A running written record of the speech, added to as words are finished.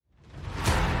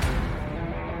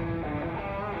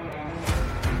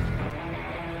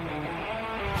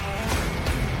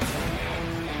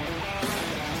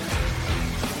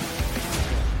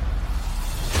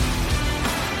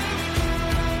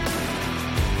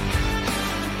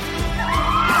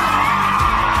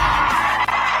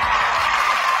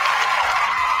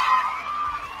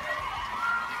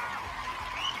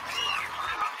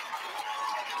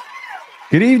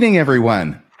Good evening,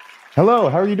 everyone. Hello,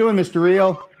 how are you doing, Mr.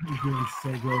 Real? I'm doing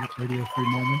so good at Radio Free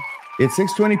Mormon. It's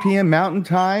 6:20 p.m. Mountain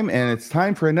Time, and it's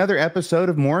time for another episode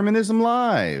of Mormonism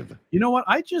Live. You know what?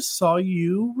 I just saw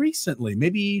you recently,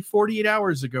 maybe 48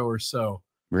 hours ago or so.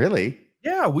 Really?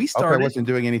 Yeah, we started. Okay, I wasn't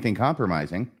doing anything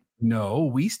compromising. No,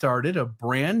 we started a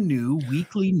brand new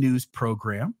weekly news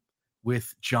program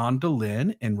with John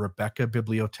DeLynn and Rebecca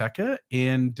Biblioteca,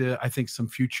 and I think some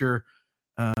future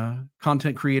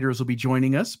content creators will be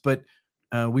joining us. But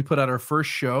we put out our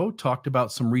first show, talked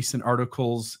about some recent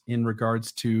articles in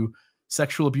regards to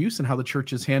sexual abuse and how the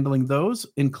church is handling those,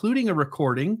 including a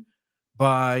recording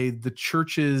by the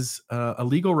church's a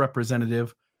legal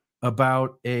representative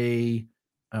about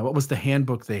what was the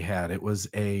handbook they had? It was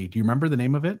do you remember the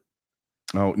name of it?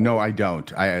 Oh, no, I don't.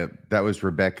 That was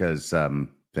Rebecca's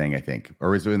thing, I think. Or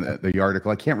was it in the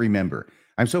article? I can't remember.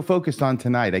 I'm so focused on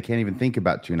tonight, I can't even think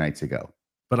about 2 nights ago.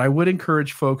 But I would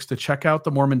encourage folks to check out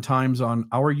the Mormon Times on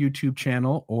our YouTube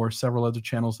channel or several other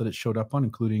channels that it showed up on,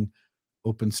 including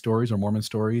Open Stories or Mormon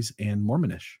Stories and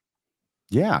Mormonish.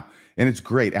 Yeah, and it's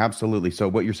great. Absolutely. So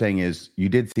what you're saying is you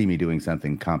did see me doing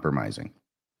something compromising.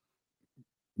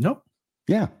 Nope.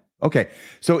 Yeah. Okay.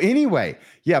 So anyway,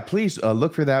 yeah, please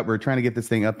look for that. We're trying to get this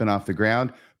thing up and off the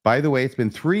ground. By the way, it's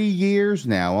been 3 years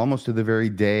now, almost to the very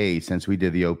day, since we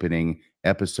did the opening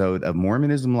episode of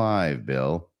Mormonism Live,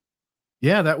 Bill.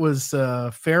 Yeah, that was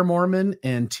Fair Mormon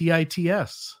and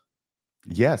TITS.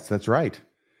 Yes, that's right.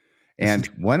 And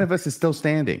one of us is still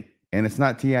standing, and it's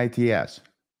not TITS.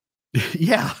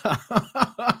 Yeah.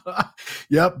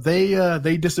 Yep.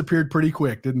 They disappeared pretty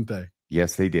quick, didn't they?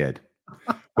 Yes, they did.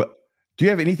 But do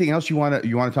you have anything else you want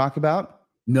to talk about?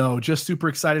 No, just super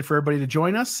excited for everybody to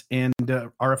join us. And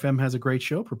RFM has a great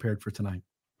show prepared for tonight.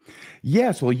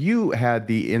 Yes. Well, you had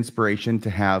the inspiration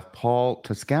to have Paul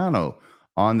Toscano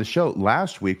on the show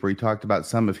last week, where he talked about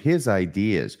some of his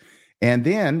ideas. And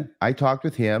then I talked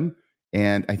with him,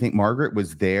 and I think Margaret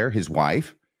was there, his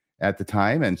wife, at the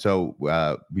time. And so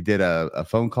we did a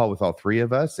phone call with all three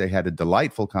of us. They had a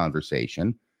delightful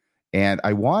conversation. And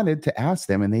I wanted to ask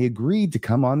them, and they agreed to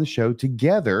come on the show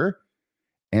together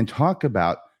and talk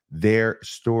about their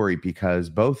story, because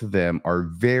both of them are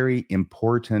very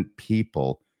important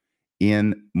people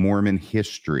in Mormon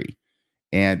history.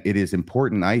 And it is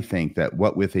important, I think, that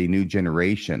what with a new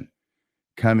generation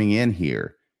coming in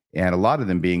here, and a lot of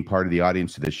them being part of the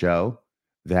audience of the show,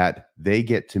 that they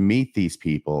get to meet these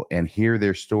people and hear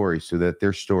their story, so that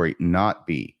their story not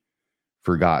be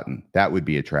forgotten. That would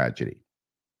be a tragedy.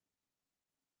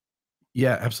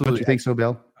 Yeah, absolutely. Don't you think so,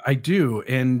 Bill? I do.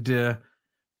 And, the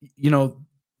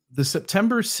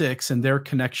September 6th and their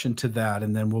connection to that,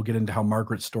 and then we'll get into how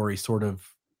Margaret's story sort of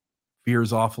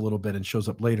veers off a little bit and shows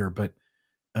up later. But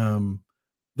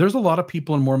there's a lot of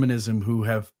people in Mormonism who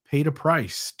have paid a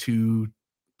price to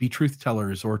be truth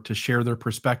tellers, or to share their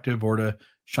perspective, or to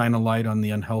shine a light on the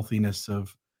unhealthiness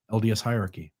of LDS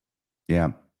hierarchy.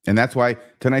 Yeah. And that's why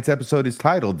tonight's episode is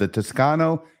titled The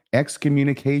Toscano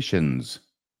Excommunications.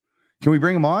 Can we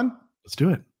bring them on? Let's do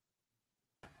it.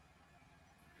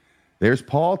 There's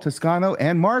Paul Toscano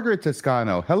and Margaret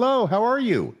Toscano. Hello, how are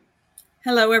you?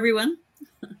 Hello, everyone.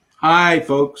 Hi,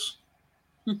 folks.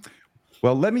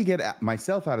 Well, let me get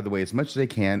myself out of the way as much as I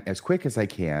can, as quick as I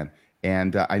can.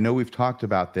 And I know we've talked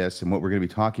about this, and what we're going to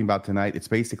be talking about tonight, it's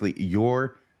basically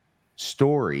your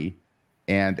story,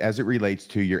 and as it relates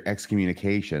to your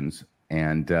excommunications.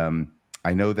 And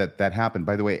I know that happened.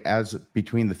 By the way, as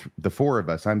between the four of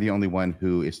us, I'm the only one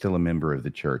who is still a member of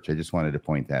the church. I just wanted to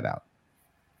point that out.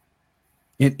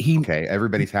 Okay,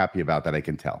 everybody's happy about that, I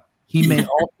can tell. He may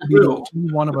also be the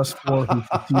only one of us four who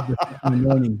received the second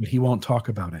anointing, but he won't talk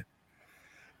about it.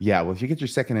 Yeah, well, if you get your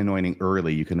second anointing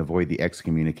early, you can avoid the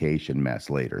excommunication mess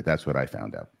later. That's what I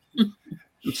found out.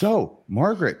 So,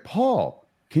 Margaret, Paul,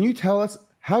 can you tell us,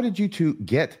 how did you two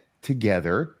get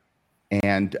together?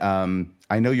 And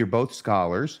I know you're both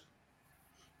scholars,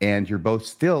 and you're both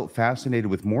still fascinated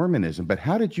with Mormonism, but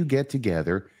how did you get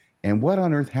together, and what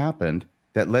on earth happened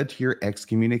that led to your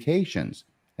excommunications?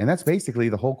 And that's basically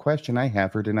the whole question I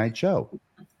have for tonight's show.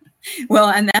 Well,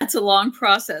 and that's a long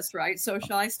process, right? So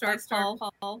shall I start,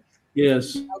 Paul?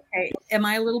 Yes. Okay. Am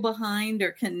I a little behind,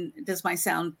 or does my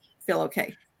sound feel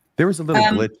okay? There was a little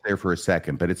glitch there for a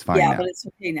second, but it's fine now. Yeah, but it's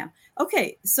okay now.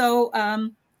 Okay. So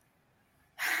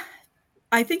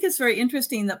I think it's very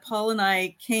interesting that Paul and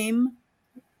I came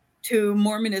to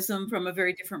Mormonism from a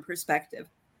very different perspective.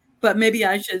 But maybe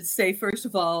I should say, first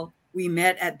of all, we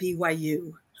met at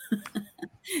BYU,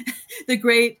 the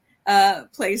great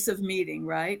place of meeting,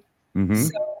 right? Mm-hmm.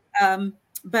 So,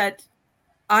 but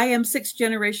I am 6th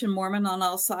generation Mormon on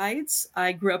all sides.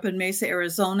 I grew up in Mesa,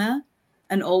 Arizona.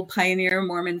 an old pioneer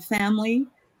Mormon family.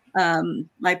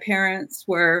 My parents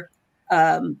were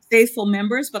faithful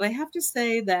members, but I have to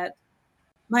say that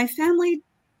my family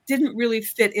didn't really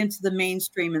fit into the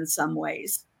mainstream in some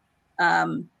ways.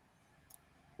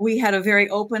 We had a very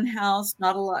open house,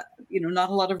 not a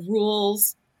lot of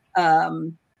rules,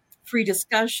 free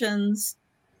discussions,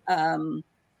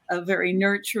 a very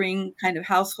nurturing kind of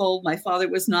household. My father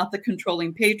was not the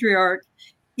controlling patriarch.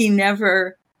 He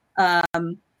never had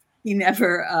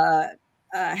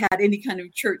any kind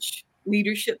of church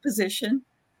leadership position.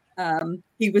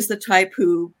 He was the type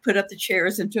who put up the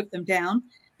chairs and took them down.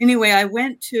 Anyway, I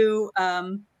went to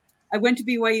BYU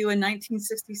in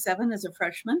 1967 as a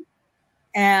freshman.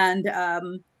 And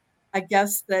I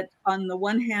guess that on the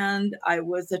one hand, I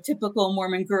was a typical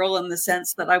Mormon girl in the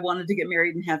sense that I wanted to get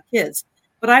married and have kids.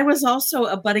 But I was also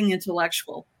a budding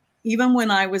intellectual. Even when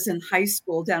I was in high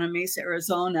school down in Mesa,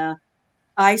 Arizona,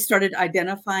 I started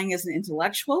identifying as an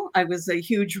intellectual. I was a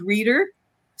huge reader.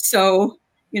 So,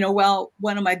 while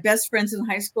one of my best friends in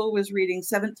high school was reading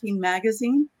 17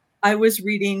 magazine, I was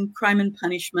reading Crime and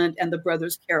Punishment and the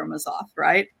Brothers Karamazov,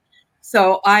 right?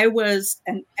 So I was,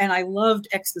 and I loved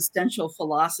existential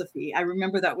philosophy. I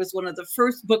remember that was one of the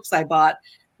first books I bought,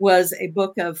 was a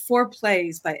book of 4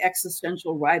 plays by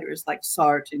existential writers like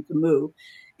Sartre and Camus.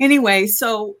 Anyway,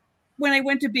 so when I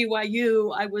went to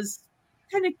BYU, I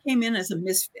came in as a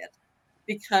misfit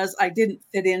because I didn't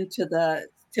fit into the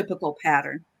typical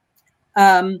pattern.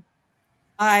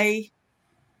 I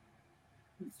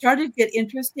started to get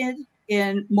interested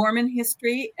in Mormon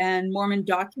history and Mormon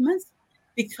documents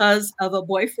because of a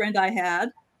boyfriend I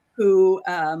had who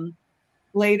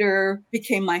later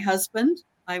became my husband.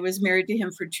 I was married to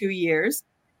him for 2 years.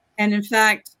 And in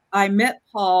fact, I met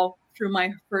Paul through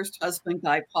my first husband,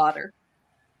 Guy Potter.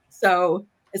 So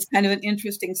it's kind of an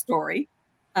interesting story.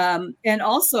 And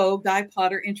also, Guy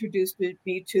Potter introduced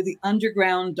me to the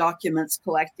underground documents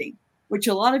collecting, which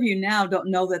a lot of you now don't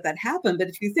know that happened. But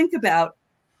if you think about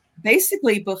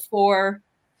basically before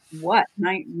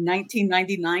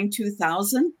 1999,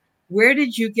 2000, where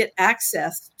did you get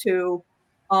access to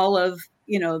all of,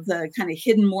 the kind of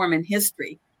hidden Mormon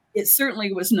history? It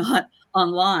certainly was not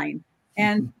online.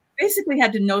 And basically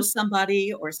had to know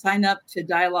somebody or sign up to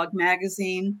Dialogue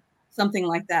magazine, something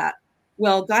like that.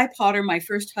 Well, Guy Potter, my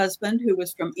first husband, who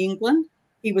was from England,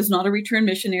 he was not a returned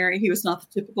missionary. He was not the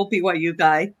typical BYU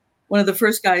guy. One of the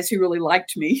first guys who really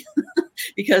liked me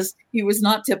because he was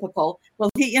not typical. Well,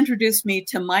 he introduced me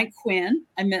to Mike Quinn.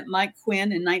 I met Mike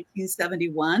Quinn in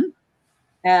 1971,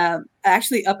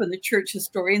 actually up in the church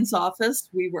historian's office.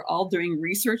 We were all doing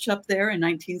research up there in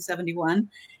 1971.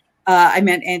 I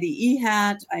met Andy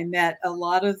Ehat. I met a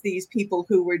lot of these people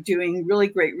who were doing really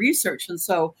great research. And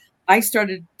so I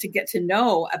started to get to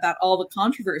know about all the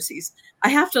controversies. I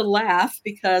have to laugh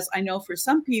because I know for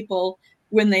some people,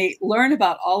 when they learn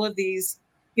about all of these,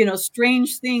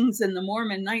 strange things in the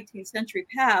Mormon 19th century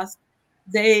past,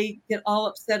 they get all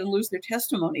upset and lose their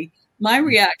testimony. My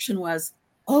reaction was,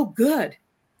 oh, good.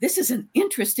 This is an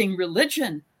interesting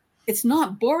religion. It's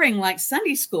not boring like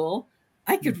Sunday school.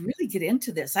 I could really get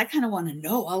into this. I kind of want to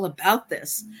know all about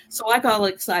this. So I got all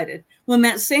excited. Well, in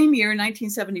that same year,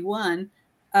 1971,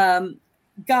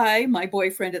 Guy, my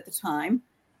boyfriend at the time,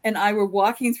 and I were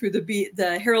walking through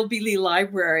the Harold B. Lee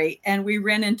Library, and we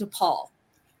ran into Paul.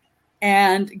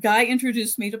 And Guy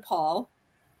introduced me to Paul,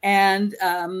 and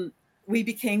we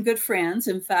became good friends.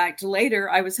 In fact, later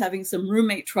I was having some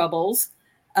roommate troubles,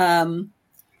 and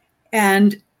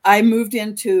I moved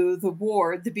into the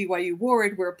BYU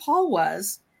ward where Paul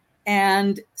was.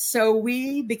 And so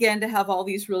we began to have all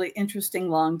these really interesting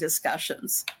long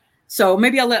discussions. So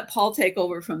maybe I'll let Paul take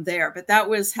over from there, but that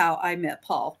was how I met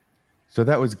Paul. So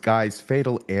that was Guy's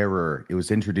fatal error. It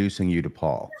was introducing you to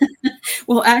Paul.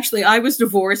 Well, actually, I was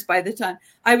divorced by the time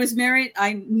I was married.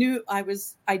 I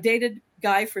dated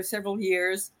Guy for several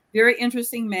years. Very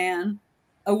interesting man,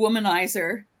 a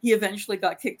womanizer. He eventually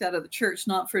got kicked out of the church,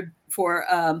 not for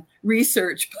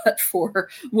research, but for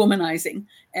womanizing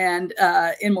and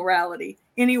immorality.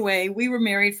 Anyway, we were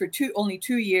married for only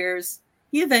 2 years.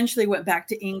 He eventually went back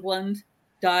to England,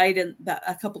 died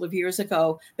a couple of years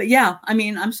ago. But yeah,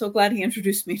 I'm so glad he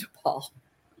introduced me to Paul.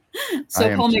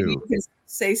 So Paul, maybe you can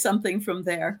say something from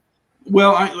there.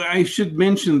 Well, I should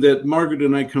mention that Margaret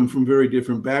and I come from very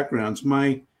different backgrounds.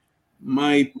 My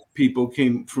people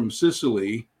came from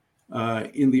Sicily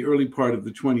in the early part of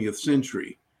the 20th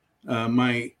century.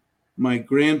 My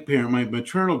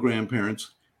maternal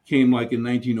grandparents came like in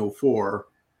 1904.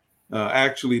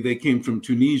 Actually, they came from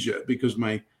Tunisia because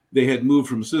they had moved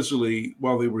from Sicily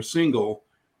while they were single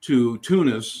to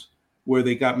Tunis, where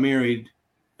they got married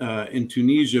in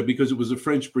Tunisia because it was a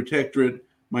French protectorate.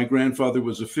 My grandfather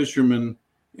was a fisherman,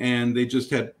 and they just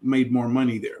had made more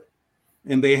money there.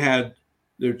 And they had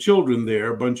their children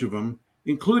there, a bunch of them,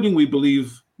 including, we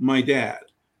believe, my dad,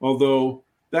 although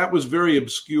that was very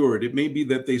obscured. It may be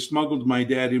that they smuggled my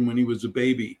dad in when he was a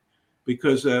baby,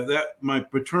 because my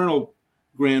paternal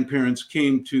grandparents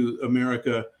came to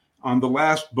America on the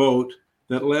last boat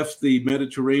that left the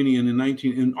Mediterranean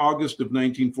in August of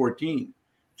 1914,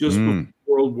 just before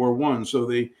World War I. So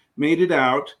they made it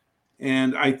out,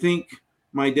 and I think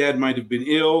my dad might have been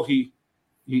ill. He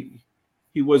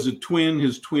was a twin.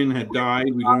 His twin had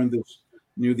died. We learned this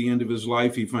near the end of his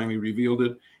life. He finally revealed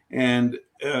it, and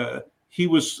he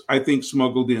was, I think,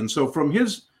 smuggled in. So from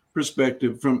his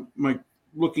perspective, from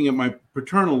looking at my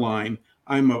paternal line,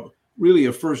 I'm really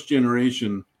a first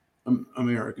generation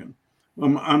American.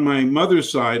 On my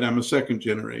mother's side, I'm a second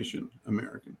generation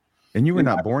American. And you were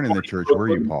not born in the church, were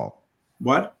you, Paul?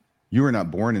 What? You were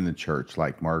not born in the church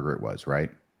like Margaret was,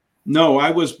 right? No, I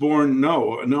was born.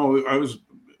 No,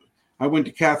 I went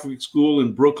to Catholic school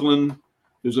in Brooklyn.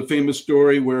 There's a famous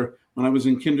story where when I was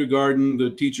in kindergarten, the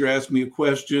teacher asked me a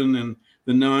question, and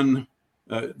the nun,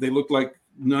 they looked like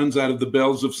nuns out of the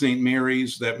Bells of St.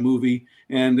 Mary's, that movie.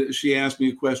 And she asked me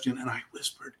a question, and I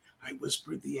whispered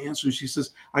the answer. She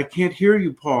says, "I can't hear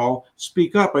you, Paul.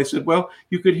 Speak up." I said, "Well,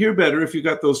 you could hear better if you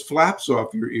got those flaps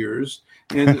off your ears."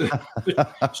 And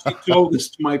she told this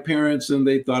to my parents, and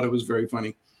they thought it was very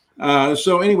funny.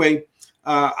 So anyway,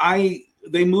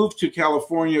 they moved to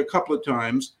California a couple of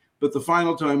times, but the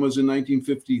final time was in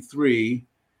 1953,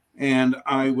 and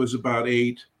I was about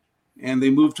 8. And they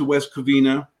moved to West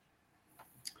Covina,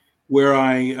 where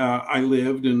I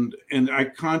lived, and I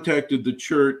contacted the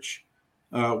church.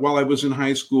 While I was in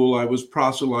high school, I was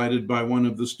proselyted by one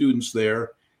of the students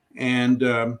there, and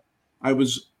I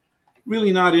was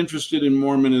really not interested in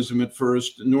Mormonism at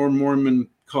first, nor Mormon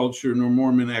culture, nor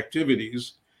Mormon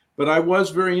activities, but I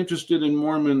was very interested in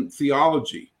Mormon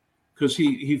theology, because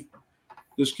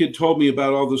this kid told me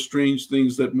about all the strange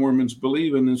things that Mormons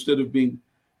believe, and instead of being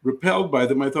repelled by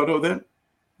them, I thought, oh,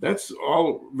 that's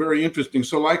all very interesting.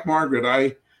 So like Margaret,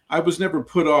 I was never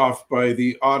put off by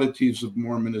the oddities of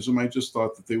Mormonism. I just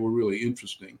thought that they were really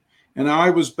interesting. And I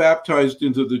was baptized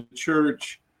into the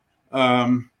church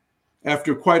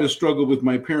after quite a struggle with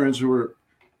my parents, who were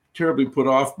terribly put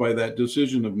off by that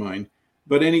decision of mine.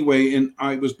 But anyway,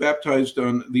 I was baptized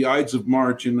on the Ides of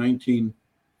March in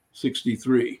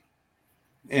 1963.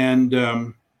 And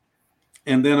then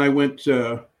I went,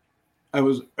 I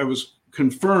was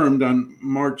confirmed on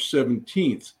March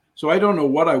 17th. So I don't know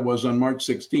what I was on March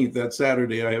 16th, that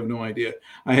Saturday. I have no idea.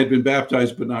 I had been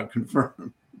baptized, but not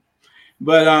confirmed.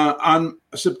 But on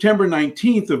September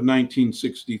 19th of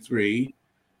 1963,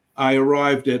 I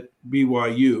arrived at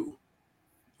BYU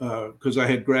because I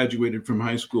had graduated from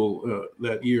high school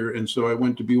that year. And so I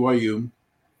went to BYU.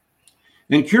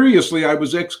 And curiously, I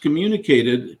was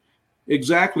excommunicated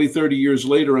exactly 30 years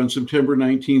later on September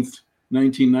 19th,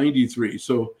 1993.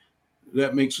 So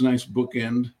that makes a nice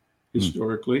bookend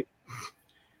historically.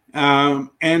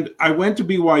 And I went to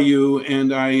BYU,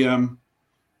 and I,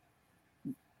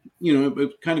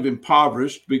 kind of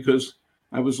impoverished because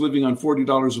I was living on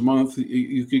 $40 a month.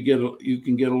 You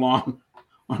can get along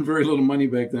on very little money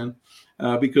back then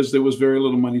because there was very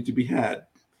little money to be had.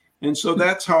 And so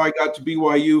that's how I got to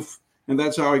BYU, and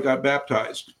that's how I got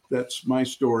baptized. That's my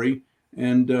story.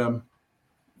 And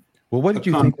well, what did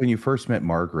you think when you first met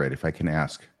Margaret, if I can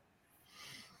ask?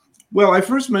 Well, I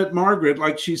first met Margaret,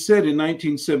 like she said, in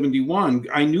 1971.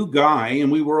 I knew Guy,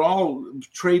 and we were all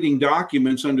trading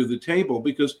documents under the table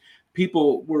because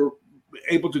people were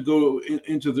able to go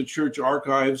into the church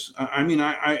archives. I mean,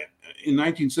 I in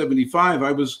 1975,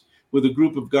 I was with a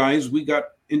group of guys. We got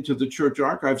into the church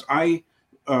archives.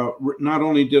 Not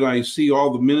only did I see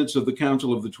all the minutes of the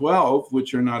Council of the 12,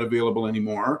 which are not available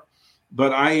anymore,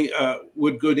 but I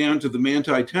would go down to the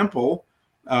Manti Temple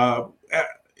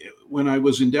when I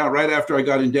was endowed. Right after I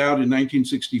got endowed in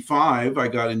 1965, I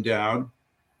got endowed.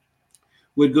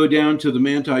 Would go down to the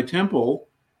Manti Temple,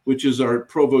 which is our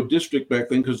Provo district back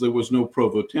then, because there was no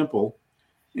Provo temple.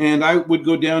 And I would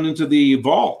go down into the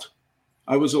vault.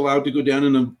 I was allowed to go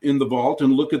down in the vault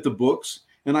and look at the books.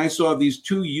 And I saw these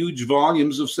 2 huge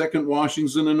volumes of second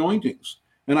washings and anointings.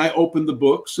 And I opened the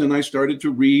books and I started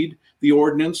to read the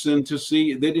ordinance and to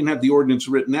see, they didn't have the ordinance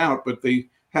written out, but they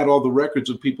had all the records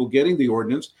of people getting the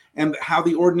ordinance and how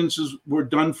the ordinances were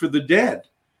done for the dead.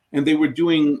 And they were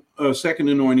doing second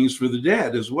anointings for the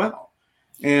dead as well.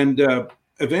 And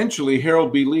eventually,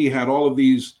 Harold B. Lee had all of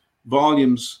these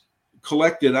volumes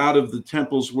collected out of the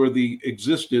temples where they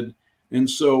existed. And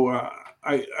so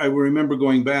I remember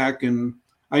going back, and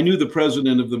I knew the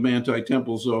president of the Manti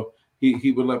Temple, so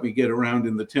he would let me get around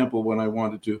in the temple when I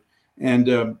wanted to.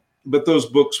 And but those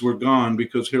books were gone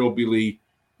because Harold B. Lee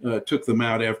took them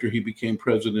out after he became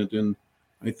president. And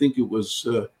I think it was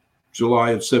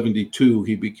July of 72,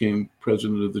 he became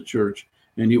president of the church,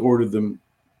 and he ordered them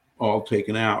all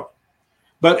taken out.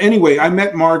 But anyway, I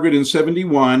met Margaret in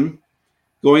 71,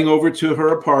 going over to her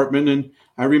apartment. And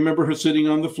I remember her sitting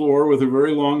on the floor with her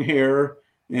very long hair,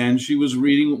 and she was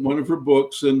reading one of her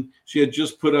books, and she had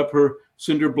just put up her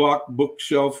cinder block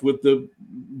bookshelf with the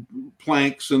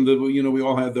planks and we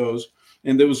all had those,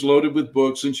 and it was loaded with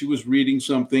books, and she was reading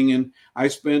something. And I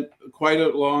spent quite a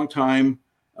long time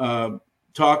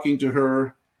talking to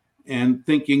her and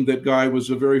thinking that Guy was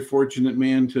a very fortunate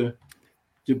man to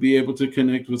be able to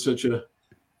connect with such a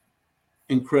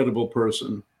incredible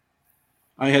person.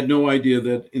 I had no idea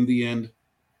that in the end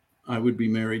I would be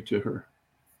married to her.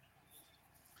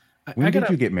 When did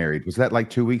you get married? Was that like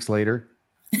 2 weeks later?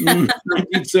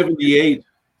 1978.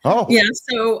 Oh, yeah.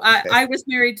 So I was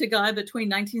married to Guy between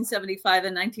 1975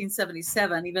 and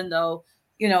 1977, even though,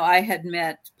 I had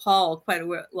met Paul quite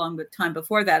a long time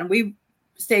before that. And we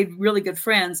stayed really good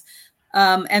friends.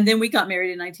 And then we got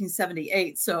married in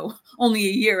 1978. So only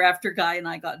a year after Guy and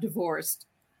I got divorced.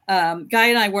 Guy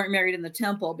and I weren't married in the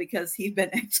temple because he'd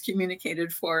been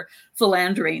excommunicated for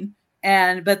philandering.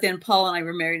 But then Paul and I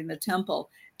were married in the temple.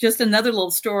 Just another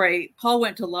little story. Paul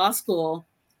went to law school.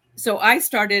 So I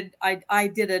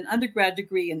did an undergrad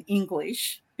degree in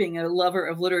English, being a lover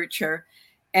of literature.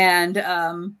 And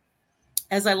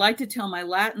as I like to tell my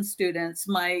Latin students,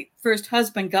 my first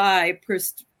husband, Guy,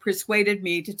 persuaded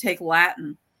me to take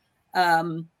Latin.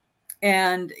 And,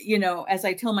 as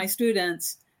I tell my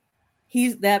students,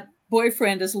 that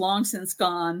boyfriend is long since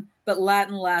gone, but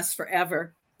Latin lasts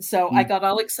forever. So I got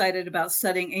all excited about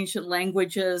studying ancient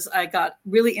languages. I got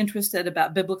really interested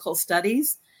about biblical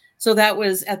studies. So that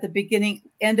was at the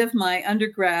end of my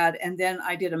undergrad. And then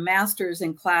I did a master's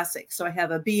in classics. So I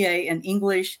have a BA in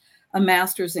English, a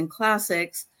master's in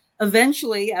classics.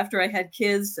 Eventually, after I had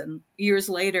kids and years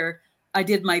later, I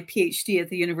did my PhD at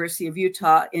the University of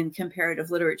Utah in comparative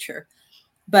literature.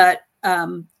 But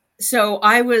so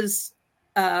I was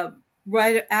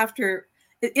right after.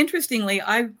 Interestingly,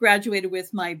 I graduated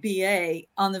with my BA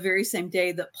on the very same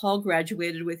day that Paul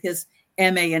graduated with his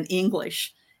MA in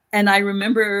English. And I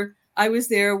remember I was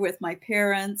there with my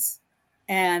parents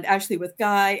and actually with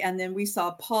Guy. And then we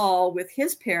saw Paul with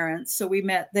his parents. So we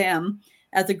met them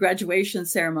at the graduation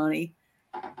ceremony.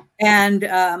 And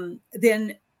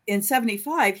then in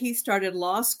 75, he started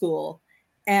law school.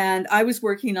 And I was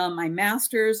working on my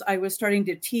master's. I was starting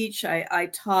to teach. I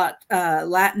taught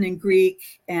Latin and Greek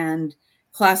and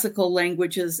classical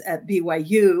languages at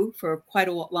BYU for quite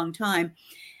a long time.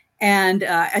 And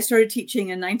I started teaching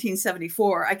in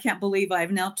 1974. I can't believe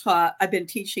I've been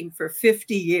teaching for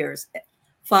 50 years,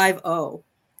 50.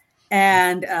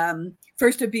 And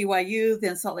first at BYU,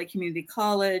 then Salt Lake Community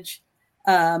College.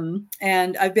 And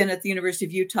I've been at the University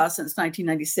of Utah since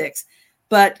 1996.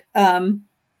 But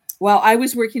while I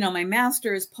was working on my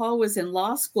master's, Paul was in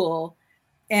law school,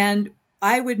 and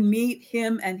I would meet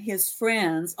him and his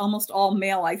friends, almost all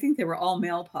male. I think they were all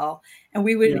male, Paul. And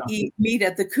we would meet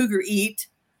at the Cougar Eat.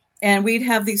 And we'd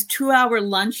have these 2-hour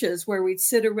lunches where we'd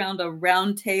sit around a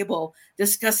round table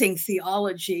discussing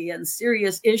theology and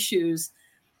serious issues.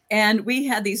 And we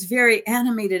had these very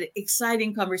animated,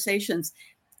 exciting conversations.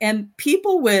 And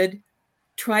people would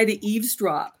try to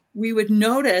eavesdrop. We would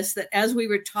notice that as we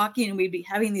were talking and we'd be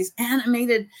having these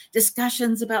animated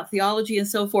discussions about theology and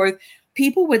so forth,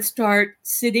 people would start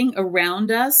sitting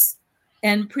around us.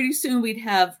 And pretty soon we'd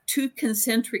have 2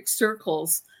 concentric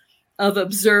circles of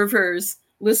observers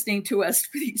listening to us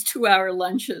for these 2-hour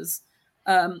lunches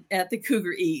at the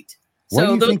Cougar Eat. Why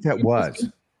do you think that was?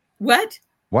 What?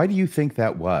 Why do you think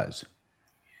that was?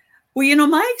 Well,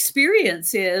 my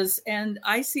experience is, and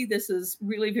I see this as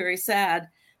really very sad,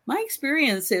 my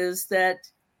experience is that,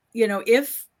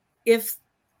 if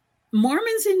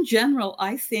Mormons in general,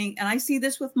 I think, and I see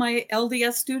this with my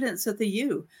LDS students at the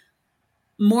U,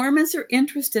 Mormons are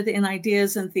interested in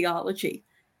ideas and theology.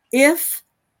 If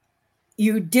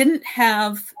you didn't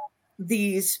have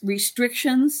these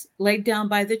restrictions laid down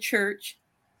by the church,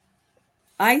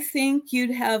 I think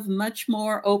you'd have much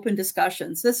more open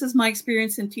discussions. This is my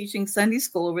experience in teaching Sunday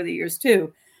school over the years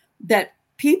too, that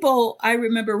people, I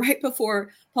remember right before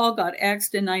Paul got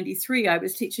axed in 93, I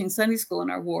was teaching Sunday school in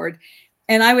our ward,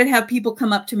 and I would have people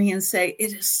come up to me and say,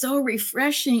 it is so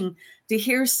refreshing to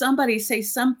hear somebody say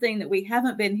something that we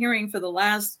haven't been hearing for the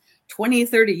last 20,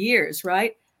 30 years,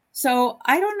 right? So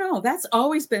I don't know. That's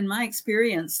always been my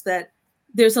experience, that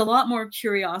there's a lot more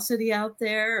curiosity out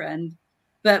there. And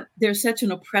but there's such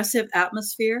an oppressive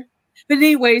atmosphere. But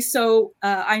anyway, so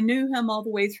I knew him all the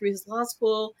way through his law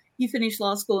school. He finished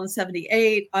law school in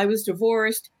 1978. I was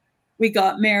divorced. We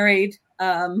got married.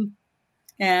 In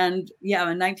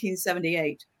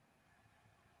 1978.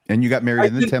 And you got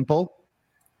married in the temple?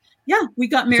 Yeah, we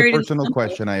got married. It's a personal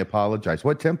question. I apologize.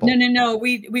 What temple? No.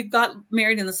 We got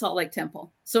married in the Salt Lake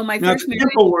Temple. So my first marriage.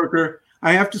 Temple worker,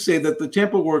 I have to say that the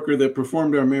temple worker that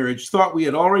performed our marriage thought we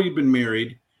had already been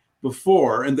married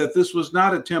before, and that this was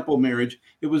not a temple marriage.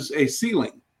 It was a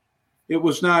sealing. It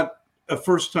was not a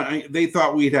first time. They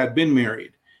thought we had been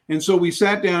married. And so we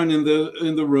sat down in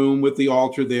the room with the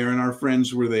altar there, and our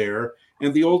friends were there.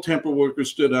 And the old temple worker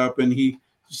stood up and he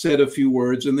said a few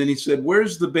words, and then he said,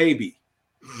 "Where's the baby?"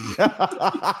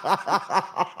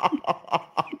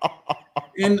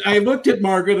 And I looked at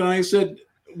Margaret and I said,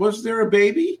 "Was there a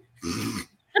baby?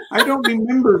 I don't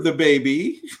remember the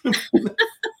baby."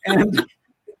 And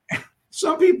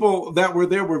some people that were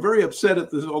there were very upset at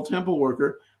this old temple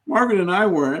worker. Margaret and I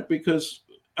weren't, because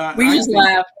we just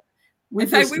laughed. In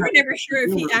fact, we were never sure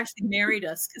if he actually married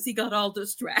us because he got all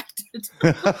distracted.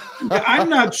 I'm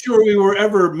not sure we were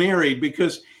ever married,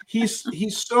 because he's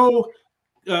so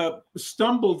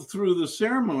stumbled through the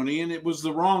ceremony, and it was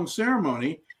the wrong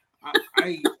ceremony.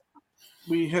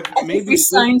 We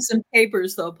signed some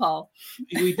papers, though, Paul.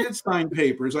 We did sign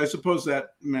papers. I suppose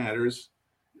that matters.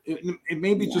 It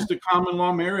may be just a common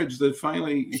law marriage that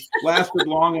finally lasted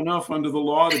long enough under the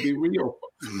law to be real.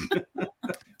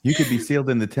 You could be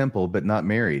sealed in the temple, but not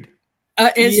married.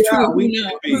 It's true.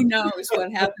 Who knows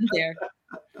what happened there?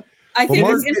 I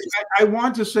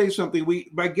want to say something.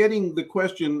 By getting the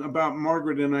question about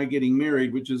Margaret and I getting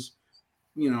married, which is,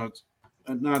 it's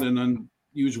not an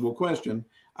unusual question.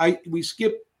 We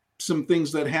skipped some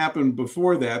things that happened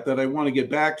before that I want to get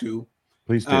back to.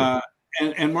 Please do.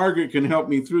 And Margaret can help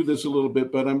me through this a little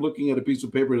bit, but I'm looking at a piece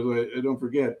of paper so I don't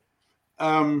forget.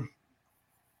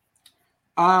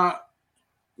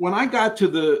 When I got to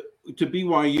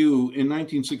BYU in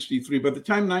 1963, by the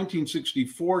time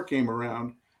 1964 came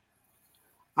around,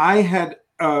 I had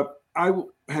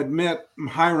met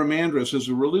Hiram Andrus as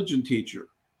a religion teacher,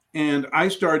 and I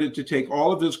started to take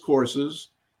all of his courses,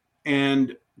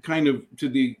 and I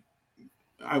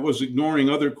was ignoring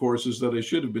other courses that I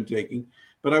should have been taking,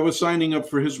 but I was signing up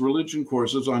for his religion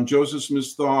courses on Joseph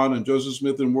Smith's thought, and Joseph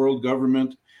Smith and world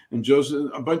government, and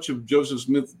a bunch of Joseph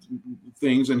Smith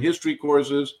things, and history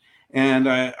courses. And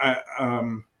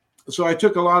so I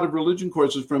took a lot of religion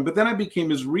courses from him, but then I became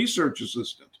his research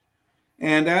assistant.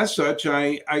 And as such,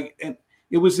 it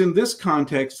was in this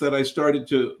context that I started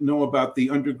to know about the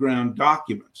underground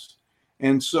documents.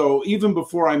 And so even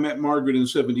before I met Margaret in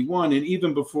 1971, and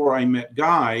even before I met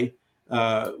Guy,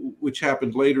 which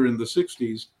happened later in the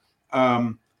 60s,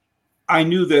 I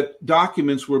knew that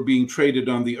documents were being traded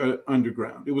on the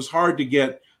underground. It was hard to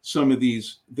get some of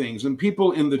these things. And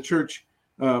people in the church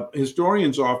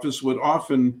historian's office would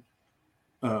often,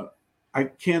 I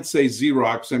can't say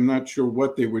Xerox, I'm not sure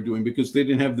what they were doing because they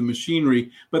didn't have the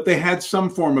machinery, but they had some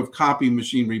form of copy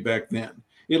machinery back then.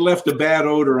 It left a bad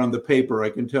odor on the paper, I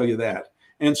can tell you that.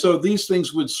 And so these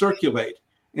things would circulate,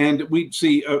 and we'd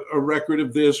see a record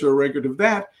of this or a record of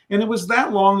that. And it was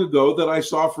that long ago that I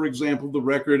saw, for example, the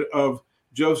record of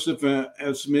Joseph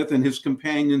Smith and his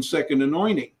companion's second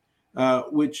anointing,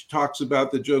 which talks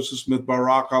about that Joseph Smith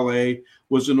Barak Aleh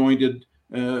was anointed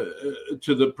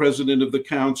to the president of the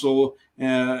council,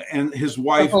 and his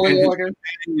wife and his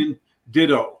companion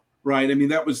ditto, right? I mean,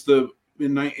 that was in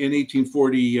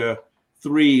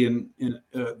 1843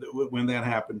 when that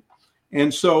happened.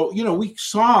 And so, we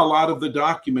saw a lot of the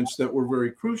documents that were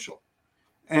very crucial.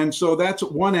 And so that's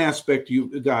one aspect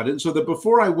you got it. So that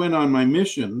before I went on my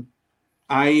mission,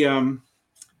 I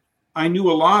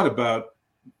knew a lot about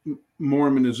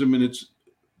Mormonism and its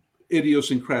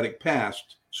idiosyncratic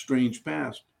past, strange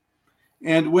past.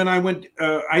 And when I went,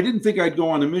 I didn't think I'd go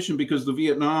on a mission because the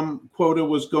Vietnam quota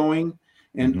was going,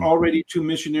 and already 2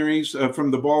 missionaries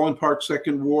from the Baldwin Park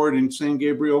Second Ward in San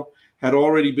Gabriel had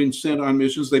already been sent on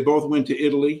missions. They both went to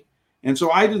Italy. And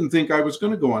so I didn't think I was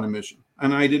going to go on a mission,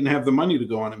 and I didn't have the money to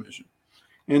go on a mission.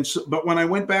 And so, but when I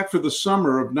went back for the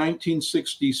summer of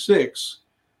 1966,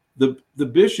 the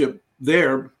bishop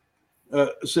there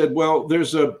said, well,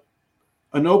 there's an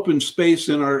open space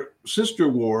in our sister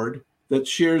ward that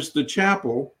shares the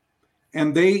chapel,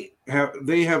 and they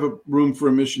have a room for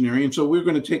a missionary. And so we're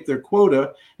going to take their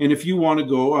quota. And if you want to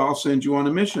go, I'll send you on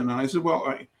a mission. And I said,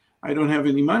 well, I don't have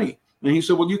any money. And he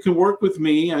said, well, you can work with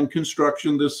me on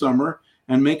construction this summer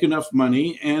and make enough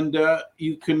money. And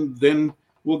you can then,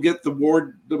 we'll get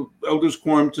the elders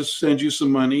quorum to send you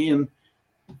some money. And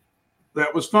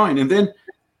that was fine. And then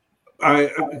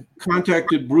I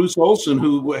contacted Bruce Olson,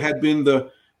 who had been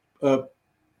the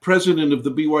president of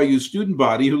the BYU student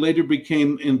body, who later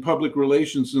became in public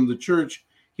relations in the church.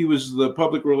 He was the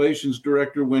public relations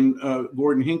director when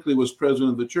Gordon Hinckley was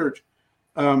president of the church.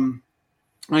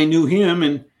 I knew him,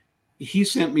 and he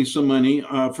sent me some money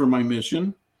for my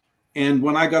mission. And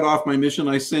when I got off my mission,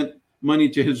 I sent money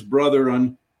to his brother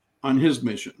on his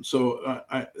mission. So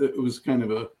it was kind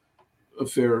of a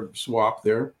fair swap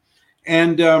there.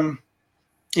 And in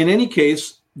any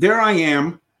case, there I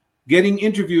am getting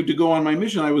interviewed to go on my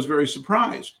mission. I was very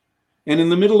surprised. And in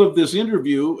the middle of this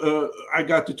interview, I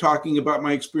got to talking about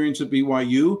my experience at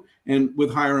BYU and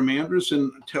with Hiram Andrus.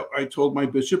 And I told my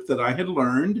bishop that I had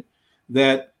learned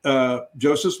that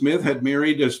Joseph Smith had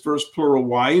married his first plural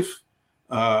wife,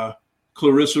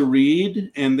 Clarissa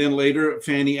Reed, and then later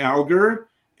Fanny Alger.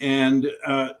 And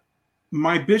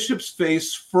my bishop's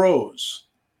face froze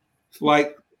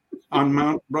like on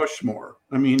Mount Rushmore.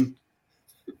 I mean,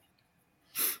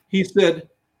 he said,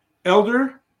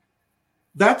 "Elder,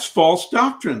 that's false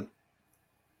doctrine.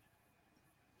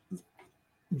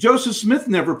 Joseph Smith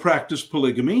never practiced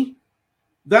polygamy.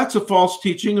 That's a false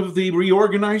teaching of the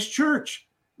reorganized church."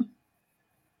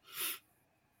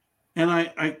 And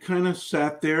I kind of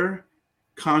sat there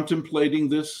contemplating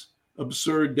this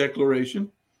absurd declaration.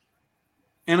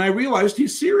 And I realized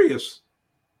he's serious.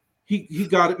 He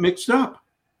got it mixed up.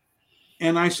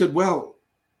 And I said, well,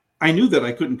 I knew that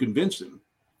I couldn't convince him.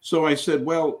 So I said,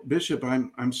 well, Bishop,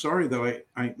 I'm sorry that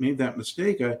I made that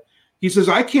mistake. He says,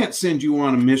 I can't send you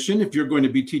on a mission if you're going to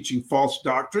be teaching false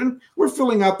doctrine. We're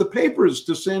filling out the papers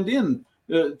to send in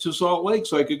to Salt Lake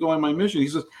so I could go on my mission. He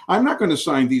says, I'm not going to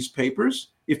sign these papers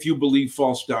if you believe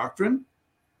false doctrine.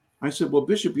 I said, well,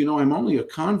 Bishop, I'm only a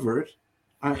convert.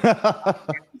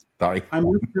 Sorry. I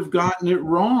must have gotten it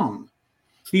wrong.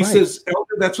 He says,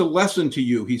 Elder, that's a lesson to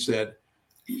you. He said,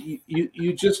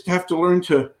 you just have to learn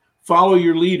to follow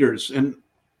your leaders and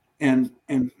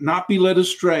not be led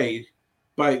astray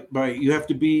by you have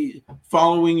to be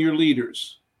following your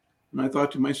leaders. And I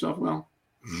thought to myself, well,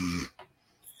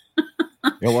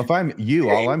 if I'm you,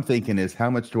 all I'm thinking is,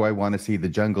 how much do I want to see the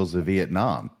jungles of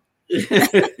Vietnam?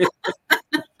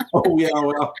 Oh, yeah,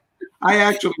 well, I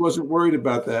actually wasn't worried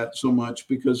about that so much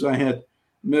because I had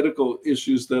medical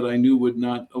issues that I knew would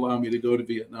not allow me to go to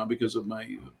Vietnam because of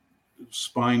my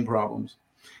spine problems.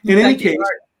 In any case,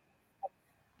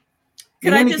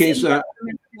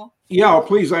 yeah,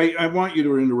 please, I want you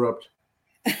to interrupt.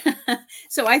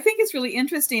 So I think it's really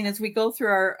interesting as we go through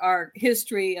our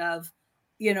history of,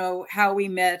 how we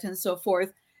met and so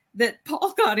forth, that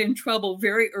Paul got in trouble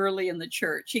very early in the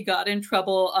church. He got in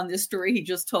trouble on this story he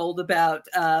just told about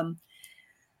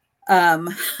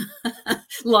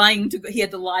lying he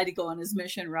had to lie to go on his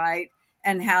mission, right?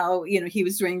 And how, he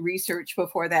was doing research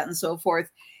before that and so forth.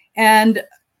 And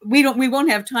we won't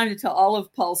have time to tell all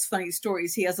of Paul's funny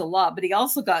stories. He has a lot, but he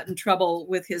also got in trouble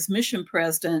with his mission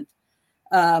president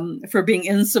for being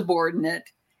insubordinate.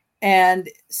 And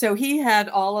so he had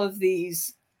all of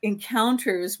these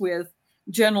encounters with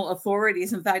general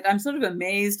authorities. In fact, I'm sort of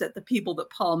amazed at the people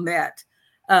that Paul met.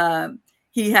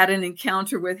 He had an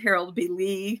encounter with Harold B.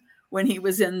 Lee when he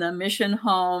was in the mission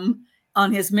home.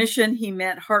 On his mission, he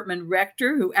met Hartman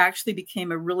Rector, who actually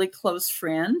became a really close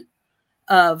friend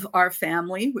of our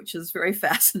family, which is very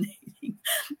fascinating.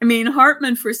 I mean,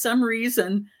 Hartman, for some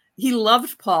reason, he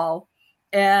loved Paul.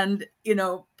 And,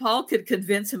 Paul could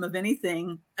convince him of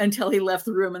anything until he left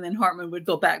the room. And then Hartman would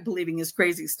go back believing his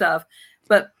crazy stuff.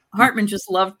 But Hartman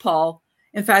just loved Paul.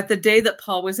 In fact, the day that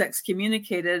Paul was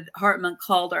excommunicated, Hartman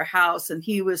called our house and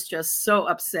he was just so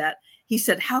upset. He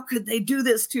said, how could they do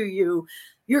this to you?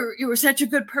 You were such a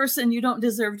good person. You don't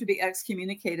deserve to be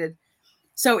excommunicated.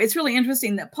 So it's really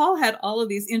interesting that Paul had all of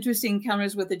these interesting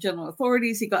encounters with the general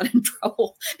authorities. He got in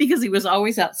trouble because he was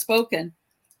always outspoken.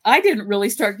 I didn't really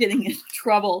start getting in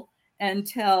trouble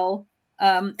until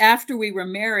after we were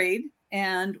married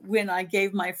and when I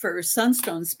gave my first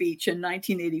Sunstone speech in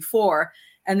 1984.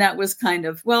 And that was kind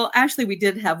of, well, actually, we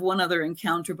did have one other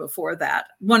encounter before that,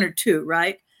 one or two,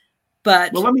 right?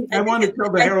 But well, I want to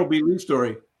tell the Harold B. Lee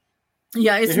story.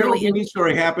 Yeah, it's the Harold really B. Lee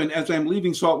story happened as I'm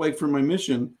leaving Salt Lake for my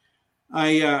mission.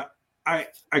 I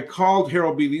called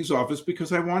Harold B. Lee's office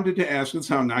because I wanted to ask, that's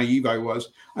how naive I was.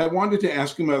 I wanted to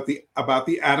ask him about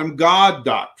the Adam God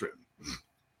doctrine.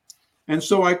 And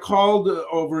so I called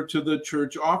over to the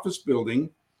church office building,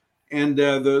 and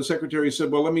the secretary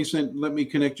said, well, let me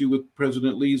connect you with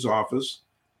President Lee's office,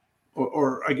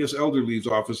 or I guess Elder Lee's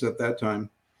office at that time.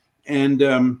 And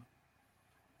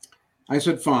I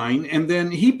said, fine. And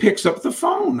then he picks up the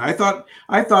phone. I thought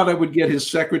I would get his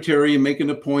secretary and make an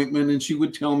appointment, and she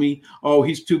would tell me, oh,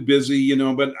 he's too busy,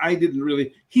 but I didn't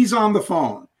really. He's on the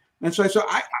phone. And so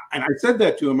I said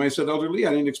that to him. I said, Elder Lee, I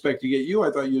didn't expect to get you.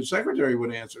 I thought your secretary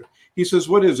would answer. He says,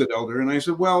 what is it, Elder? And I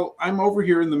said, well, I'm over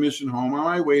here in the mission home on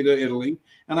my way to Italy.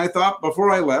 And I thought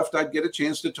before I left, I'd get a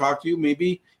chance to talk to you.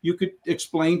 Maybe you could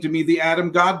explain to me the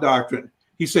Adam God doctrine.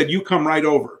 He said, you come right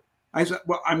over. I said,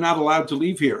 well, I'm not allowed to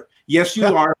leave here. Yes, you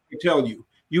are. I tell you,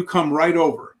 you come right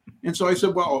over. And so I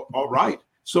said, well, all right.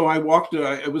 So I walked,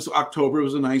 it was October. It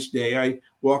was a nice day. I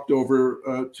walked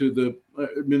over to the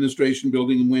administration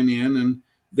building and went in, and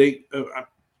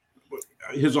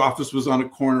his office was on a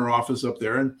corner office up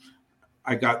there. And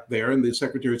I got there, and the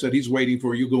secretary said, he's waiting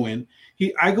for you. Go in.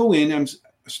 I go in. I'm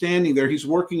standing there. He's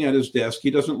working at his desk.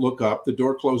 He doesn't look up. The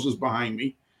door closes behind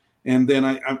me. And then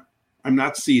I'm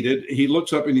not seated. He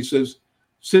looks up and he says,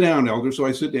 sit down, Elder. So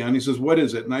I sit down. He says, what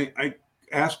is it? And I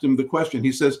asked him the question.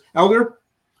 He says, Elder,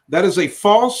 that is a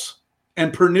false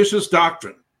and pernicious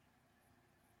doctrine,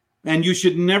 and you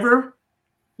should never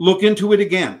look into it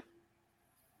again.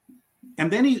 And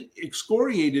then he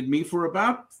excoriated me for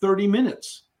about 30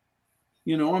 minutes.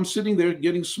 I'm sitting there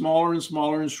getting smaller and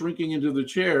smaller and shrinking into the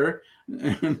chair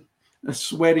and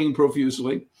sweating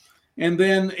profusely. And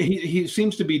then he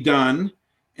seems to be done.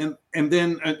 And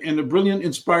then in a brilliant,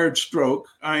 inspired stroke,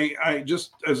 I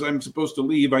just, as I'm supposed to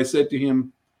leave, I said to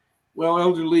him, well,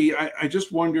 Elder Lee, I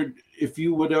just wondered if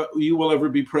you will ever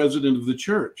be president of the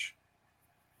church.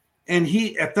 And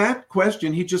at that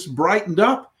question, he just brightened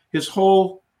up. His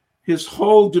whole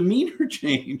demeanor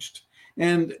changed.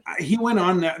 And he went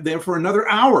on there for another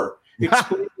hour,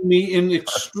 explaining to me in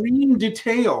extreme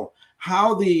detail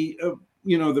how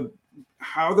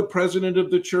how the president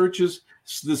of the church is,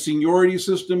 the seniority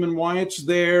system and why it's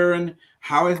there, and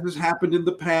how it has happened in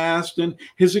the past, and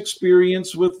his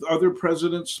experience with other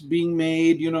presidents being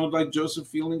made, like Joseph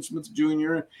Fielding Smith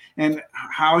Jr., and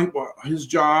how his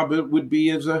job it would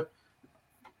be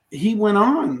he went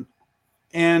on.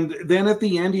 And then at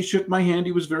the end, he shook my hand.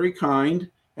 He was very kind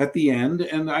at the end,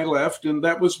 and I left. And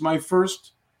that was my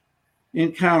first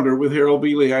encounter with Harold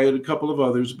B. Lee. I had a couple of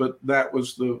others, but that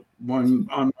was the one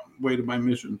on my way to my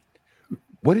mission.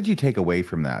 What did you take away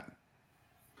from that?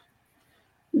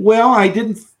 Well,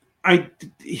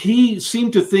 he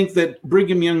seemed to think that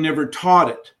Brigham Young never taught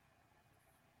it.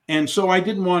 And so I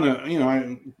didn't want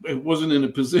to, I wasn't in a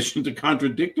position to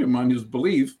contradict him on his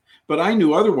belief, but I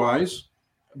knew otherwise.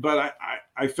 But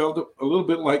I felt a little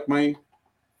bit like my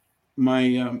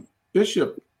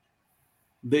bishop.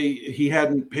 He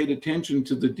hadn't paid attention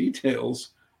to the details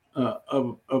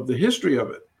of the history of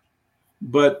it.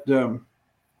 But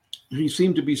he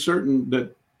seemed to be certain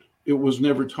that it was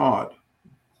never taught.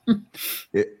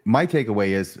 My takeaway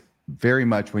is very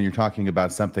much when you're talking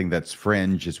about something that's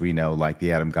fringe, as we know, like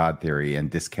the Adam God theory and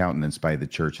discountenanced by the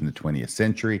church in the 20th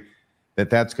century,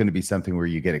 that's going to be something where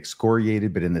you get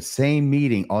excoriated. But in the same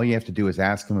meeting, all you have to do is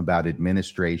ask them about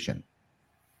administration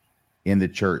in the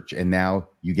church. And now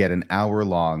you get an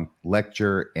hour-long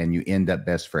lecture and you end up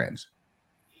best friends.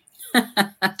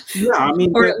 Yeah, I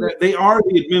mean, they are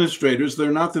the administrators.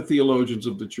 They're not the theologians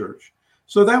of the church.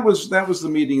 So that was the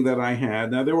meeting that I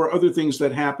had. Now, there were other things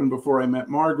that happened before I met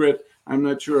Margaret. I'm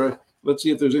not sure. Let's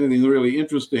see if there's anything really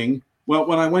interesting. Well,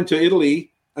 when I went to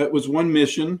Italy, it was one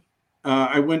mission.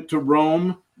 I went to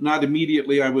Rome. Not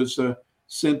immediately. I was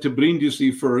sent to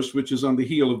Brindisi first, which is on the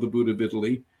heel of the boot of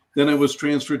Italy. Then I was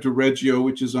transferred to Reggio,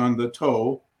 which is on the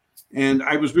toe. And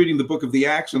I was reading the book of the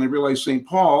Acts, and I realized St.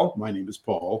 Paul, my name is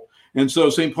Paul, and so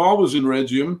St. Paul was in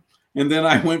Regium. And then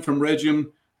I went from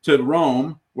Regium to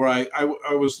Rome, where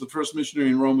I was the first missionary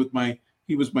in Rome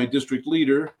he was my district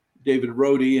leader, David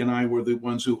Rodi, and I were the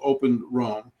ones who opened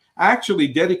Rome. I actually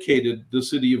dedicated the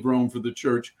city of Rome for the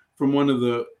church from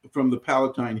the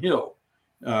Palatine Hill.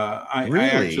 I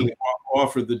actually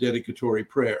offered the dedicatory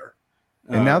prair.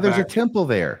 And now there's a temple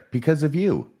there because of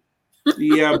you.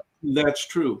 Yeah, that's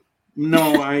true.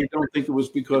 No, I don't think it was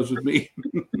because of me.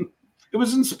 It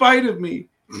was in spite of me.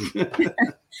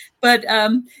 But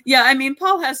yeah, I mean,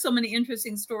 Paul has so many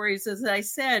interesting stories. As I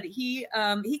said, he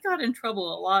got in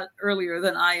trouble a lot earlier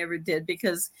than I ever did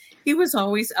because he was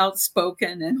always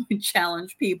outspoken and would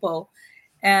challenge people.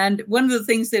 And one of the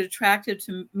things that attracted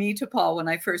me to Paul when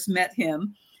I first met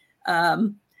him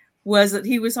was that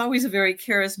he was always a very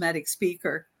charismatic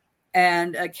speaker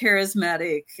and a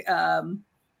charismatic,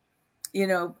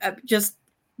 just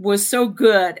was so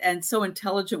good and so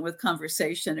intelligent with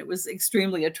conversation. It was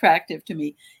extremely attractive to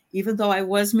me, even though I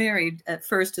was married at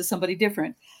first to somebody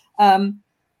different.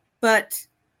 But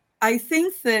I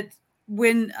think that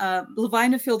when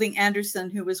Lavina Fielding Anderson,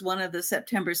 who was one of the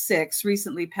September 6th,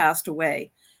 recently passed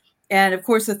away. And of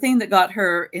course, the thing that got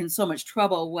her in so much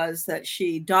trouble was that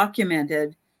she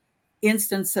documented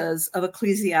instances of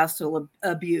ecclesiastical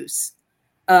abuse,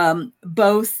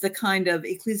 both the kind of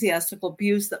ecclesiastical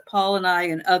abuse that Paul and I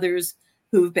and others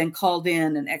who've been called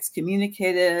in and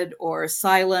excommunicated or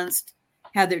silenced,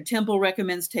 had their temple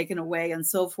recommends taken away and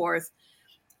so forth.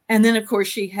 And then, of course,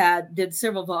 she did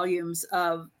several volumes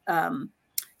of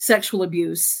sexual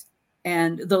abuse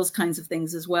and those kinds of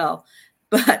things as well.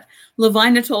 But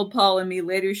Lavina told Paul and me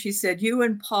later, she said, you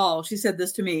and Paul, she said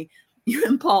this to me, you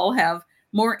and Paul have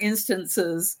more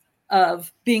instances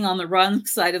of being on the wrong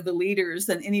side of the leaders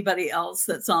than anybody else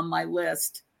that's on my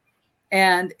list.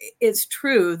 And it's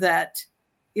true that,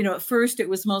 at first it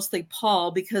was mostly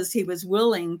Paul because he was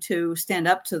willing to stand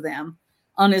up to them.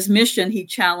 On his mission, he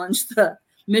challenged the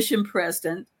mission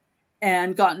president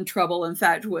and got in trouble. In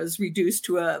fact, was reduced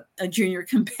to a junior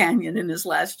companion in his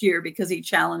last year because he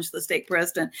challenged the stake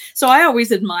president. So I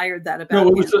always admired that about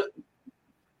him.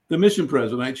 The mission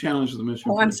president. I challenged the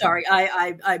mission president. I'm sorry.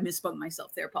 I misspoke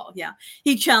myself there, Paul. Yeah,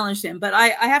 he challenged him. But I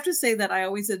have to say that I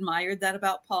always admired that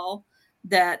about Paul,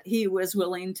 that he was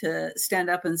willing to stand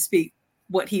up and speak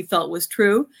what he felt was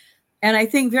true. And I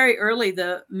think very early,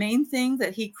 the main thing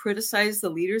that he criticized the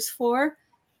leaders for,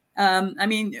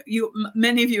 many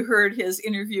of you heard his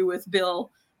interview with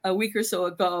Bill a week or so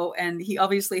ago, and he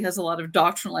obviously has a lot of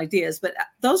doctrinal ideas, but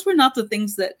those were not the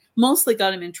things that mostly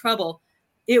got him in trouble.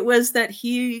 It was that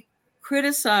he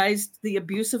criticized the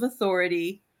abuse of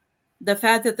authority, the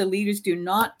fact that the leaders do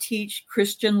not teach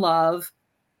Christian love,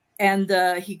 and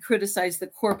he criticized the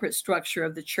corporate structure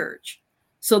of the church.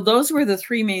 So those were the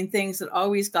three main things that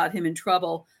always got him in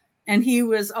trouble. And he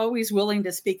was always willing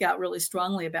to speak out really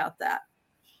strongly about that.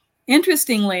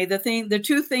 Interestingly, the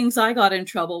two things I got in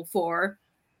trouble for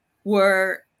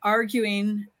were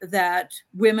arguing that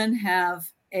women have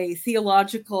a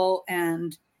theological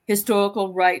and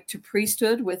historical right to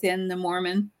priesthood within the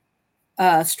Mormon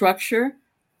structure,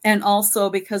 and also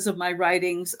because of my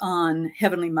writings on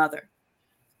Heavenly Mother.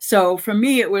 So for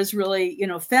me, it was really,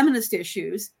 feminist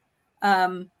issues.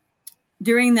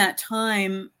 During that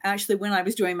time, actually, when I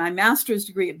was doing my master's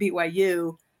degree at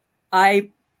BYU,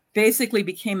 I basically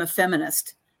became a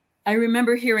feminist. I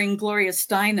remember hearing Gloria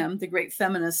Steinem, the great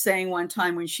feminist, saying one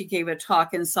time when she gave a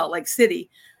talk in Salt Lake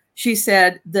City, she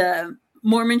said, the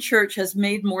Mormon church has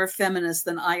made more feminists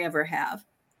than I ever have.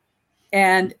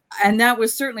 And that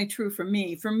was certainly true for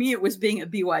me. For me, it was being at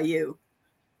BYU,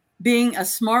 being a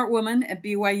smart woman at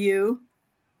BYU,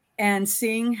 and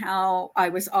seeing how I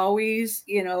was always,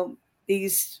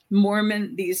 these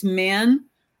men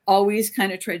always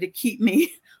kind of tried to keep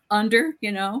me under,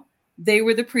 they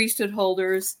were the priesthood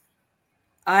holders.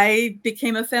 I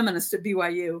became a feminist at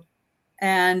BYU.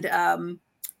 And I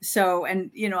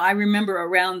remember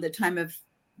around the time of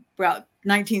about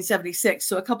 1976,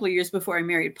 so a couple of years before I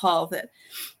married Paul, that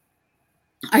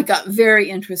I got very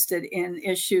interested in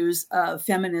issues of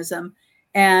feminism.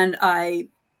 And I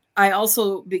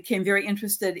also became very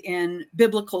interested in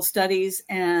biblical studies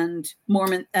and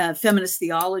Mormon feminist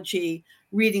theology,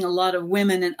 reading a lot of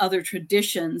women and other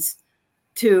traditions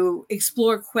to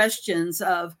explore questions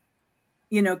of,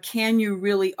 can you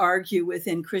really argue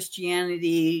within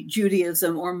Christianity,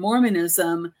 Judaism, or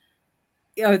Mormonism?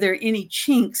 Are there any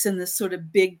chinks in this sort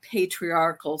of big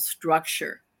patriarchal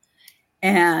structure?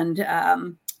 And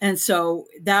so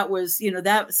that was,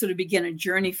 that sort of began a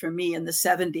journey for me in the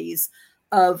 70s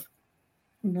of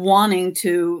wanting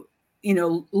to,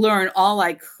 learn all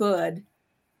I could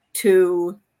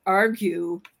to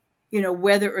argue,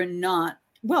 whether or not,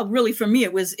 well, really for me,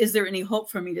 it was, is there any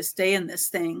hope for me to stay in this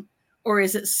thing? Or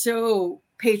is it so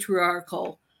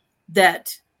patriarchal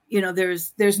that,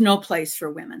 there's no place for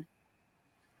women?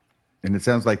 And it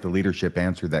sounds like the leadership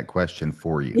answered that question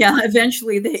for you. Yeah,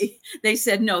 eventually they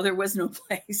said, no, there was no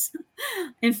place.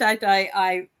 In fact,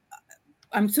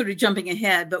 I'm sort of jumping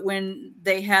ahead, but when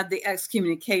they had the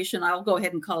excommunication, I'll go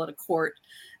ahead and call it a court.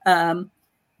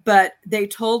 But they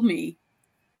told me,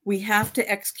 we have to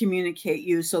excommunicate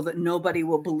you so that nobody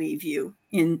will believe you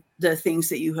in the things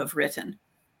that you have written.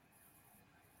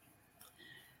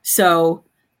 So,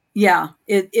 yeah,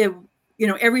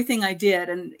 everything I did,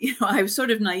 and, I was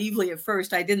sort of naively at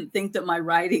first, I didn't think that my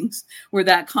writings were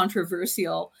that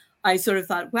controversial. I sort of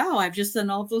thought, wow, I've just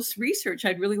done all this research.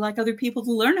 I'd really like other people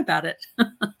to learn about it.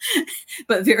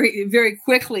 But very, very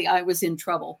quickly, I was in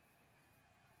trouble.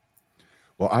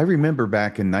 Well, I remember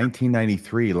back in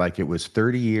 1993, like it was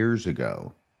 30 years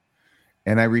ago.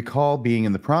 And I recall being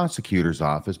in the prosecutor's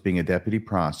office, being a deputy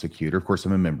prosecutor. Of course,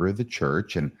 I'm a member of the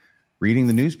church, and reading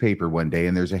the newspaper one day,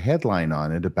 and there's a headline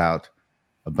on it about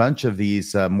a bunch of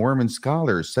these Mormon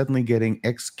scholars suddenly getting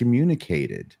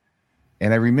excommunicated.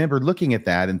 And I remember looking at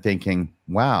that and thinking,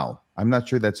 wow, I'm not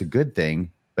sure that's a good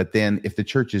thing. But then if the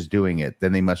church is doing it,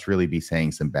 then they must really be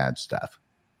saying some bad stuff.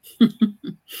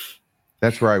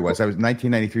 That's where I was. I was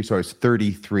 1993, so I was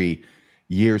 33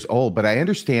 years old. But I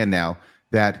understand now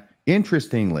that,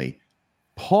 interestingly,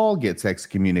 Paul gets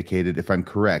excommunicated, if I'm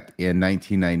correct, in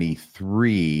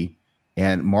 1993.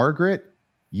 And Margaret,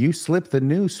 you slipped the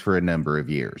noose for a number of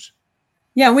years.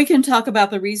 Yeah, we can talk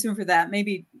about the reason for that.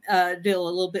 Maybe deal a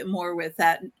little bit more with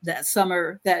that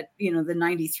summer, that, the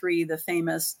 93, the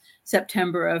famous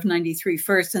September of 93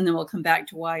 first, and then we'll come back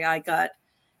to why I got,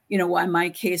 why my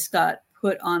case got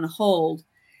put on hold.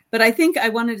 But I think I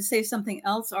wanted to say something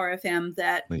else, RFM,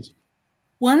 that Please.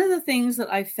 One of the things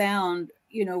that I found,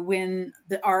 when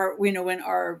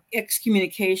our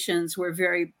excommunications were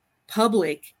very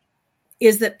public,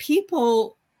 is that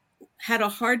people had a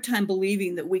hard time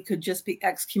believing that we could just be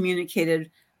excommunicated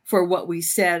for what we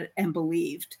said and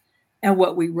believed and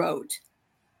what we wrote.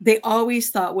 They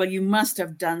always thought, well, you must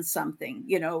have done something.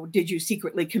 Did you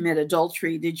secretly commit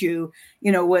adultery? Did you,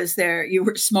 you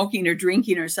were smoking or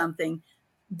drinking or something?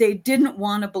 They didn't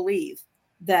want to believe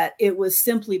that it was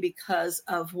simply because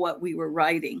of what we were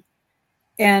writing.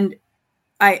 And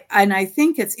I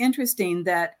think it's interesting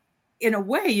that, in a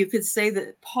way, you could say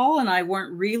that Paul and I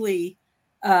weren't really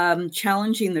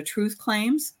challenging the truth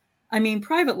claims. I mean,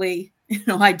 privately,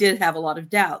 I did have a lot of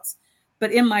doubts,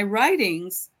 but in my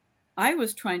writings, I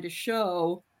was trying to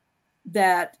show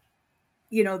that,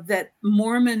 that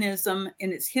Mormonism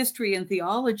in its history and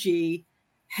theology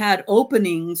had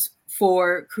openings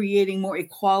for creating more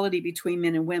equality between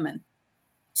men and women.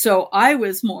 So I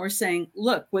was more saying,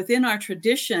 look, within our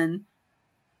tradition,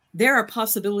 there are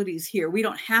possibilities here. We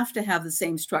don't have to have the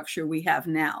same structure we have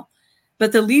now.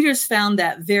 But the leaders found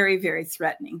that very, very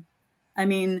threatening. I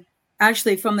mean,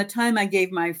 actually, from the time I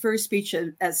gave my first speech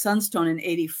at Sunstone in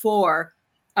 84,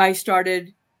 I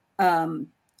started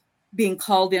being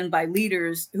called in by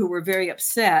leaders who were very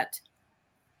upset,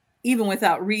 even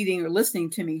without reading or listening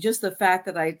to me. Just the fact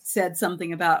that I said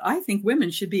something about, I think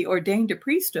women should be ordained to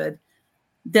priesthood,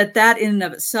 that in and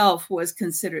of itself was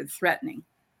considered threatening.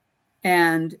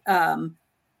 And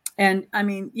I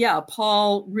mean, yeah,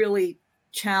 Paul really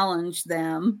challenged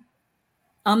them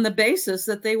on the basis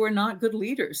that they were not good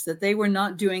leaders, that they were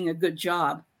not doing a good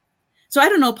job. So I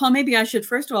don't know, Paul, maybe I should,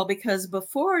 first of all, because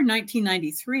before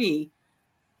 1993,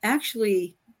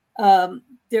 actually,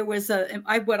 there was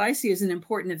what I see as an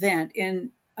important event.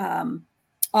 In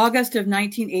August of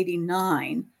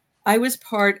 1989, I was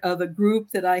part of a group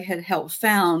that I had helped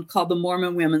found called the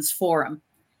Mormon Women's Forum.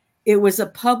 It was a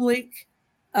public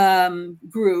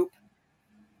group,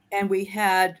 and we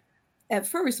had, at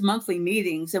first, monthly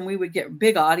meetings, and we would get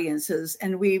big audiences,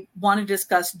 and we want to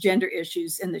discuss gender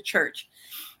issues in the church.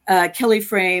 Kelly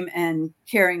Frame and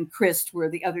Karen Christ were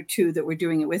the other two that were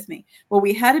doing it with me. Well,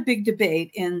 we had a big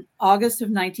debate in August of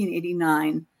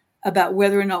 1989 about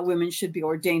whether or not women should be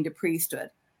ordained to priesthood.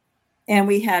 And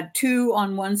we had two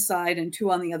on one side and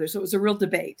two on the other. So it was a real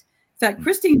debate. In fact,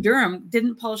 Christine Durham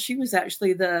didn't, Paul, she was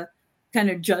actually the kind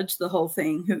of judge the whole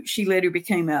thing. Who she later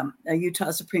became a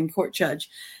Utah Supreme Court judge.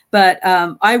 But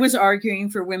I was arguing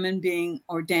for women being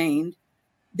ordained.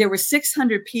 There were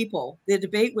 600 people. The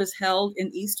debate was held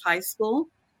in East High School.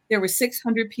 There were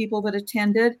 600 people that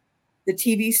attended. The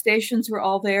TV stations were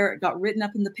all there. It got written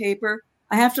up in the paper.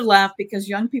 I have to laugh because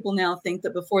young people now think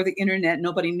that before the internet,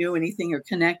 nobody knew anything or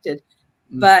connected.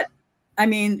 But I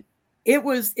mean, it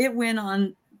went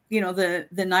on,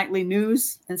 the nightly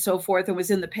news and so forth. It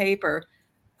was in the paper.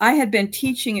 I had been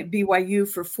teaching at BYU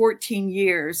for 14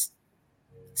 years.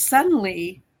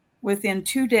 Suddenly, within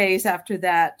 2 days after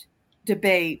that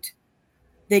debate,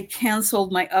 they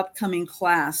canceled my upcoming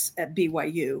class at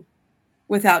BYU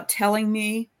without telling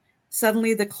me.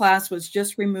 Suddenly, the class was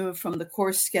just removed from the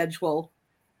course schedule,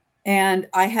 and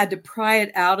I had to pry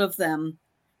it out of them,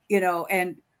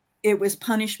 and it was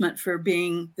punishment for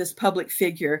being this public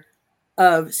figure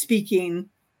of speaking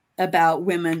about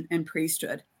women and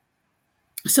priesthood.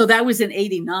 So that was in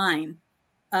 89.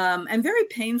 And very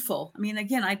painful. I mean,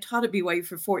 again, I taught at BYU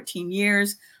for 14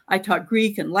 years. I taught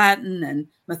Greek and Latin and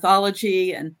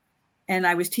mythology, and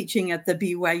I was teaching at the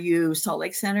BYU Salt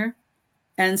Lake Center.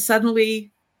 And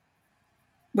suddenly,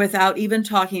 without even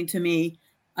talking to me,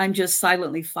 I'm just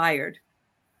silently fired.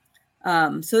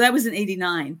 So that was in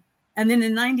 89. And then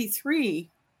in 93,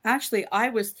 actually, I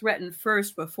was threatened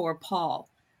first before Paul.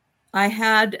 I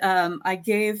had, what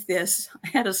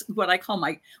I call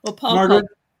Paul Margaret, called.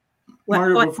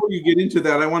 Margaret, before you get into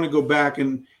that, I want to go back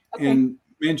and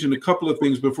mention a couple of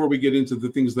things before we get into the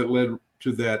things that led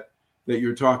to that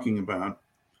you're talking about.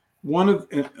 One of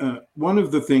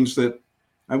the things that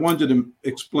I wanted to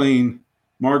explain,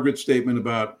 Margaret's statement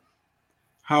about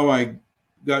how I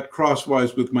got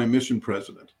crosswise with my mission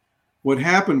president. What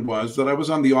happened was that I was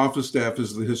on the office staff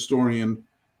as the historian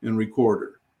and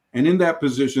recorder. And in that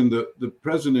position, the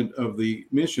president of the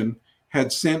mission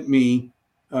had sent me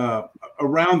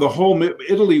around the whole,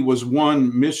 Italy was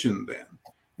one mission then.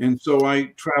 And so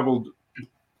I traveled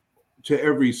to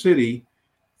every city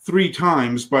 3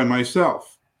 times by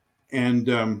myself.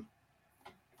 And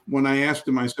when I asked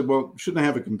him, I said, well, shouldn't I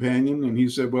have a companion? And he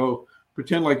said, well,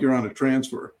 pretend like you're on a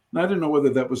transfer. And I didn't know whether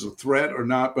that was a threat or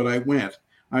not, but I went.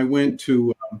 I went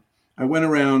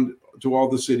around to all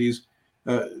the cities,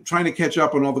 trying to catch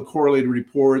up on all the correlated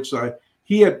reports.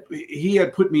 He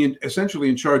had put me essentially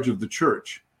in charge of the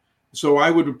church. So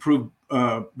I would approve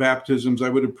baptisms. I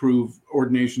would approve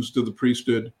ordinations to the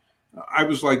priesthood. I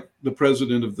was like the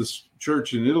president of this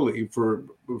church in Italy for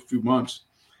a few months.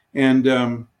 And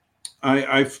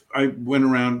I went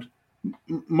around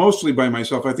mostly by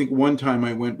myself. I think one time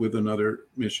I went with another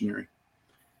missionary,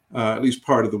 at least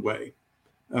part of the way.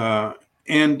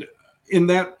 And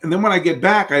then when I get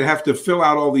back, I'd have to fill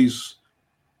out all these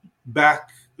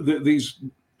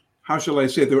how shall I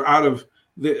say, they're out of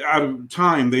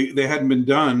time. They hadn't been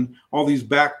done. All these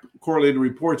back correlated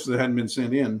reports that hadn't been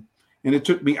sent in. And it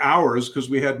took me hours because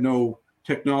we had no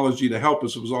technology to help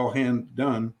us. It was all hand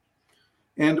done.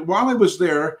 And while I was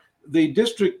there, the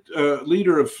district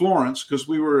leader of Florence, because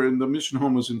we were in the mission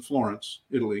home was in Florence,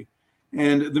 Italy,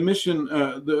 and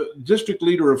the district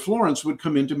leader of Florence would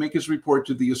come in to make his report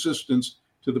to the assistants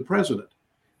to the president.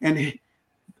 And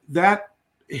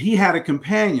he had a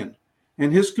companion,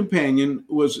 and his companion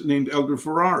was named Elder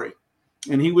Ferrari,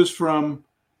 and he was from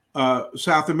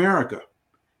South America,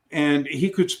 and he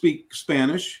could speak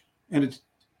Spanish and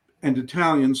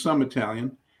Italian, some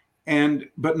Italian,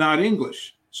 but not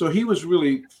English. So he was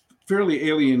really fairly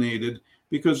alienated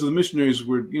because the missionaries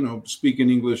were, speaking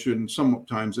English and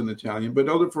sometimes in Italian, but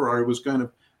Elder Ferrari was kind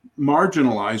of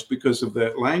marginalized because of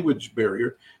that language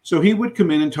barrier. So he would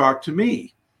come in and talk to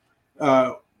me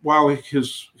while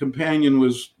his companion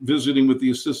was visiting with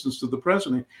the assistants to the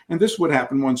president. And this would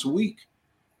happen once a week.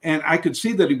 And I could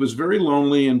see that he was very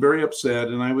lonely and very upset.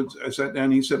 And I sat down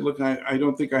and he said, look, I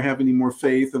don't think I have any more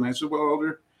faith. And I said, well,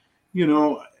 Elder,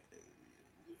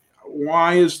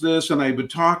 why is this? And I would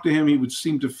talk to him. He would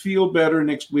seem to feel better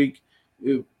next week.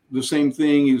 The same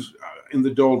thing. He's in the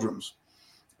doldrums.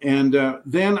 And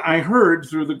then I heard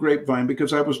through the grapevine,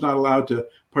 because I was not allowed to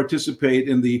participate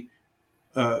in the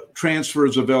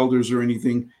transfers of elders or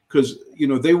anything, because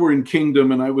they were in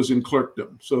kingdom and I was in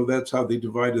clerkdom. So that's how they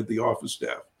divided the office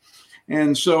staff.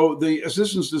 And so the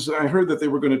assistants, I heard that they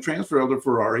were going to transfer Elder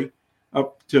Ferrari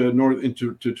up to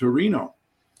to Torino.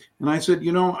 And I said,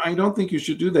 I don't think you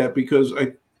should do that, because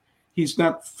he's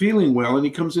not feeling well, and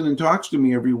he comes in and talks to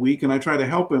me every week, and I try to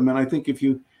help him. And I think if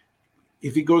he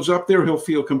goes up there, he'll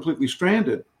feel completely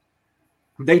stranded.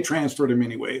 They transferred him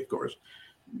anyway, of course.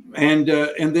 And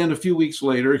then a few weeks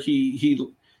later, he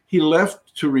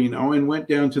left Torino and went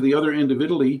down to the other end of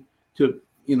Italy to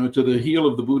the heel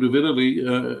of the boot of Italy,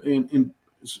 in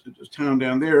a town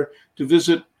down there, to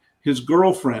visit his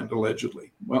girlfriend,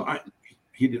 allegedly. Well,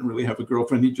 he didn't really have a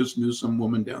girlfriend. He just knew some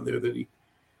woman down there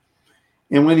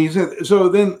and when he said, so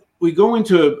then we go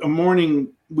into a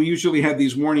morning, we usually had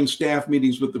these morning staff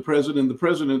meetings with the president. The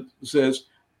president says,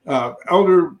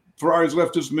 Elder Ferrari's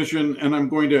left his mission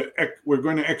and we're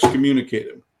going to excommunicate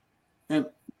him. And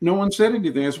no one said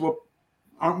anything. I said, well,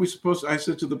 I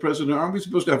said to the president, aren't we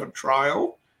supposed to have a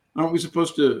trial? Aren't we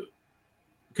supposed to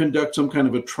conduct some kind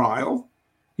of a trial?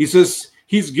 He says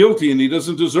he's guilty and he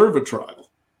doesn't deserve a trial.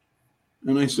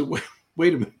 And I said,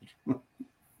 wait a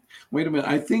minute.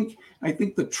 I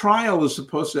think the trial is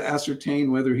supposed to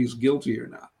ascertain whether he's guilty or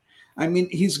not. I mean,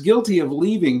 he's guilty of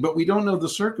leaving, but we don't know the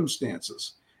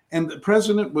circumstances. And the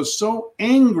president was so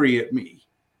angry at me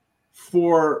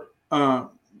for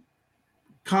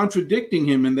contradicting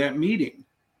him in that meeting,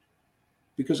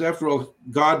 because after all,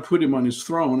 God put him on his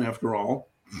throne, after all.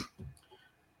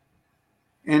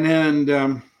 And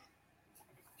then,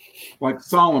 like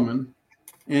Solomon,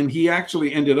 and he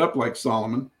actually ended up like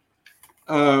Solomon,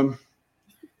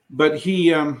 but he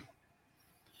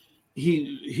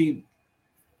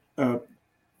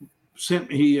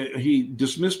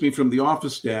dismissed me from the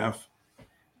office staff,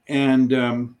 and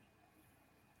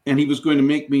he was going to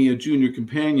make me a junior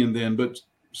companion then. But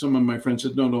some of my friends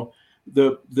said, no.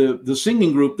 The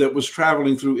singing group that was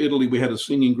traveling through Italy, we had a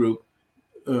singing group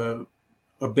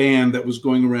a band that was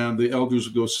going around. The elders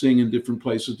would go sing in different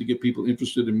places to get people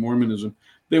interested in Mormonism.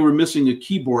 They were missing a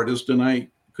keyboardist, and I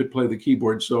could play the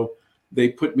keyboard, so they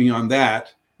put me on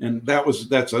that. And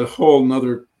that's a whole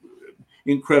nother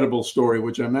incredible story,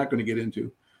 which I'm not going to get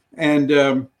into. And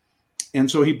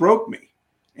so he broke me.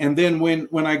 And then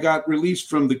when I got released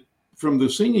from the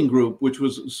singing group, which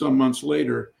was some months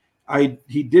later,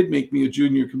 he did make me a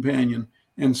junior companion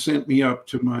and sent me up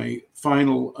to my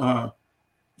final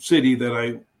city that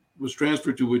I was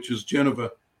transferred to, which is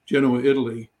Genoa,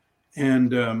 Italy.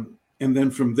 And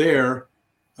then from there,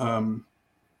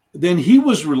 then he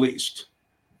was released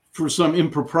for some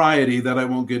impropriety that I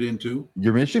won't get into.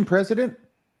 Your mission president?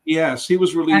 Yes, he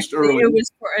was released early. It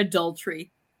was for adultery.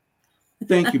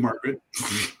 Thank you, Margaret.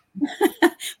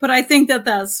 But I think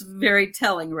that's very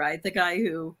telling, right? The guy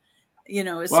who,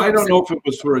 is. Well, I don't know if it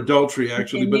was for adultery,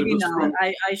 actually, but it was not.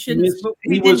 I shouldn't.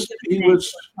 He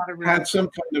had some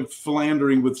kind of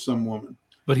philandering with some woman,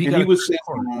 but he was sent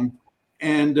home,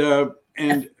 and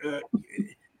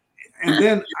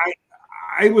then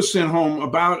I was sent home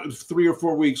about 3 or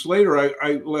 4 weeks later.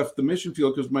 I left the mission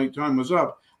field because my time was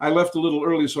up. I left a little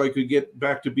early so I could get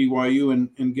back to BYU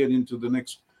and get into the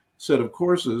next set of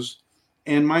courses.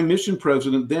 And my mission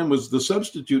president then was the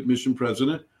substitute mission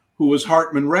president, who was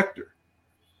Hartman Rector.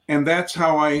 And that's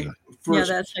how I first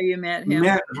that's how you met him.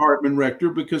 Met Hartman Rector,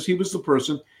 because he was the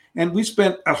person. And we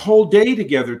spent a whole day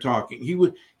together talking.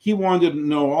 He wanted to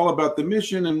know all about the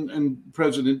mission and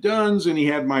President Dunn's, and he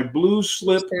had my blue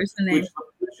slip, which the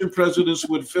mission presidents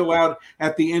would fill out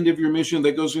at the end of your mission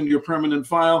that goes into your permanent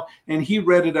file. And he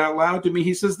read it out loud to me.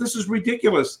 He says, "This is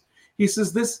ridiculous." He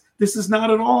says, this is not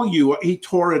at all you. He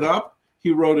tore it up. He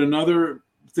wrote another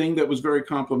thing that was very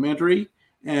complimentary.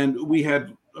 And we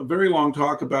had a very long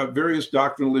talk about various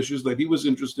doctrinal issues that he was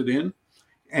interested in.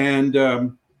 And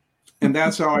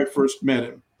that's how I first met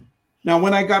him. Now,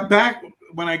 when I got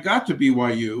to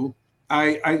BYU,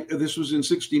 this was in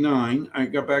 '69. I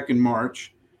got back in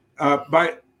March.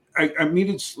 I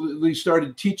immediately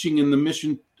started teaching in the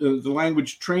mission, the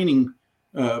language training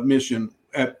mission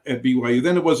at BYU.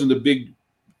 Then it wasn't a big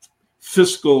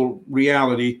fiscal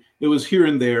reality. It was here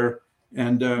and there.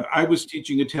 And I was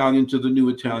teaching Italian to the new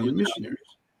Italian missionaries.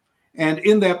 And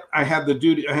in that, I had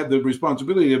the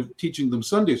responsibility of teaching them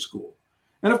Sunday school.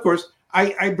 And of course,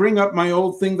 I bring up my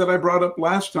old thing that I brought up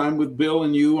last time with Bill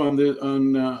and you on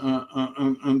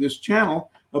this channel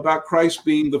about Christ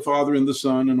being the Father and the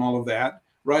Son and all of that,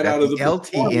 right out of the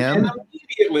LTM. And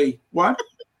immediately, what?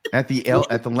 At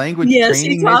the language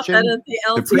training he taught mission, that at the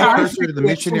LTM. the precursor to the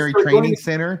missionary training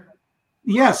center.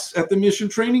 Yes, at the Mission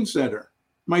Training Center.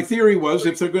 My theory was,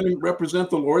 if they're going to represent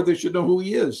the Lord, they should know who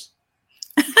He is.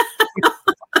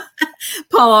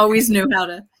 Paul always knew how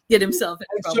to get himself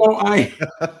in trouble. So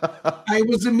I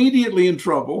was immediately in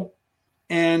trouble,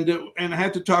 and I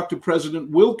had to talk to President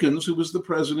Wilkins, who was the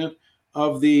president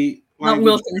of the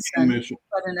language mission.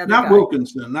 Not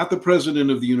Wilkinson, not the president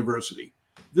of the university.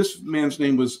 This man's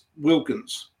name was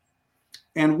Wilkins.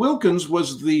 And Wilkins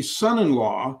was the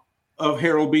son-in-law of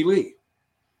Harold B. Lee.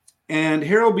 And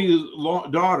Harold B.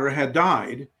 Lee's daughter had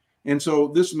died. And so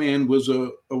this man was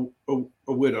a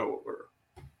widower.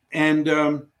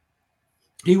 And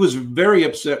he was very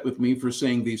upset with me for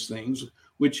saying these things,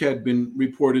 which had been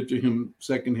reported to him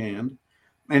secondhand.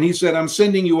 And he said, "I'm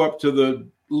sending you up to the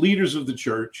leaders of the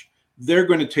church. They're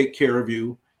going to take care of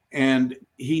you." And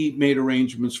he made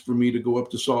arrangements for me to go up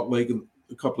to Salt Lake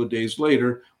a couple of days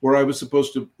later, where I was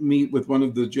supposed to meet with one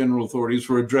of the general authorities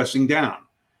for a dressing down.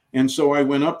 And so I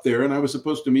went up there, and I was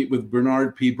supposed to meet with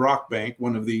Bernard P. Brockbank,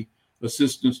 one of the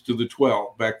assistants to the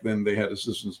 12. Back then, they had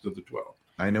assistants to the 12.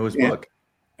 I know his book.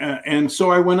 And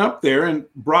so I went up there, and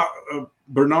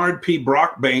Bernard P.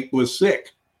 Brockbank was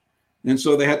sick. And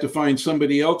so they had to find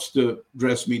somebody else to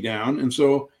dress me down. And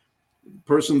so the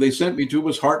person they sent me to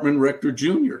was Hartman Rector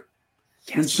Jr.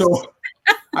 Yes. And so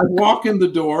I walk in the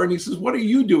door, and he says, "What are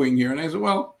you doing here?" And I said,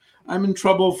 "Well, I'm in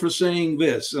trouble for saying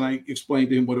this." And I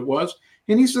explained to him what it was.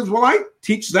 And he says, "Well, I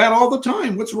teach that all the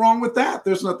time. What's wrong with that?"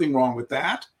 "There's nothing wrong with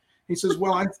that." He says,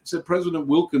 "Well," I said, "President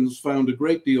Wilkins found a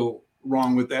great deal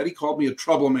wrong with that. He called me a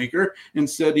troublemaker and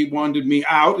said he wanted me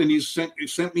out, and he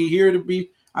sent me here to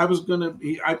be, I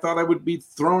thought I would be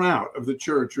thrown out of the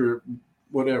church or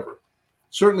whatever.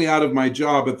 Certainly out of my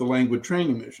job at the language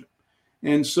training mission."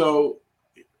 And so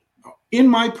in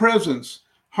my presence,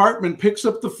 Hartman picks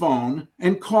up the phone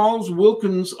and calls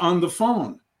Wilkins on the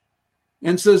phone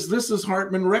and says, "This is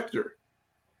Hartman Rector."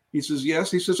 He says,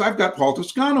 "Yes." He says, "I've got Paul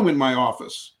Toscano in my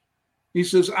office." He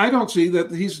says, "I don't see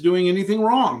that he's doing anything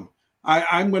wrong.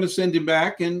 I'm going to send him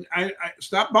back, and I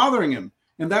stop bothering him."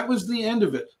 And that was the end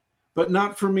of it. but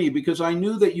not for me, because I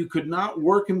knew that you could not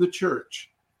work in the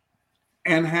church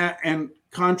and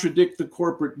contradict the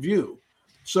corporate view.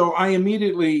 So I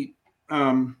immediately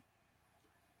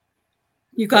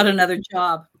you got another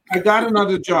job. I got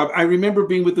another job. I remember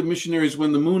being with the missionaries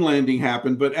when the moon landing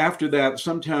happened, but after that,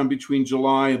 sometime between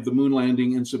July of the moon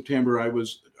landing and September,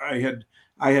 I had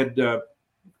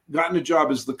gotten a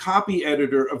job as the copy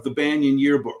editor of the Banyan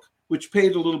Yearbook, which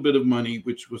paid a little bit of money,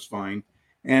 which was fine.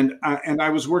 And I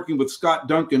was working with Scott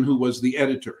Duncan, who was the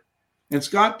editor. And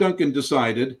Scott Duncan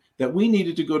decided that we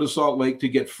needed to go to Salt Lake to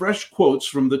get fresh quotes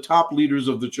from the top leaders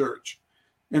of the church.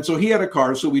 And so he had a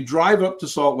car. So we drive up to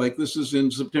Salt Lake. This is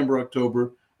in September,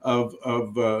 October of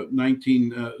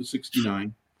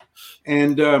 1969.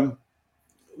 And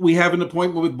we have an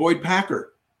appointment with Boyd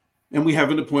Packer. And we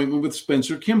have an appointment with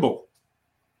Spencer Kimball.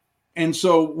 And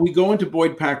so we go into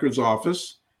Boyd Packer's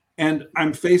office, and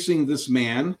I'm facing this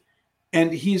man,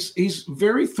 and he's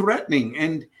very threatening.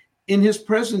 And in his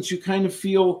presence, you kind of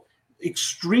feel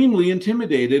extremely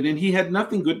intimidated. And he had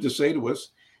nothing good to say to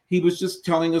us. He was just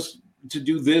telling us to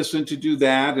do this and to do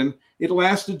that. And it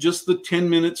lasted just the 10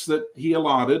 minutes that he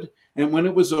allotted. And when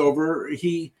it was over,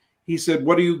 he said,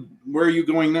 where are you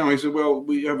going now? I said, well,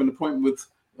 we have an appointment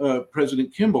with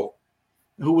President Kimball,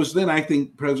 who was then, I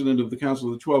think, president of the Council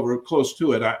of the 12, or close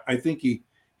to it. I think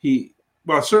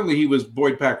well, certainly he was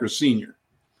Boyd Packer Sr.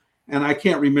 And I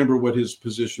can't remember what his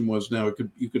position was now.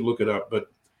 You could look it up. But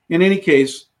in any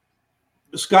case,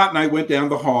 Scott and I went down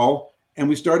the hall, and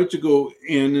we started to go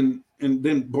in, and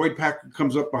then Boyd Packer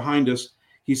comes up behind us.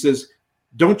 He says,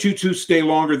 don't you two stay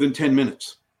longer than 10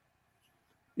 minutes.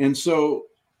 And so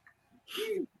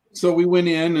we went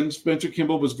in, and Spencer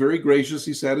Kimball was very gracious.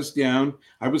 He sat us down.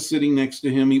 I was sitting next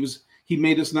to him. He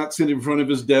made us not sit in front of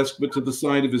his desk, but to the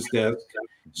side of his desk.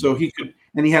 So he could,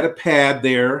 and he had a pad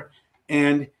there,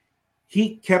 and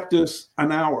he kept us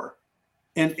an hour.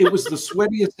 And it was the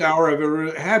sweatiest hour I've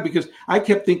ever had, because I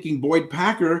kept thinking Boyd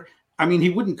Packer, I mean, he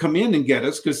wouldn't come in and get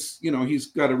us because, he's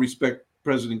got to respect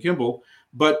President Kimball.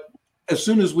 But as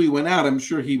soon as we went out, I'm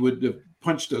sure he would have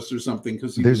punched us or something.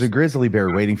 Because there's a grizzly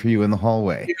bear waiting for you in the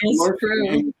hallway.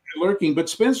 Lurking. But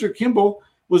Spencer Kimball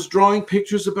was drawing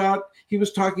pictures he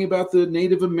was talking about the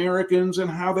Native Americans and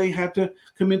how they had to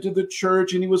come into the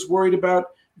church. And he was worried about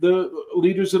the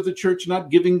leaders of the church not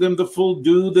giving them the full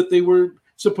due that they were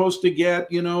supposed to get,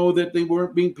 that they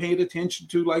weren't being paid attention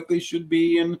to like they should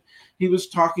be. And he was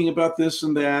talking about this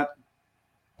and that.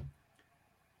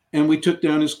 And we took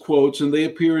down his quotes, and they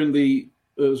appear in the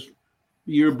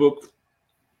yearbook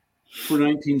for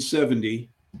 1970.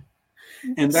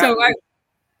 And that, so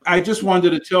I just wanted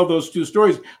to tell those two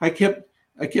stories. I kept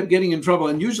getting in trouble,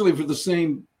 and usually for the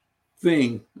same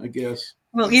thing, I guess.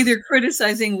 Well, either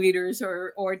criticizing leaders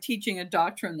or teaching a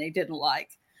doctrine they didn't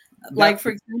like. Like,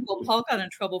 for example, Paul got in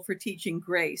trouble for teaching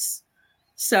grace.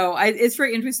 So it's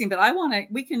very interesting, but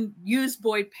we can use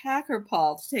Boyd Packer,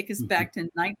 Paul, to take us back to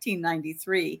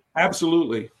 1993.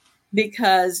 Absolutely.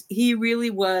 Because he really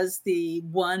was the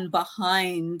one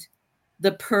behind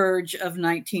the purge of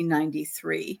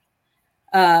 1993.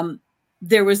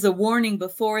 There was a warning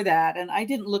before that, and I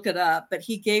didn't look it up, but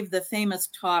he gave the famous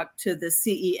talk to the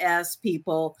CES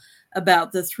people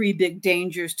about the three big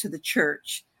dangers to the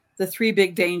church. The three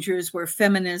big dangers were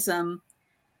feminism,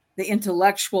 the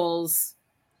intellectuals,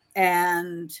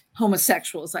 and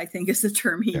homosexuals, I think is the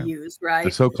term he used, right?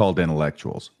 The so-called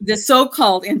intellectuals. The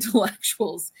so-called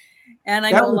intellectuals. And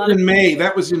I know that was in May.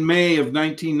 That was in May of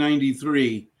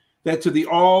 1993. That to the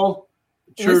all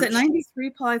church. Was it 93,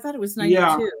 Paul? I thought it was 92.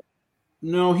 Yeah.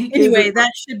 No,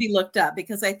 that should be looked up,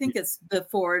 because I think it's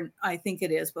before. I think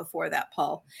it is before that,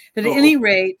 Paul. But at any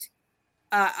rate,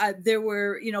 there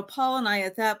were, Paul and I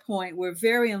at that point were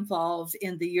very involved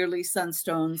in the yearly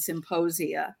Sunstone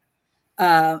Symposia,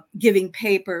 giving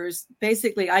papers.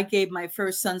 Basically, I gave my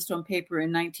first Sunstone paper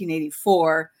in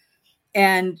 1984,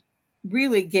 and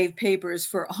really gave papers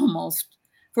for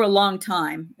a long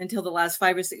time, until the last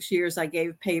 5 or 6 years. I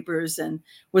gave papers and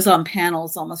was on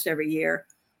panels almost every year.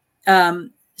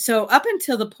 So up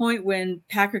until the point when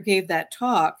Packer gave that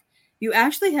talk, you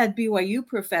actually had BYU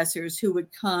professors who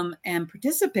would come and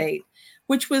participate,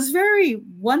 which was very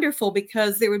wonderful,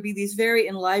 because there would be these very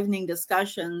enlivening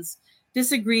discussions,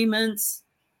 disagreements.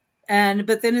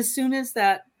 But then as soon as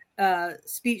that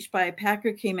speech by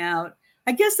Packer came out,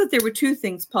 I guess that there were two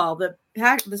things, Paul, the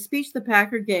speech that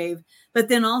Packer gave, but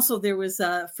then also there was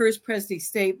a First Presidency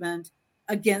statement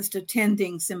against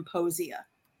attending symposia.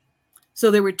 So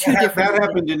there were two different. That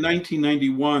happened in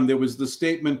 1991. There was the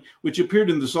statement which appeared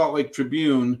in the Salt Lake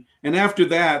Tribune. And after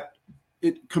that,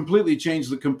 it completely changed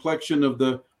the complexion of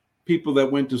the people that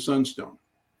went to Sunstone.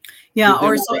 Yeah,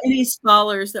 or so any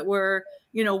scholars that were,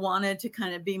 wanted to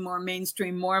kind of be more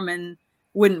mainstream Mormon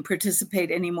wouldn't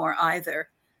participate anymore either.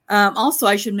 Also,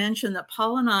 I should mention that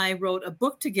Paul and I wrote a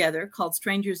book together called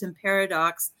Strangers in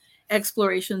Paradox,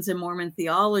 Explorations in Mormon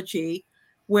Theology,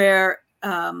 where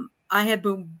I had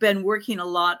been working a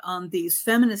lot on these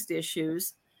feminist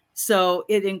issues. So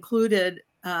it included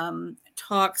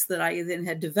talks that I then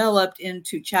had developed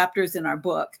into chapters in our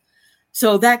book.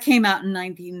 So that came out in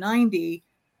 1990.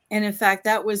 And in fact,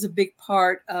 that was a big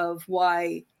part of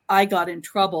why I got in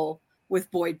trouble with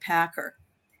Boyd Packer.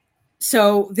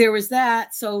 So there was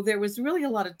that. So there was really a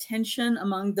lot of tension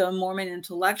among the Mormon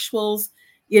intellectuals.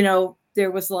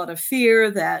 There was a lot of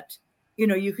fear that,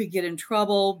 you could get in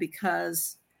trouble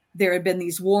because there had been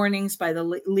these warnings by the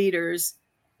leaders.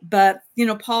 But,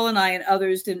 Paul and I and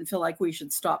others didn't feel like we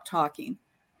should stop talking.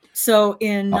 So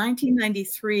in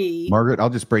 1993... Margaret, I'll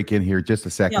just break in here just a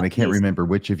second. Yeah, I can't please. remember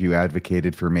which of you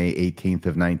advocated for May 18th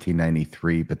of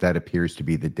 1993, but that appears to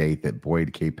be the date that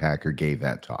Boyd K. Packer gave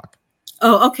that talk.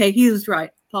 Oh, okay. He was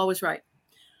right. Paul was right.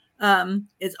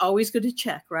 It's always good to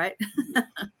check, right?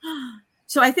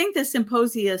 So I think the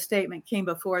symposia statement came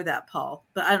before that, Paul,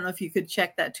 but I don't know if you could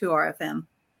check that to RFM.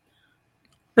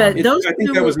 But I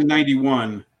think that was in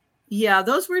 91. Yeah,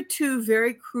 those were two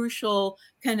very crucial,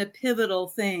 kind of pivotal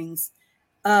things.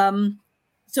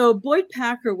 So Boyd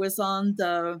Packer was on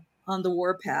the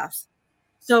warpath.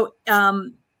 So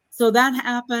that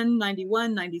happened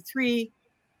 91, 93.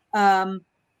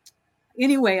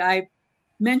 Anyway, I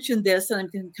mentioned this and I'm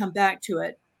going to come back to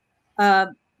it.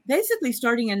 Basically,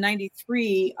 starting in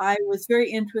 93, I was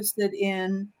very interested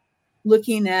in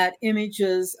looking at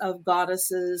images of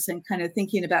goddesses and kind of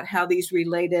thinking about how these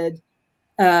related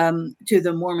to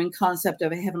the Mormon concept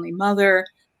of a heavenly mother.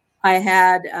 I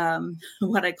had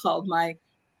what I called my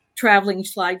traveling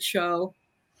slideshow.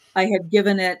 I had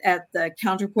given it at the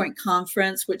Counterpoint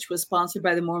Conference, which was sponsored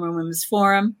by the Mormon Women's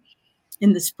Forum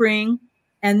in the spring.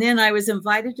 And then I was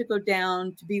invited to go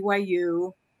down to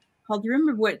BYU. Paul, do you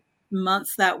remember what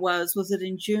month that was? Was it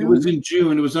in June? It was in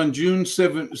June. It was on June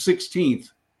 16th.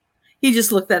 He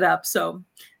just looked that up. So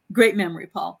great memory,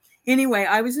 Paul. Anyway,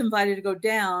 I was invited to go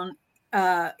down.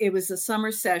 It was a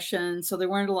summer session, so there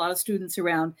weren't a lot of students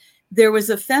around. There was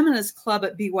a feminist club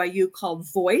at BYU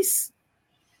called Voice,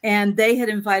 and they had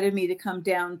invited me to come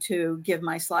down to give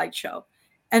my slideshow.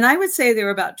 And I would say there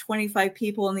were about 25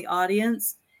 people in the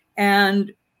audience,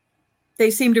 and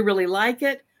they seemed to really like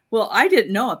it. Well, I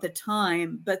didn't know at the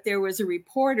time, but there was a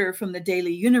reporter from the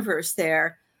Daily Universe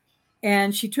there,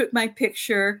 and she took my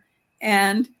picture,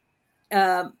 and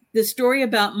the story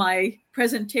about my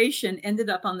presentation ended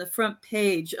up on the front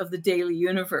page of the Daily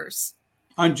Universe.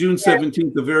 On June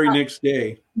 17th, the very next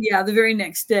day. Yeah, the very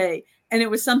next day. And it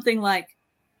was something like,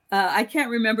 I can't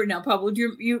remember now, Paul.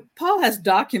 Paul has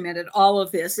documented all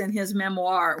of this in his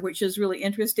memoir, which is really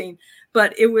interesting.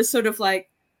 But it was sort of like,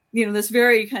 this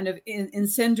very kind of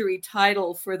incendiary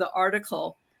title for the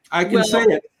article. I can say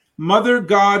it. Mother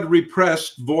God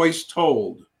repressed, voice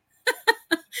told.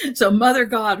 So Mother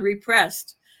God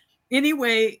repressed.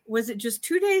 Anyway, was it just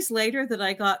 2 days later that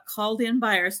I got called in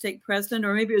by our stake president,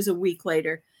 or maybe it was a week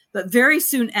later? But very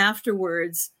soon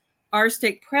afterwards, our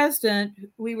stake president,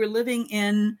 we were living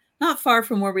in, not far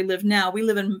from where we live now. We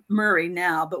live in Murray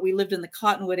now, but we lived in the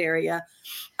Cottonwood area.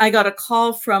 I got a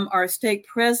call from our stake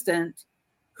president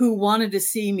who wanted to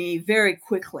see me very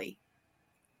quickly.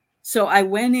 So I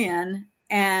went in,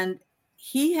 and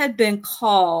he had been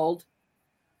called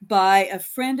by a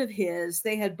friend of his.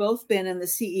 They had both been in the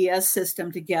CES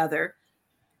system together.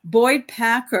 Boyd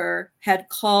Packer had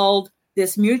called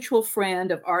this mutual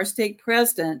friend of our stake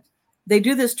president. They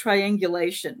do this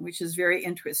triangulation, which is very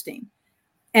interesting.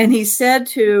 And he said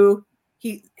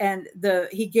he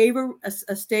gave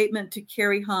a statement to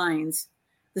Carrie Hines.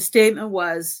 The statement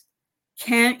was,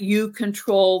 "Can't you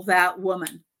control that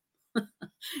woman?"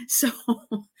 So,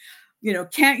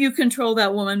 can't you control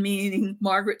that woman, meaning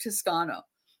Margaret Toscano.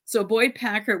 So Boyd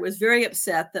Packer was very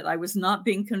upset that I was not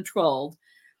being controlled.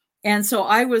 And so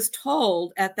I was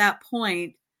told at that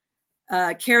point,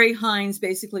 Carrie Hines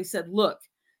basically said, "Look,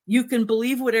 you can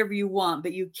believe whatever you want,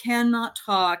 but you cannot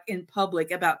talk in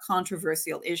public about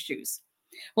controversial issues."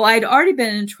 Well, I'd already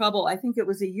been in trouble. I think it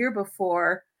was a year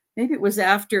before. Maybe it was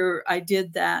after I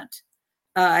did that.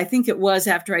 I think it was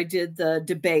after I did the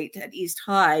debate at East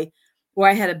High, where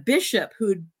I had a bishop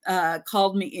who'd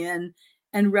called me in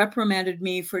and reprimanded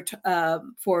me for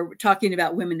talking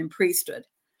about women in priesthood.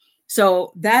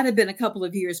 So that had been a couple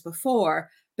of years before.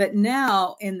 But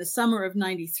now in the summer of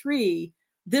 93,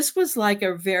 this was like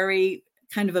a very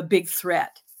kind of a big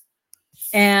threat.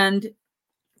 And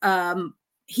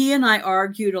he and I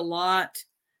argued a lot.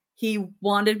 He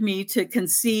wanted me to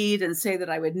concede and say that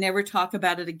I would never talk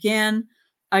about it again.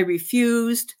 I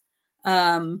refused.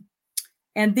 And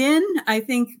then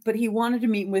but he wanted to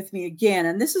meet with me again.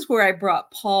 And this is where I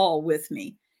brought Paul with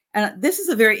me. And this is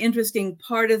a very interesting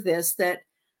part of this, that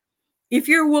if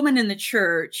you're a woman in the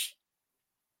church,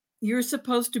 you're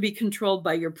supposed to be controlled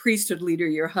by your priesthood leader,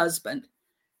 your husband.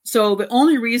 So the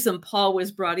only reason Paul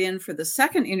was brought in for the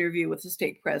second interview with the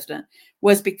stake president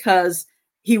was because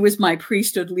he was my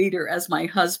priesthood leader as my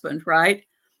husband, right?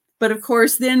 But of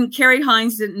course, then Carrie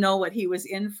Hines didn't know what he was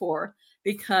in for,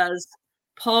 because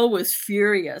Paul was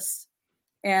furious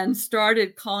and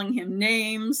started calling him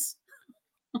names,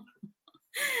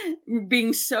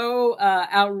 being so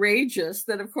outrageous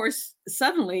that, of course,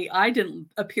 suddenly I didn't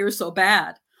appear so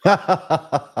bad.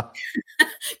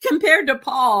 Compared to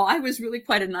Paul, I was really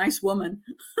quite a nice woman.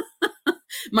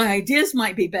 My ideas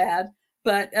might be bad,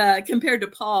 but compared to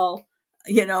Paul,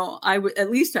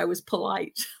 at least I was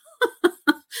polite.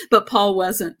 But Paul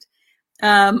wasn't.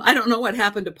 I don't know what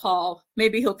happened to Paul.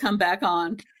 Maybe he'll come back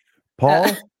on.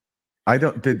 Paul?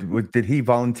 Did he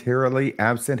voluntarily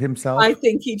absent himself? I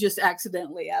think he just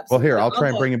accidentally absent. Well, here, I'll try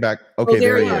and bring him back. Okay,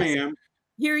 there he is.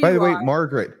 Here you are. By the way,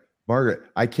 Margaret,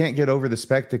 I can't get over the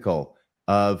spectacle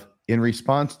of, in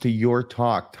response to your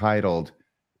talk titled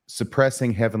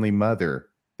Suppressing Heavenly Mother,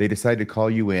 they decided to call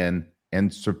you in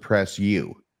and suppress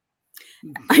you.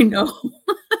 I know.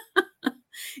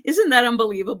 Isn't that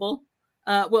unbelievable?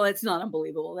 Well, it's not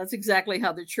unbelievable. That's exactly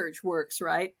how the church works,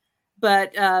 right?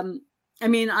 But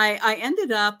I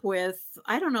ended up with,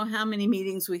 I don't know how many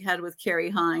meetings we had with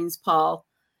Carrie Hines, Paul,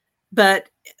 but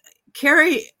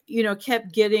Carrie,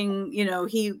 kept getting,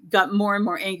 he got more and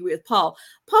more angry with Paul.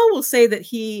 Paul will say that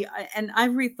and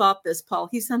I've rethought this, Paul,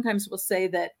 he sometimes will say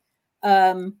that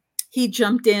he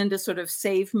jumped in to sort of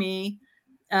save me.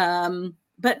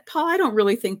 But Paul, I don't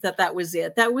really think that was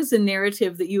it. That was a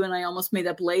narrative that you and I almost made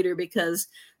up later because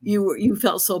you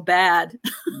felt so bad.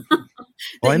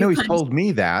 Well, I know he's told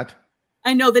me that.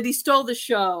 I know that he stole the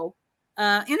show.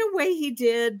 In a way he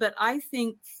did, but I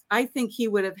think he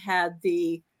would have had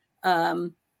the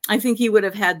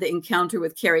encounter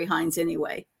with Carrie Hines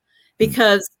anyway,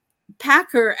 because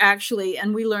Packer actually,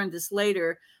 and we learned this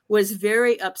later, was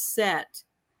very upset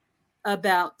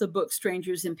about the book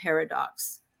Strangers in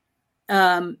Paradox.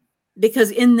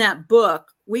 Because in that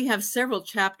book, we have several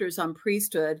chapters on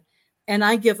priesthood, and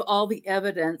I give all the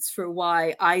evidence for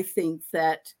why I think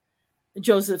that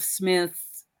Joseph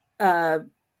Smith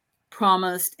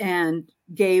promised and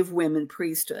gave women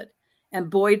priesthood, and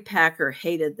Boyd Packer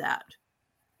hated that.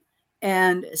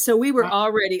 And so we were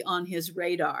already on his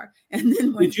radar. And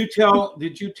then did you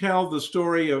tell the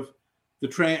story of the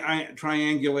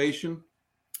triangulation?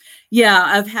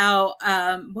 Yeah, of how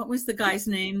what was the guy's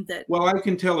name that? Well, I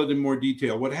can tell it in more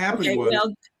detail. What happened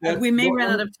was, we may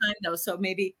run out of time though, so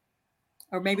maybe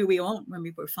we won't.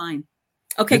 Maybe we're fine.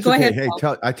 Okay, go ahead. Hey,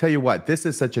 I tell you what, this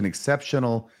is such an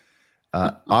exceptional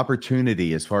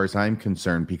opportunity as far as I'm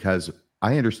concerned, because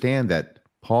I understand that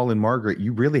Paul and Margaret,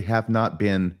 you really have not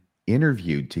been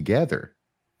interviewed together.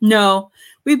 No,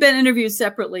 we've been interviewed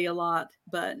separately a lot,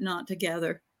 but not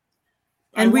together.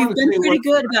 And we've been pretty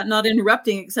good about not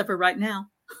interrupting, except for right now.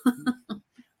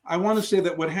 I want to say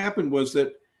that what happened was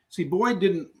that, Boyd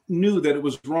knew that it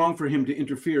was wrong for him to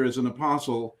interfere as an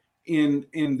apostle in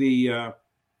the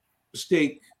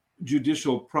state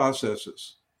judicial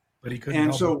processes. But he couldn't.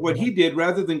 And so what he did,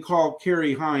 rather than call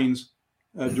Carrie Hines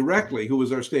directly, who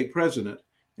was our state president,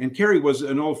 and Carrie was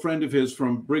an old friend of his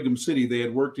from Brigham City. They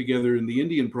had worked together in the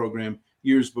Indian program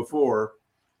years before.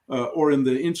 Or in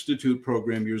the Institute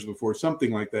program years before, something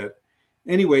like that.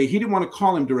 Anyway, he didn't want to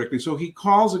call him directly. So he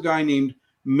calls a guy named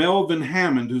Melvin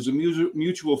Hammond, who's a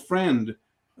mutual friend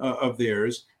of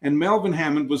theirs. And Melvin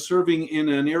Hammond was serving in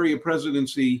an area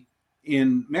presidency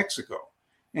in Mexico.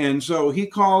 And so he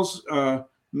calls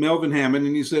Melvin Hammond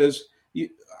and he says,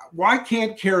 why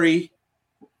can't Carrie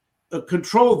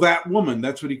control that woman?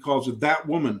 That's what he calls it, that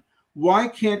woman. Why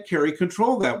can't Carrie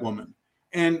control that woman?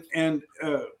 And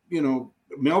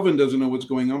Melvin doesn't know what's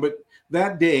going on, but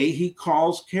that day he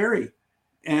calls Carrie,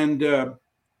 and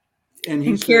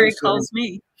Carrie calls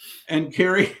me, and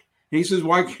he says,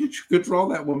 "Why can't you control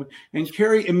that woman?" And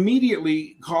Carrie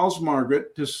immediately calls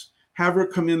Margaret to have her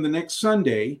come in the next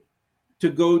Sunday to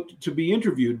go to be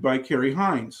interviewed by Carrie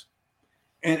Hines,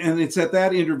 and it's at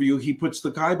that interview he puts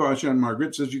the kibosh on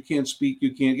Margaret, says you can't speak,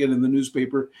 you can't get in the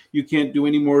newspaper, you can't do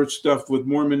any more stuff with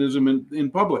Mormonism in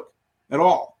public at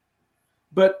all,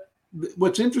 but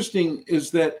what's interesting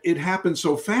is that it happened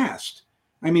so fast.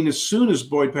 I mean, as soon as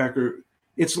Boyd Packer,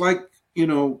 it's like,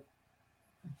 the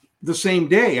same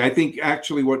day. I think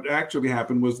actually what actually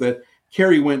happened was that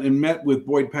Carrie went and met with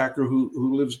Boyd Packer,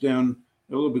 who lives down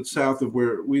a little bit south of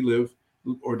where we live,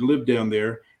 or lived down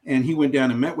there. And he went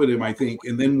down and met with him, I think,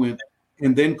 and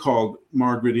then called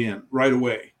Margaret in right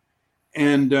away.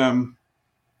 And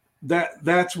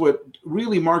that's what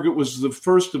really, Margaret was the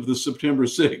first of the September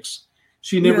 6th.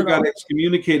 She never got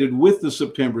excommunicated with the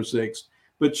September 6th,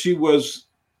 but she was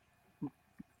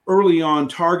early on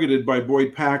targeted by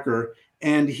Boyd Packer,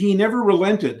 and he never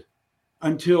relented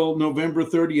until November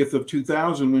 30th of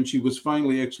 2000, when she was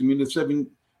finally excommunicated,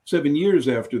 seven years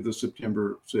after the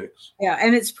September 6th. Yeah,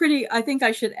 and it's pretty, I think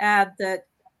I should add that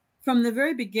from the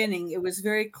very beginning, it was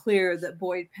very clear that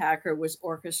Boyd Packer was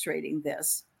orchestrating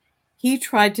this. He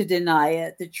tried to deny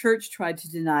it. The church tried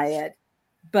to deny it.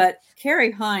 But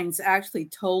Carrie Hines actually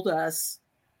told us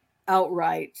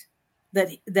outright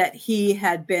that he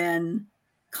had been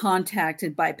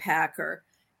contacted by Packer.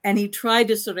 And he tried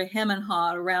to sort of hem and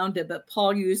haw around it, but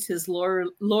Paul used his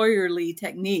lawyerly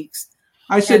techniques.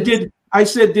 I said,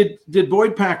 did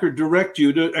Boyd Packer direct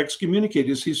you to excommunicate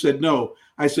us? He said, no.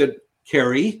 I said,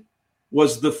 Carrie,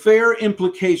 was the fair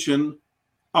implication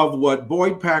of what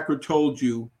Boyd Packer told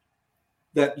you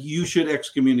that you should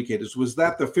excommunicate us? Was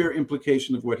that the fair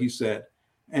implication of what he said?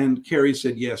 And Carrie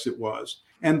said, yes, it was.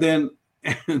 And then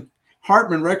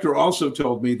Hartman Rector also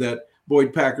told me that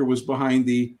Boyd Packer was behind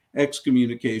the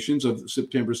excommunications of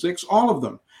September 6th, all of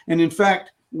them. And in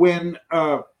fact, when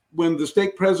the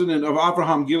stake president of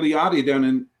Avraham Gileadi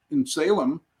down in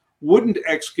Salem wouldn't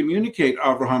excommunicate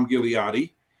Avraham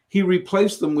Gileadi, he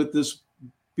replaced them with this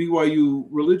BYU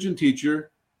religion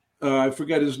teacher. I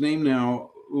forget his name now.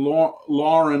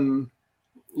 Leon.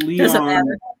 Doesn't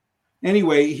matter.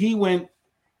 Anyway, he went.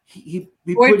 He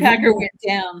Boyd Packer went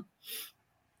down.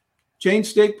 Changed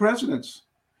stake presidents,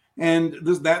 and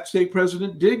that stake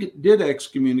president did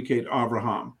excommunicate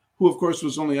Avraham, who of course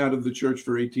was only out of the church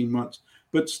for 18 months.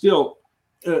 But still,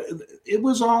 it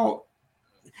was all.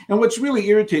 And what's really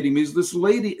irritating me is this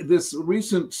lady, this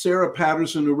recent Sarah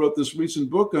Patterson, who wrote this recent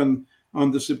book on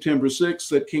the September 6th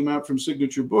that came out from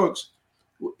Signature Books.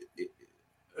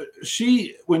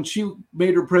 When she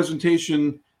made her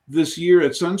presentation this year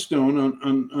at Sunstone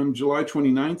on July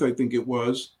 29th, I think it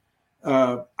was,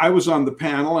 I was on the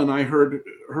panel and I heard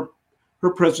her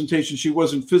presentation. She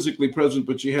wasn't physically present,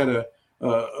 but she had a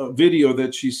video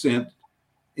that she sent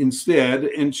instead.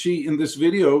 And she, in this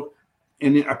video,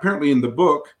 and apparently in the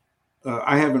book,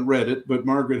 I haven't read it, but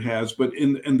Margaret has, but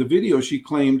in the video, she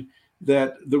claimed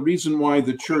that the reason why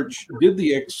the church did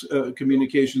the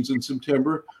excommunications in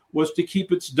September was to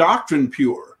keep its doctrine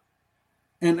pure.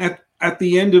 And at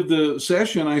the end of the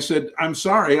session, I said, I'm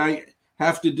sorry, I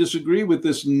have to disagree with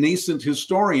this nascent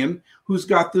historian who's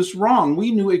got this wrong. We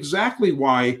knew exactly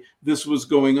why this was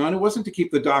going on. It wasn't to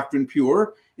keep the doctrine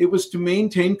pure. It was to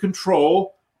maintain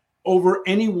control over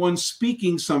anyone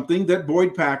speaking something that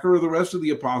Boyd Packer or the rest of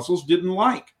the apostles didn't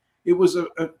like. It was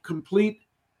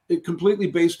completely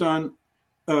based on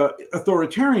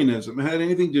authoritarianism. It had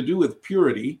anything to do with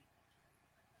purity.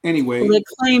 Anyway. Well, they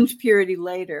claimed purity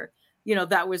later. You know,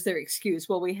 that was their excuse.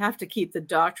 Well, we have to keep the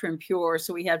doctrine pure,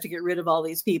 so we have to get rid of all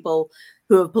these people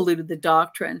who have polluted the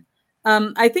doctrine.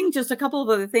 I think just a couple of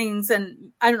other things,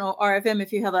 and I don't know, RFM,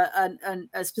 if you have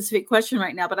a specific question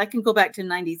right now, but I can go back to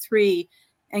 93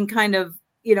 and kind of,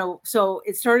 you know, so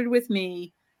it started with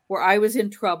me where I was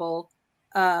in trouble.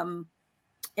 And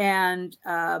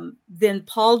then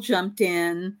Paul jumped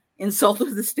in,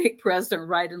 insulted the stake president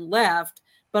right and left.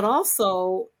 But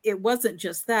also, it wasn't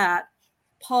just that.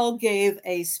 Paul gave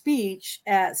a speech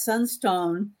at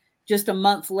Sunstone just a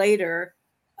month later.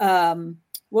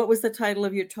 What was the title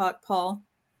of your talk, Paul?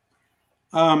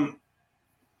 I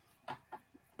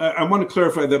want to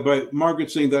clarify that by Margaret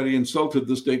saying that I insulted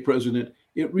the stake president.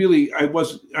 It really,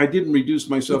 I didn't reduce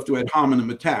myself to ad hominem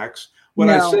attacks. What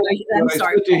I said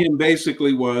to him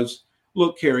basically was,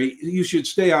 look, Carrie, you should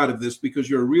stay out of this because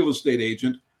you're a real estate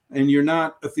agent and you're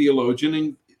not a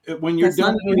theologian. And when you're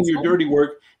done doing your dirty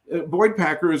work, Boyd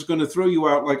Packer is going to throw you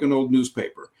out like an old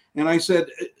newspaper. And I said,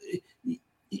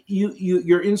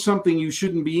 you're in something you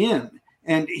shouldn't be in.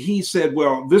 And he said,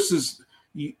 well, this is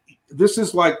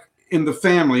like in the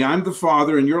family. I'm the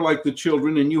father and you're like the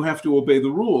children and you have to obey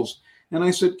the rules. And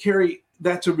I said, Carrie,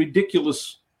 that's a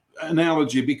ridiculous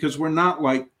analogy because we're not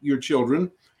like your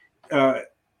children.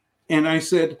 And I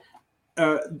said,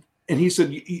 and he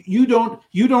said, you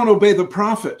don't obey the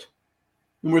prophet.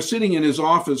 And we're sitting in his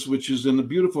office, which is in a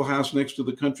beautiful house next to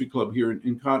the country club here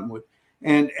in Cottonwood.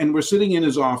 And we're sitting in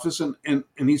his office and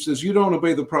he says, you don't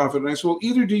obey the prophet. And I said, well,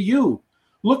 either do you.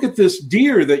 Look at this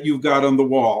deer that you've got on the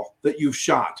wall that you've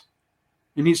shot.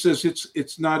 And he says,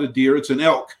 it's not a deer, it's an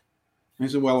elk. And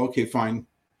I said, well, okay, fine.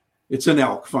 It's an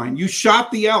elk. Fine. You shot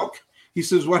the elk. He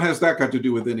says, what has that got to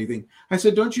do with anything? I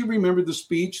said, don't you remember the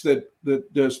speech that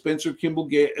Spencer Kimball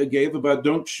gave about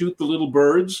don't shoot the little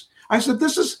birds? I said,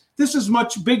 this is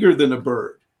much bigger than a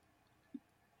bird.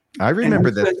 I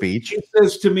remember that speech. He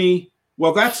says to me,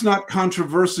 well, that's not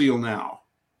controversial now.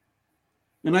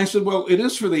 And I said, well, it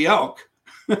is for the elk.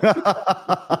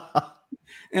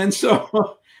 And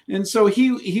so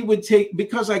he would take,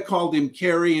 because I called him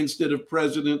Kerry instead of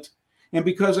president, and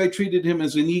because I treated him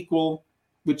as an equal,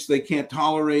 which they can't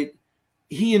tolerate,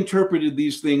 he interpreted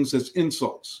these things as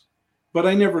insults. But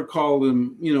I never called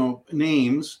him,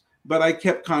 names, but I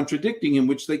kept contradicting him,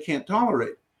 which they can't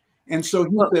tolerate. And so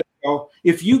he said, well,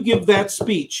 if you give that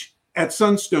speech at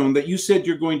Sunstone that you said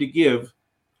you're going to give,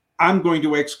 I'm going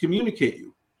to excommunicate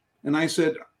you. And I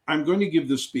said, I'm going to give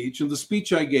the speech. And the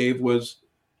speech I gave was,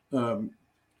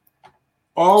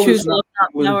 all is not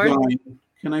well in Zion.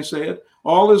 Can I say it?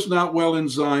 All is not well in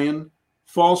Zion,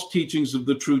 false teachings of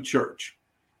the true church.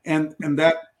 And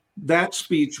that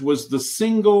speech was the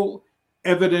single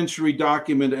evidentiary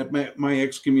document at my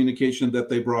excommunication that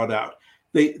they brought out.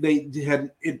 They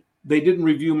didn't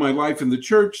review my life in the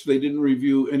church. They didn't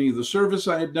review any of the service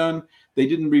I had done. They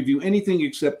didn't review anything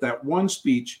except that one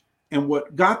speech. And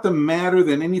what got them madder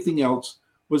than anything else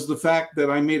was the fact that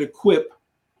I made a quip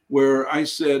where I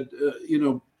said,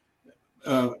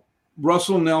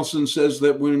 Russell Nelson says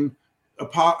that when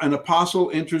an apostle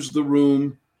enters the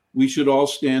room, we should all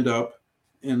stand up.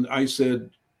 And I said,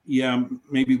 yeah,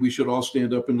 maybe we should all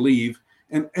stand up and leave.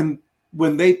 And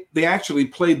when they actually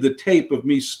played the tape of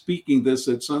me speaking this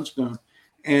at Sunstone,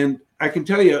 and I can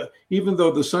tell you, even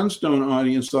though the Sunstone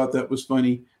audience thought that was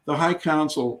funny, the High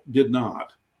Council did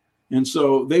not. And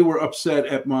so they were upset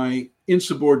at my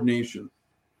insubordination.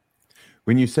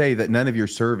 When you say that none of your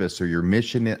service or your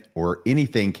mission or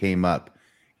anything came up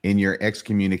in your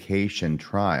excommunication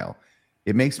trial,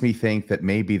 it makes me think that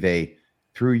maybe they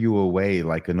threw you away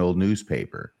like an old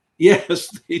newspaper. Yes,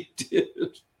 they did.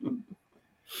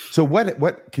 So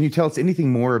what can you tell us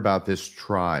anything more about this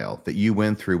trial that you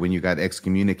went through when you got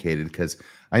excommunicated? Because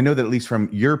I know that at least from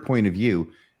your point of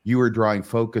view, you were drawing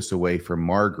focus away from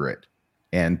Margaret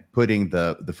and putting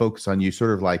the focus on you,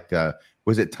 sort of like,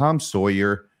 was it Tom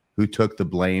Sawyer who took the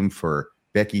blame for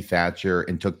Becky Thatcher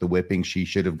and took the whipping she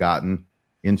should have gotten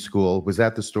in school? Was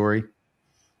that the story?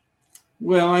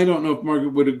 Well, I don't know if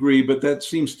Margaret would agree, but that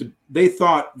seems to, they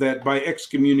thought that by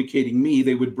excommunicating me,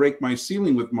 they would break my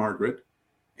sealing with Margaret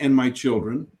and my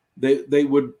children. They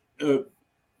would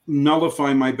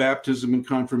nullify my baptism and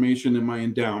confirmation and my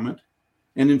endowment.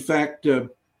 And in fact,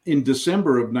 in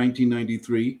December of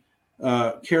 1993,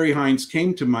 Kerry Hines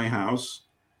came to my house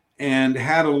and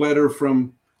had a letter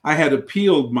from, I had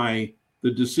appealed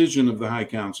the decision of the High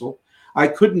Council. I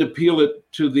couldn't appeal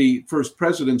it to the First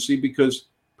Presidency because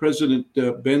President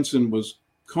Benson was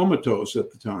comatose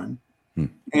at the time.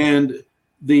 And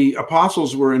the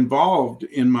apostles were involved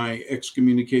in my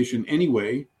excommunication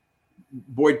anyway.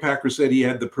 Boyd Packer said he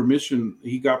had the permission,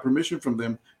 he got permission from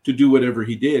them to do whatever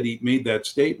he did. He made that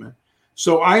statement.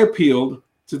 So I appealed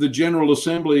to the General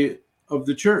Assembly of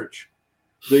the church,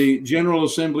 the General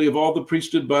Assembly of all the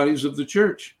priesthood bodies of the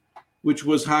church, which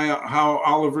was how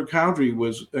Oliver Cowdery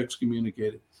was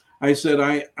excommunicated. I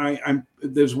said,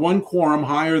 there's one quorum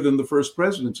higher than the First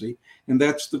Presidency, and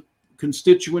that's the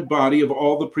constituent body of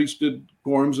all the priesthood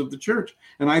quorums of the church.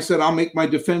 And I said, I'll make my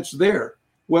defense there.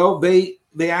 Well, they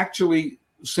actually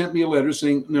sent me a letter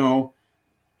saying no,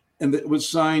 and it was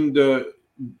signed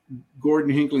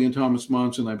Gordon Hinckley and Thomas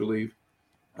Monson, I believe,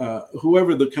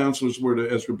 whoever the counselors were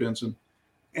to Ezra Benson.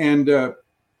 And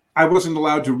I wasn't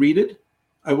allowed to read it.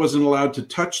 I wasn't allowed to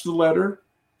touch the letter.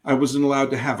 I wasn't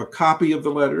allowed to have a copy of the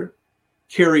letter.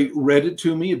 Kerry read it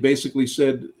to me. It basically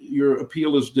said, your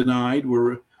appeal is denied.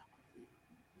 We're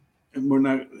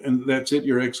not, and that's it.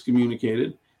 You're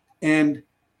excommunicated. And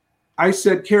I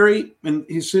said, Kerry, and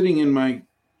he's sitting in my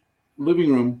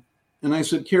living room. And I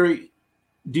said, Kerry,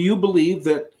 do you believe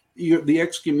that the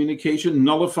excommunication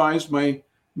nullifies my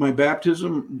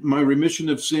baptism, my remission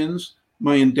of sins,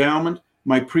 my endowment,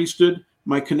 my priesthood,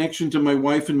 my connection to my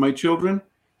wife and my children?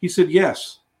 He said,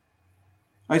 yes.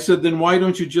 I said, then why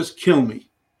don't you just kill me?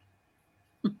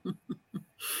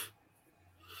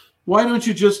 Why don't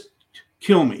you just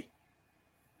kill me?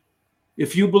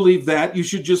 If you believe that, you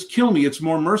should just kill me. It's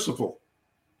more merciful.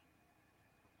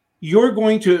 You're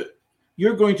going to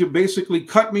basically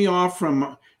cut me off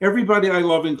from everybody I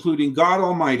love, including God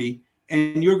Almighty,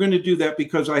 and you're going to do that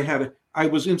because I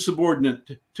was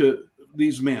insubordinate to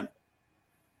these men.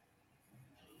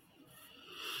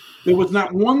 There was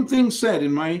not one thing said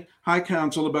in my High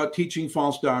Council about teaching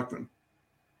false doctrine.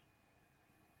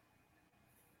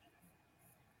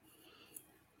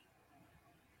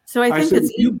 So I think said,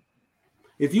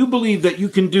 if you believe that you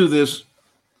can do this,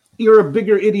 you're a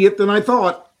bigger idiot than I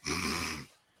thought.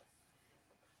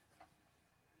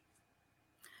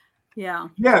 Yeah.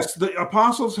 Yes, the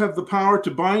apostles have the power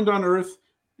to bind on earth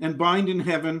and bind in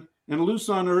heaven, and loose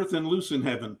on earth and loose in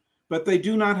heaven. But they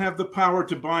do not have the power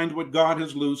to bind what God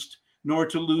has loosed, nor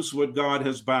to loose what God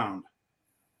has bound.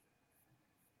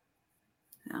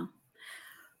 Yeah.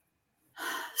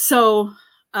 So,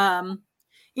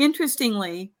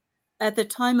 interestingly, at the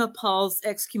time of Paul's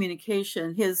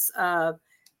excommunication, his, I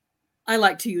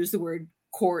like to use the word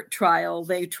court trial.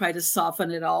 They try to soften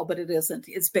it all, but it isn't.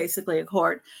 It's basically a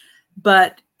court.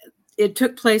 But it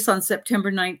took place on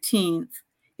September 19th.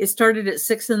 It started at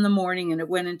 6 in the morning and it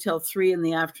went until 3 in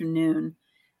the afternoon.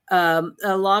 A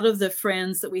lot of the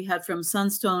friends that we had from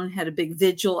Sunstone had a big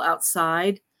vigil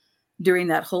outside during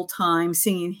that whole time,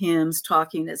 singing hymns,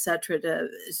 talking, etc., to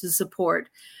support.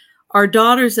 Our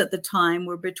daughters at the time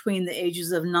were between the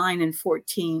ages of 9 and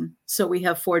 14. So we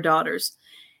have 4 daughters.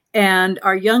 And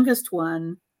our youngest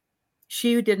one,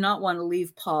 she did not want to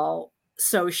leave Paul.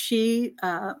 So she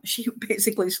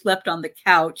basically slept on the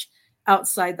couch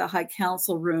outside the High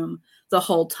Council room the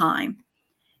whole time.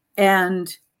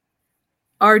 And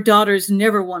our daughters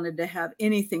never wanted to have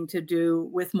anything to do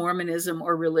with Mormonism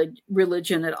or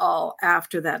religion at all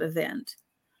after that event.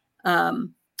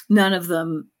 None of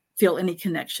them feel any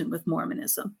connection with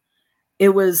Mormonism. It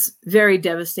was very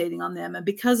devastating on them. And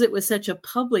because it was such a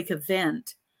public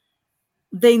event,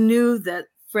 they knew that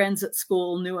friends at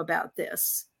school knew about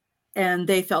this and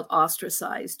they felt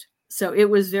ostracized. So it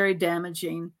was very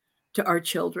damaging to our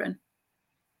children.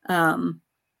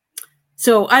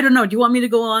 So I don't know. Do you want me to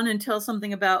go on and tell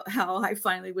something about how I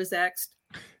finally was exed?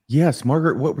 Yes,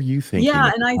 Margaret, what were you thinking Yeah,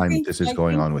 at and the I time think that this is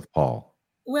going on with Paul?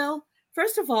 Well,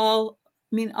 first of all,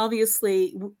 I mean,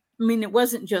 obviously, it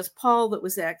wasn't just Paul that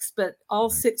was exed, but all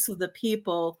 6 of the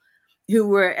people who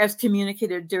were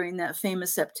excommunicated during that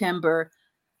famous September,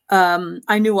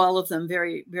 I knew all of them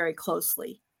very, very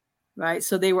closely, right?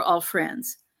 So they were all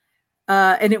friends.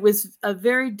 And it was a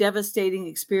very devastating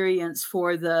experience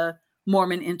for the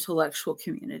Mormon intellectual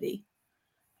community.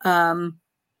 By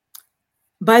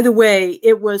the way,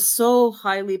 it was so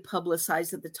highly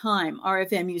publicized at the time.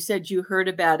 RFM, you said you heard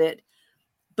about it,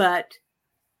 but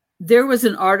there was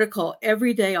an article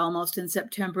every day almost in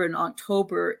September and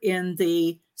October in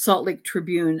the Salt Lake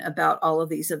Tribune about all of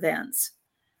these events.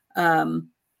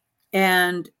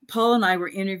 And Paul and I were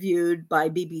interviewed by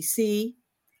BBC.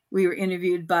 We were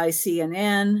interviewed by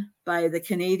CNN, by the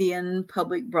Canadian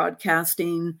Public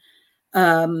Broadcasting,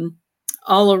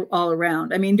 all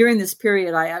around. I mean, during this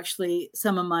period,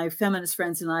 some of my feminist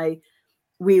friends and I,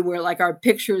 we were like, our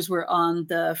pictures were on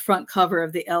the front cover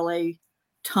of the LA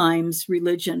Times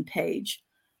religion page.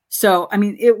 So, I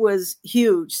mean, it was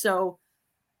huge. So,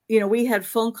 we had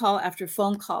phone call after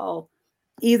phone call,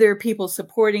 either people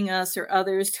supporting us or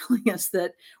others telling us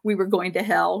that we were going to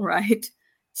hell, right?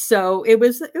 So it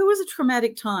was a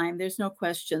traumatic time. There's no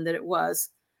question that it was,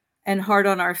 and hard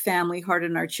on our family, hard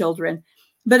on our children.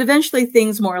 But eventually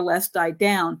things more or less died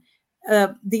down.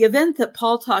 The event that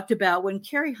Paul talked about, when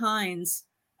Kerry Hines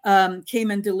came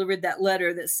and delivered that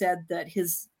letter that said that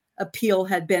his appeal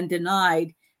had been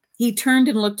denied, he turned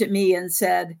and looked at me and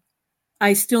said,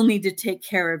 "I still need to take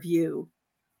care of you.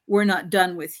 We're not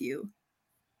done with you."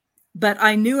 But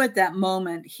I knew at that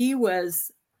moment he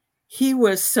was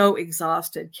so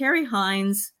exhausted. Kerry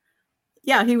Hines,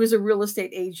 yeah, he was a real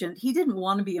estate agent. He didn't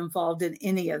want to be involved in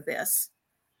any of this.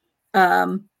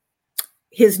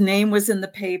 His name was in the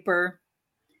paper.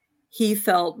 He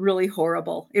felt really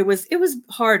horrible. It was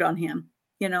hard on him.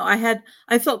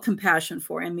 I felt compassion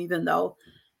for him, even though,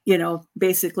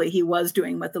 basically he was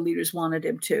doing what the leaders wanted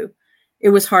him to. It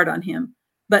was hard on him.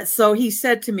 But so he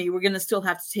said to me, "We're going to still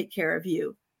have to take care of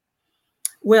you."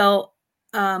 Well,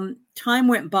 time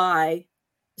went by.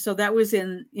 So that was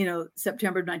in,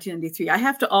 September of 1993. I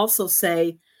have to also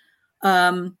say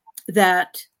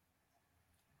that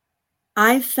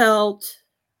I felt,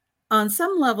 on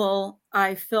some level,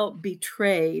 I felt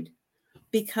betrayed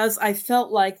because I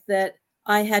felt like that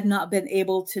I had not been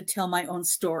able to tell my own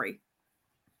story,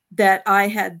 that I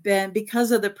had been,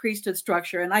 because of the priesthood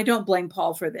structure, and I don't blame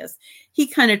Paul for this. He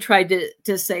kind of tried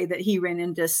to say that he ran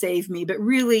in to save me, but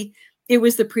really it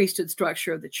was the priesthood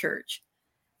structure of the church.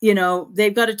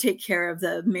 They've got to take care of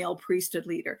the male priesthood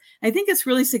leader. I think it's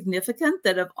really significant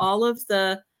that of all of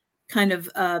the kind of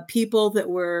people that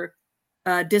were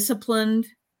disciplined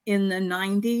in the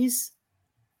 90s,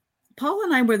 Paul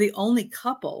and I were the only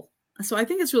couple. So I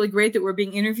think it's really great that we're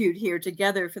being interviewed here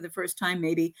together for the first time,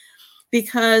 maybe,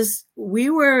 because we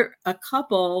were a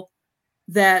couple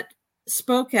that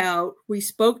spoke out. We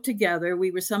spoke together.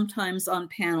 We were sometimes on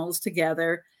panels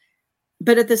together.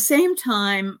 But at the same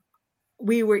time,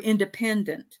 we were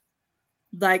independent.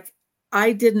 Like,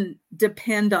 I didn't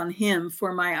depend on him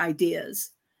for my ideas.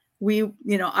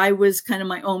 I was kind of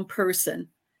my own person.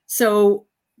 So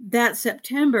that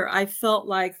September, I felt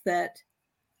like that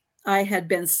I had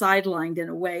been sidelined in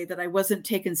a way, that I wasn't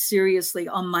taken seriously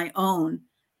on my own,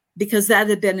 because that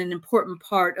had been an important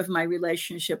part of my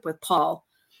relationship with Paul.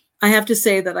 I have to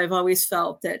say that I've always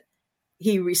felt that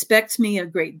he respects me a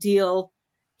great deal.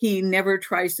 He never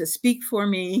tries to speak for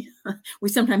me. We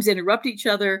sometimes interrupt each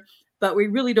other, but we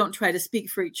really don't try to speak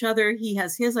for each other. He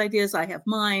has his ideas, I have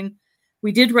mine.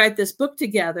 We did write this book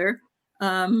together.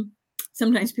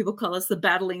 Sometimes people call us the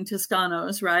battling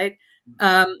Toscanos, right?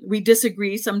 We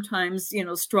disagree sometimes,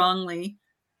 strongly.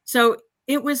 So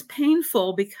it was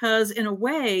painful, because in a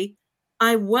way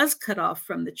I was cut off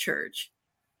from the church,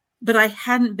 but I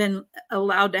hadn't been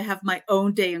allowed to have my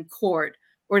own day in court,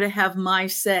 or to have my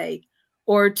say,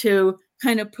 or to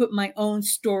kind of put my own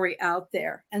story out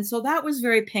there. And so that was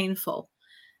very painful.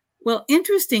 Well,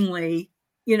 interestingly,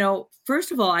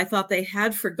 first of all, I thought they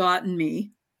had forgotten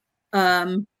me.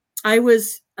 I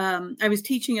was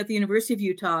teaching at the University of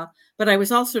Utah, but I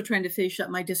was also trying to finish up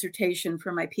my dissertation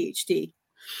for my PhD.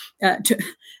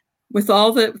 With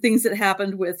all the things that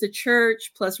happened with the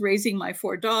church, plus raising my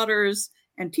 4 daughters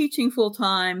and teaching full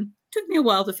time, took me a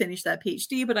while to finish that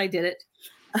PhD, but I did it.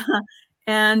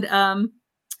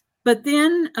 But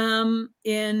then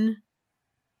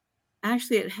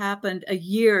actually it happened a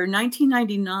year,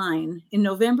 1999, in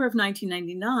November of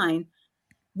 1999.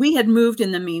 We had moved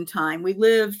in the meantime. We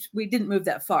didn't move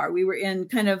that far. We were in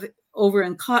kind of over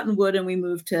in Cottonwood, and we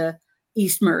moved to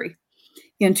East Murray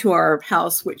into our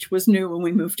house, which was new when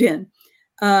we moved in.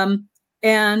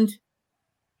 And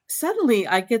suddenly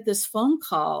I get this phone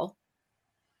call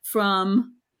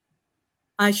from,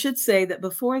 I should say that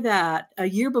before that, a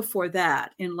year before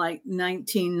that, in like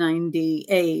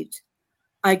 1998,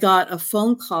 I got a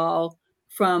phone call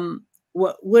from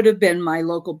what would have been my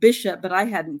local bishop, but I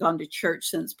hadn't gone to church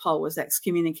since Paul was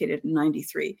excommunicated in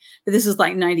 93. But this is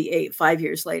like 98, 5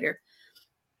 years later.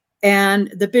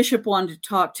 And the bishop wanted to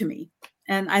talk to me.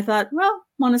 And I thought, well,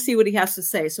 want to see what he has to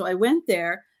say. So I went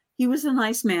there. He was a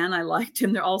nice man. I liked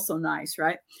him. They're all so nice,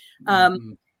 right?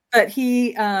 But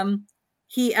he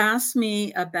asked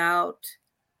me about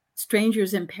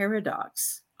Strangers in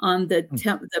Paradox on the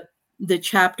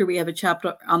chapter. We have a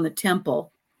chapter on the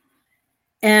temple.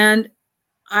 And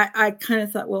I kind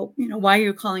of thought, well, why are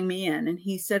you calling me in? And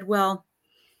he said, well,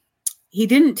 he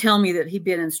didn't tell me that he'd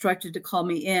been instructed to call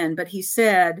me in, but he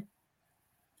said,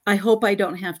 I hope I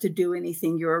don't have to do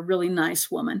anything. You're a really nice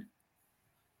woman.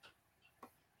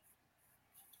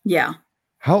 Yeah.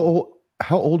 How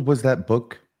old was that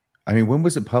book? I mean, when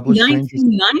was it published?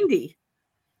 1990.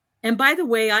 And by the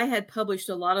way, I had published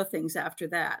a lot of things after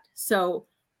that. So,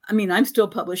 I mean, I'm still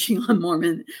publishing on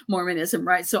Mormonism,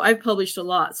 right? So I've published a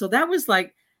lot. So that was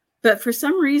like, but for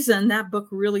some reason, that book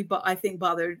really, I think,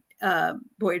 bothered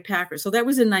Boyd Packer. So that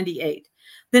was in 98.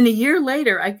 Then a year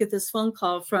later, I get this phone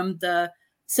call from the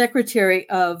secretary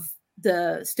of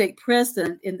the stake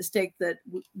president in the stake that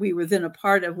we were then a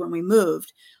part of when we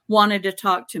moved, wanted to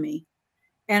talk to me.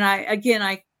 And I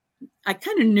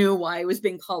kind of knew why I was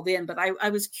being called in, but I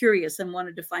was curious and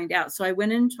wanted to find out. So I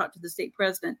went in and talked to the stake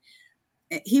president.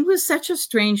 He was such a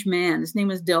strange man. His name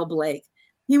was Del Blake.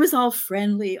 He was all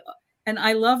friendly. And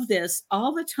I love this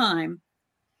all the time,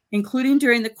 including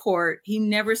during the court. He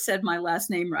never said my last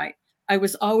name right. I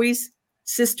was always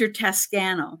Sister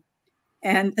Toscano.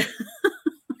 And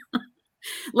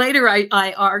later I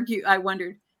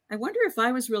wondered if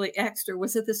I was really exed, or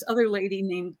was it this other lady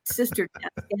named Sister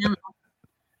Toscano?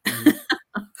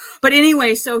 But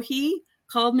anyway, so he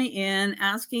called me in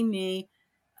asking me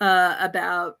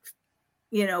about,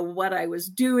 what I was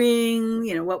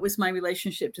doing, what was my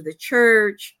relationship to the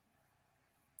church.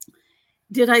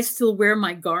 Did I still wear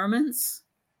my garments?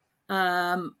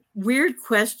 Weird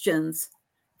questions.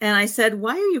 And I said,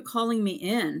 why are you calling me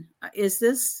in? Is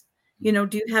this, do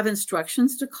you have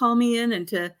instructions to call me in and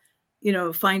to,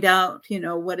 find out,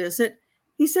 what is it?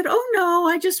 He said, oh, no,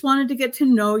 I just wanted to get to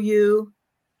know you.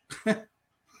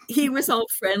 He was all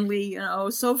friendly,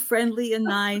 so friendly and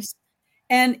nice.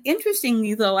 And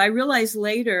interestingly, though, I realized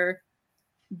later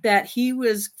that he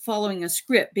was following a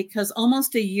script, because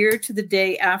almost a year to the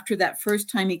day after that first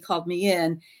time he called me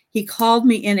in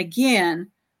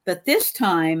again. But this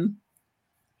time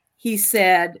he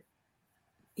said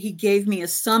he gave me a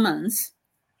summons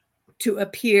to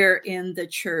appear in the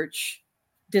church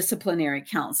disciplinary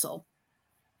council.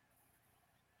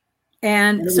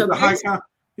 And it so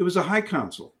was a high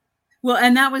council. Well,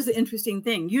 and that was the interesting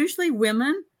thing. Usually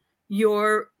women,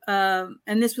 and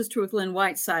this was true with Lynn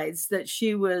Whitesides, that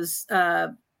she was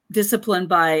disciplined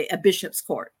by a bishop's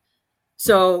court.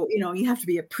 So, you have to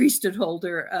be a priesthood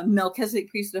holder, a Melchizedek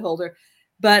priesthood holder.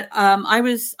 But I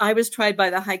was tried by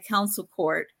the High Council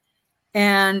Court.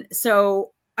 And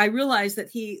so I realized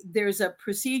that there's a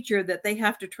procedure that they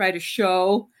have to try to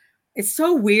show. It's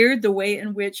so weird the way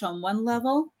in which on one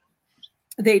level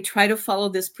they try to follow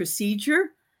this procedure,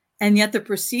 and yet the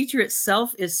procedure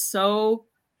itself is so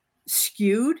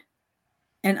skewed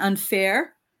and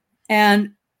unfair.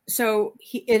 And so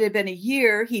it had been a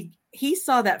year. He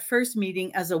saw that first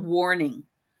meeting as a warning.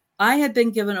 I had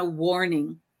been given a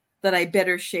warning that I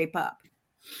better shape up.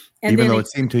 And even though it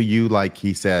seemed to you like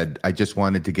he said, I just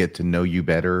wanted to get to know you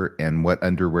better and what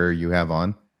underwear you have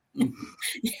on.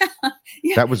 Yeah.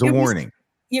 That was a warning.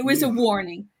 It was a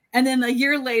warning. And then a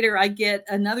year later, I get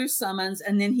another summons,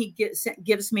 and then he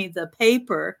gives me the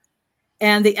paper.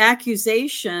 And the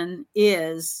accusation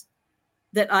is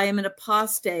that I am an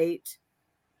apostate,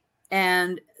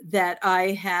 and that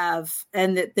I'm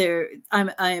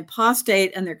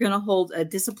apostate, and they're going to hold a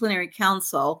disciplinary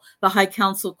council, the High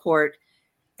Council Court.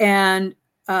 And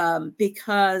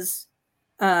because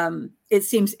it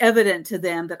seems evident to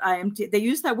them that they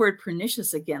use that word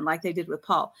pernicious again, like they did with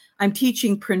Paul. I'm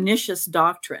teaching pernicious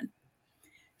doctrine.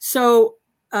 So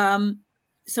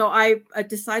I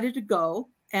decided to go,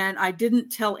 and I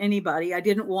didn't tell anybody. I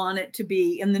didn't want it to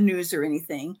be in the news or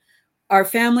anything. Our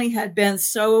family had been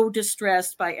so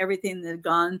distressed by everything that had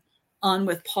gone on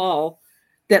with Paul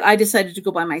that I decided to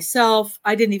go by myself.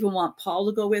 I didn't even want Paul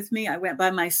to go with me. I went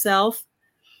by myself.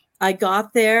 I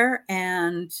got there,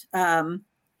 and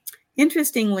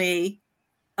interestingly,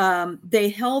 they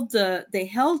held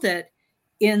it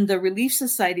in the Relief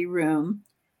Society room,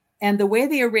 and the way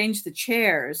they arranged the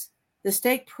chairs, the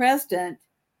stake president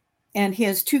and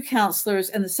his two counselors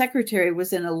and the secretary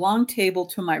was in a long table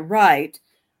to my right.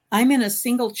 I'm in a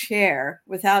single chair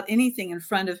without anything in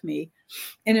front of me.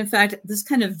 And in fact, this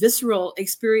kind of visceral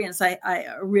experience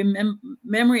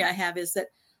memory I have is that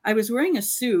I was wearing a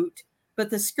suit, but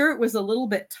the skirt was a little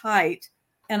bit tight.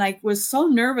 And I was so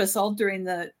nervous all during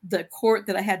the court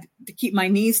that I had to keep my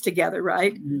knees together,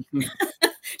 right? Mm-hmm.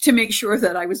 To make sure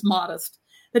that I was modest.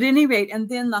 But at any rate, and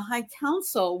then the High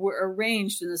Council were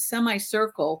arranged in a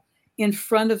semicircle in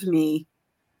front of me,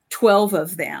 12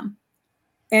 of them.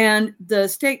 And the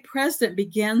stake president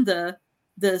began the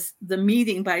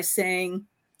meeting by saying,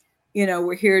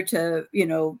 we're here to,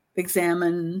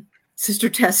 examine Sister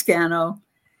Toscano.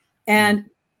 And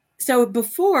so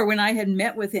before, when I had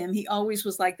met with him, he always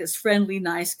was like this friendly,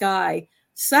 nice guy.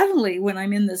 Suddenly, when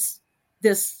I'm in this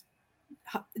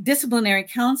disciplinary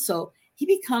council, he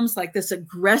becomes like this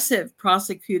aggressive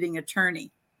prosecuting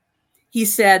attorney. He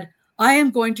said, I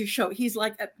am going to show, he's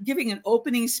like giving an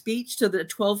opening speech to the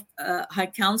 12 high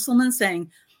councilmen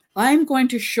saying, I'm going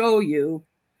to show you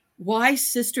why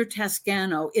Sister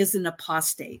Toscano is an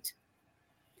apostate.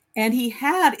 And he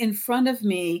had in front of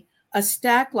me a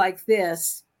stack like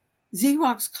this,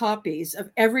 Xerox copies of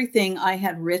everything I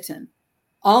had written,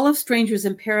 all of Strangers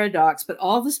in Paradox, but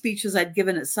all the speeches I'd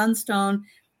given at Sunstone,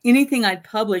 anything I'd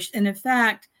published. And in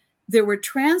fact, there were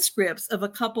transcripts of a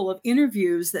couple of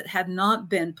interviews that had not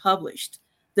been published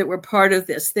that were part of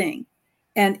this thing.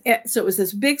 And so it was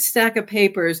this big stack of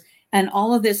papers and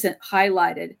all of this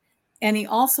highlighted. And he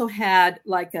also had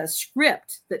like a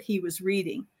script that he was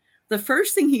reading. The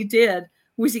first thing he did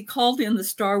was he called in the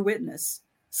star witness.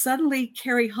 Suddenly,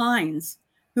 Carrie Hines,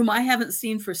 whom I haven't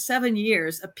seen for 7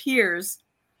 years, appears.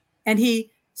 And Dale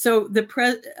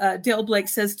Blake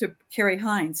says to Carrie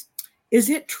Hines, is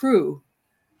it true,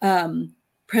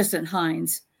 President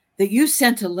Hines, that you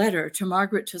sent a letter to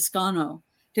Margaret Toscano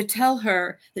to tell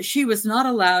her that she was not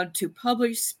allowed to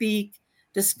publish, speak,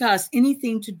 discuss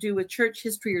anything to do with church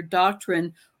history or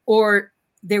doctrine, or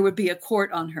there would be a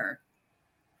court on her?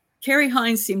 Carrie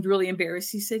Hines seemed really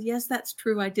embarrassed. He said, yes, that's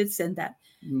true. I did send that.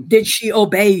 Mm-hmm. Did she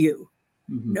obey you?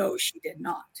 Mm-hmm. No, she did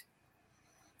not.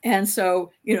 And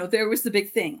so, there was the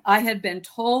big thing. I had been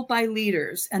told by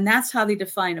leaders, and that's how they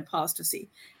define apostasy.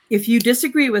 If you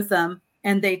disagree with them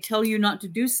and they tell you not to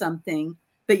do something,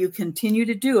 but you continue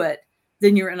to do it,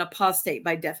 then you're an apostate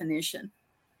by definition.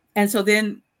 And so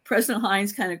then President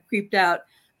Hines kind of creeped out.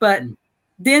 But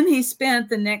then he spent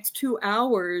the next 2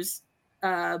 hours,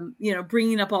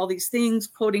 bringing up all these things,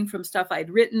 quoting from stuff I'd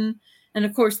written. And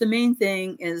of course, the main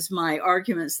thing is my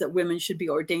arguments that women should be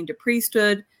ordained to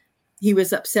priesthood. He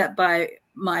was upset by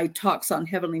my talks on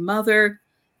Heavenly Mother.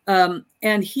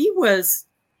 And he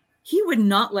would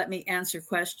not let me answer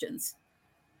questions.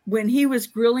 When he was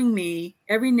grilling me,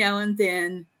 every now and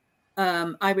then,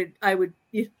 I would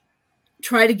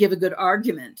try to give a good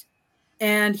argument,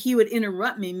 and he would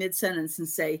interrupt me mid-sentence and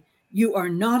say, "You are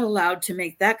not allowed to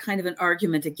make that kind of an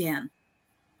argument again.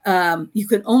 You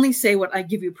can only say what I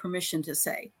give you permission to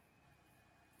say."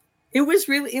 It was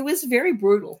very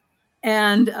brutal.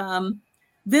 And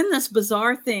then this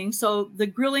bizarre thing. So the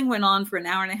grilling went on for an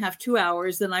hour and a half, 2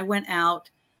 hours. Then I went out.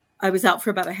 I was out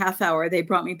for about a half hour. They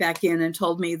brought me back in and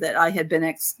told me that I had been,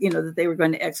 that they were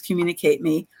going to excommunicate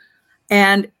me.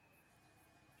 And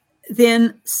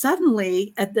then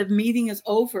suddenly, at the meeting is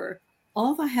over,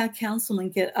 all the head councilmen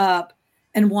get up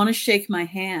and want to shake my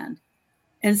hand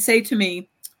and say to me,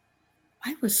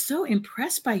 "I was so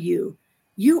impressed by you.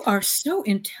 You are so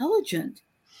intelligent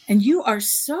and you are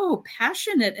so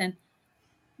passionate and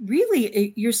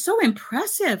really, you're so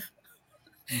impressive."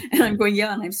 And I'm going,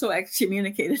 "Yeah, and I'm so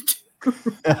excommunicated too."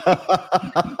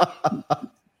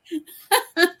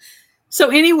 So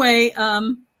anyway,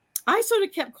 I sort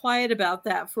of kept quiet about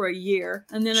that for a year.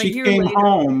 And then a year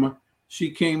later. She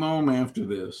came home after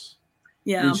this.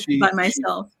 Yeah, by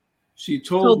myself. She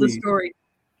told the me story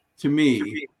to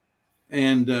me.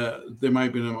 And there might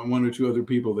have been one or two other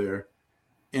people there.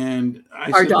 And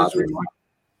I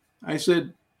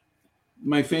said,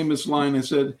 my famous line, I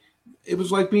said, it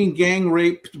was like being gang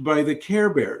raped by the Care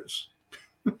Bears.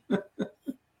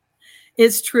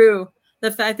 It's true.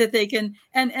 The fact that they can,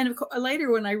 and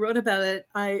later when I wrote about it,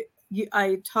 I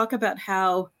talk about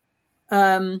how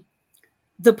the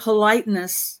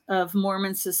politeness of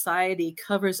Mormon society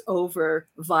covers over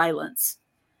violence,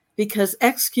 because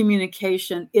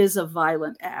excommunication is a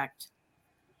violent act.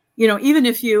 Even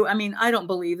if I don't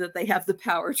believe that they have the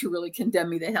power to really condemn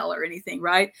me to hell or anything,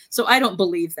 right? So I don't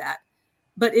believe that,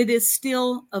 but it is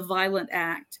still a violent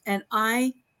act. And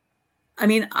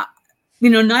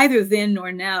neither then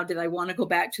nor now did I want to go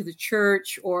back to the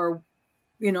church, or,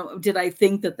 did I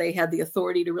think that they had the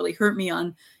authority to really hurt me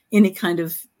on any kind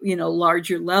of,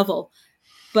 larger level.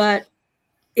 But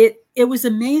it was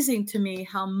amazing to me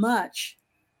how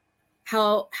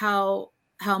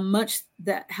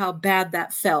bad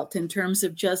that felt, in terms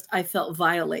of just, I felt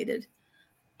violated.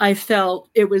 I felt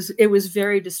it was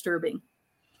very disturbing.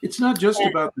 It's not just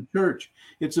about the church.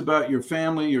 It's about your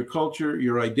family, your culture,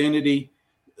 your identity,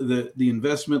 the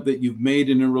investment that you've made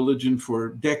in a religion for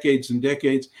decades and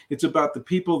decades. It's about the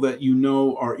people that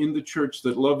are in the church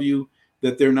that love you,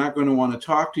 that they're not going to want to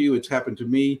talk to you. It's happened to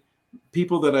me.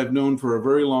 People that I've known for a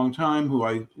very long time who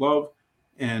I love,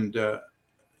 and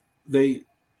they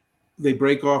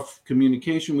break off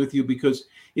communication with you because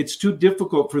it's too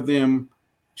difficult for them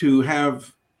to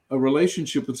have a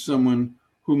relationship with someone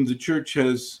whom the church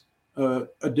has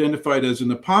identified as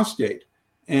an apostate.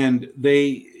 And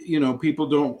their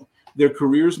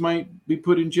careers might be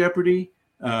put in jeopardy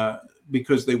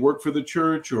because they work for the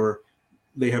church, or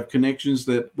they have connections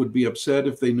that would be upset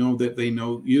if they know that they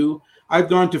know you. I've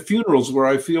gone to funerals where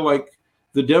I feel like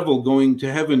the devil going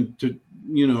to heaven to,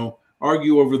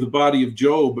 argue over the body of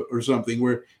Job or something,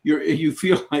 where you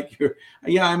feel like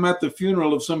I'm at the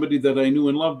funeral of somebody that I knew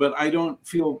and loved, but I don't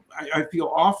feel, I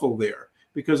feel awful there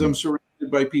because I'm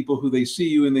surrounded by people who they see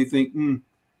you and they think,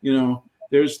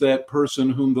 there's that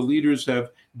person whom the leaders have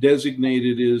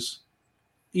designated as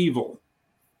evil.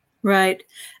 Right.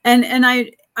 And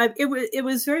it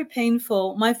was very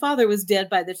painful. My father was dead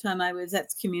by the time I was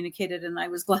excommunicated, and I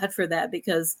was glad for that,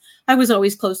 because I was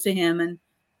always close to him, and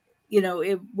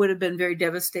it would have been very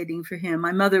devastating for him.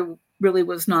 My mother really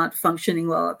was not functioning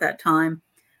well at that time,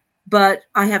 but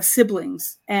I have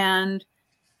siblings, and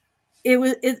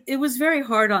it was very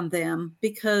hard on them,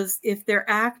 because if they're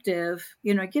active,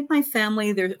 I get my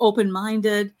family, they're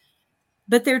open-minded,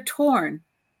 but they're torn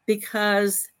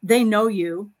because they know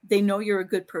you're a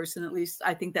good person. At least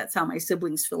I think that's how my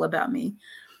siblings feel about me.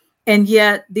 And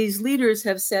yet these leaders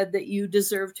have said that you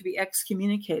deserve to be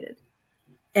excommunicated.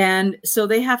 And so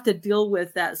they have to deal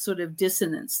with that sort of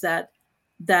dissonance, that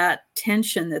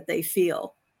tension that they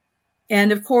feel.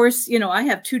 And of course, I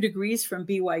have 2 degrees from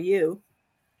BYU.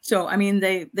 So,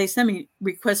 they send me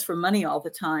requests for money all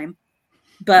the time,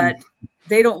 but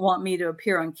they don't want me to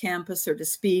appear on campus or to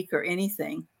speak or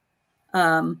anything.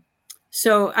 And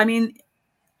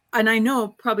I know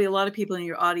probably a lot of people in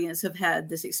your audience have had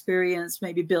this experience.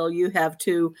 Maybe Bill, you have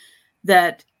too,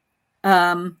 that,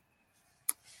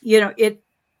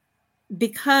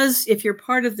 because if you're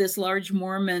part of this large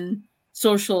Mormon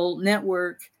social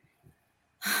network,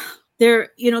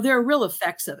 there are real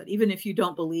effects of it. Even if you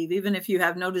don't believe, even if you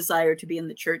have no desire to be in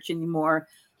the church anymore,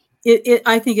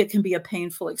 I think it can be a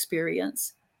painful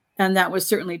experience. And that was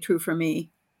certainly true for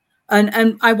me.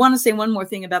 And I want to say one more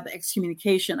thing about the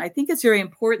excommunication. I think it's very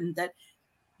important that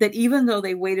that even though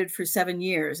they waited for 7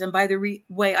 years, and by the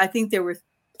way, I think there were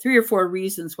 3 or 4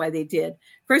 reasons why they did.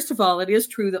 First of all, it is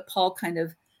true that Paul kind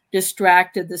of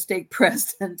distracted the stake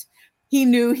president. He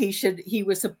knew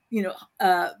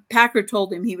Packer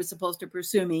told him he was supposed to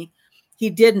pursue me. He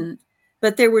didn't.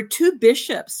 But there were 2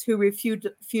 bishops who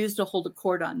refused to hold a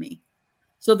court on me.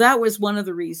 So that was one of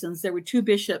the reasons. There were 2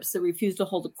 bishops that refused to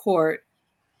hold a court.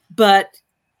 But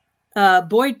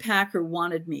Boyd Packer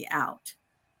wanted me out.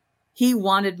 He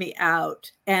wanted me out.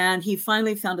 And he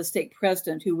finally found a stake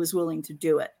president who was willing to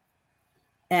do it.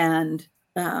 And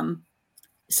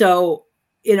so,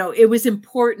 it was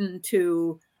important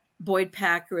to Boyd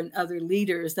Packer and other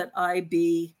leaders that I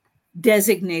be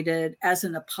designated as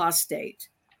an apostate,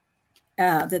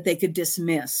 that they could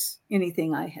dismiss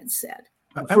anything I had said.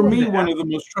 For me, one of the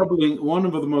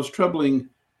most troubling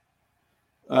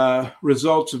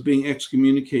results of being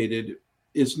excommunicated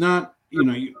is not,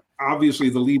 obviously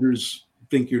the leaders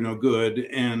think you're no good,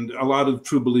 and a lot of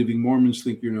true believing Mormons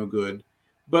think you're no good,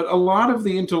 but a lot of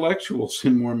the intellectuals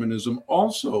in Mormonism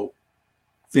also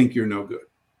think you're no good.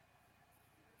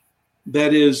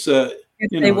 That is, if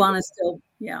they want to still,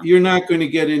 you're not going to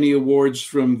get any awards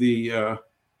from the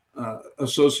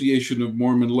Association of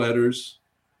Mormon Letters.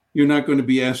 You're not going to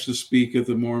be asked to speak at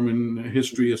the Mormon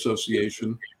History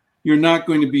Association. You're not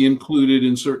going to be included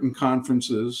in certain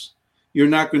conferences. You're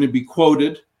not going to be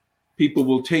quoted. People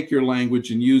will take your language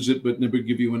and use it, but never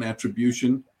give you an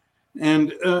attribution.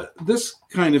 And this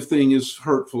kind of thing is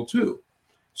hurtful too.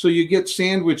 So you get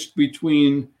sandwiched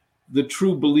between the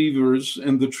true believers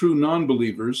and the true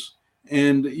non-believers,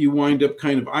 and you wind up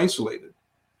kind of isolated.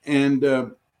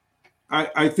 And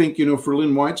I think,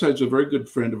 Ferlin Whiteside's a very good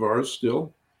friend of ours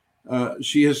still.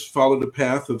 She has followed a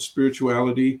path of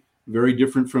spirituality very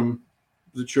different from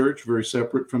the church, very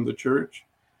separate from the church.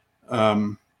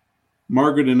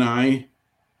 Margaret and I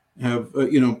have,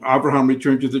 Abraham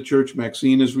returned to the church.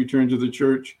 Maxine has returned to the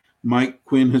church. Mike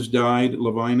Quinn has died.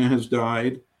 Lavina has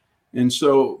died. And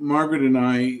so Margaret and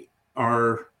I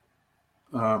are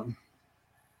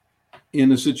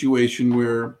in a situation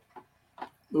where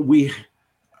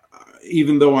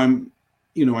even though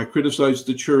I criticize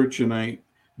the church and I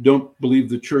don't believe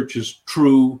the church is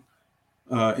true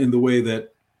in the way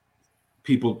that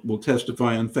people will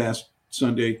testify on Fast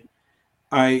Sunday,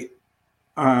 the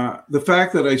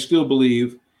fact that I still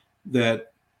believe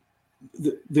that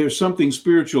there's something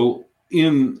spiritual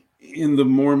in the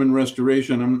Mormon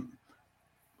restoration.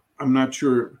 I'm not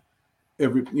sure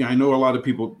I know a lot of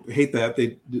people hate that,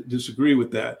 they disagree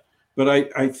with that, but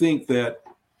I think that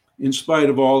in spite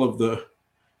of all of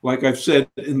like I've said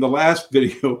in the last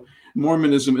video,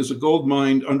 Mormonism is a gold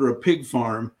mine under a pig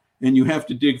farm, and you have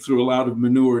to dig through a lot of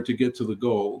manure to get to the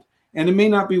gold. And it may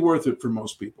not be worth it for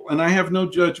most people. And I have no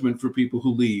judgment for people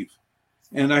who leave.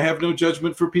 And I have no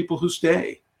judgment for people who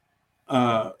stay.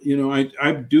 I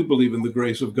do believe in the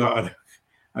grace of God.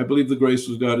 I believe the grace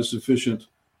of God is sufficient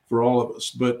for all of us.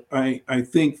 But I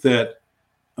think that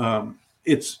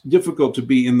it's difficult to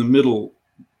be in the middle,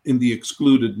 in the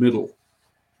excluded middle.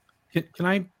 Can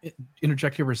I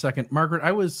interject here for a second? Margaret,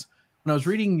 when I was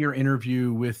reading your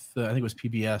interview with, I think it was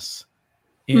PBS,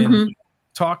 and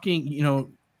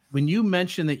talking, when you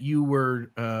mentioned that you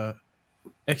were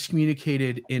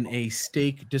excommunicated in a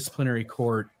stake disciplinary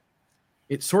court,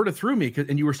 it sort of threw me,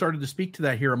 and you were starting to speak to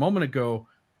that here a moment ago,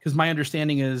 because my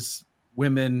understanding is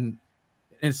women,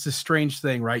 and it's a strange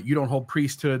thing, right? You don't hold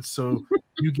priesthoods, so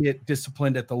you get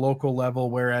disciplined at the local level,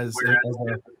 whereas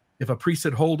if a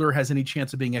priesthood holder has any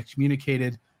chance of being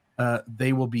excommunicated,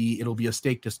 it'll be a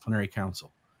stake disciplinary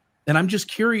council. And I'm just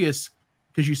curious,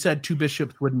 because you said 2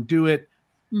 bishops wouldn't do it,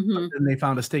 and they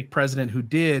found a stake president who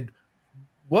did.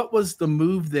 What was the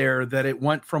move there that it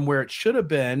went from where it should have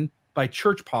been by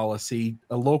church policy,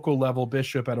 a local level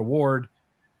bishop at a ward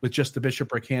with just the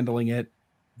bishopric handling it,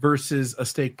 versus a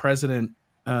stake president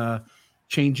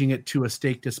changing it to a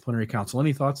stake disciplinary council?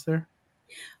 Any thoughts there?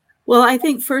 Well, I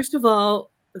think first of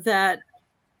all, that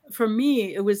for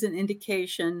me, it was an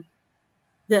indication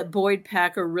that Boyd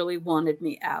Packer really wanted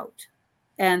me out,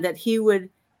 and that he would,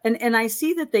 and I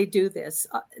see that they do this.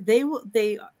 They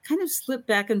kind of slip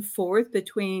back and forth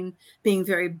between being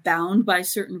very bound by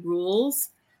certain rules,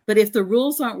 but if the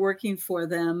rules aren't working for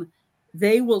them,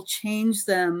 they will change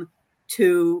them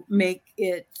to make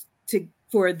it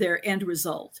for their end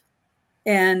result.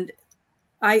 And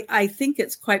I think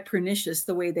it's quite pernicious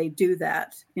the way they do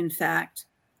that, in fact.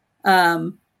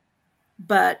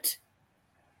 But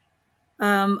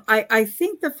I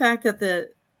think the fact that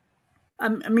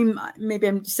maybe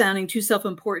I'm sounding too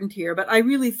self-important here, but I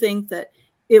really think that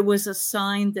it was a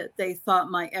sign that they thought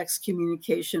my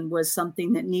excommunication was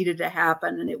something that needed to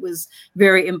happen, and it was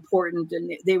very important,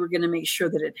 and they were going to make sure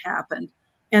that it happened.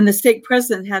 And the stake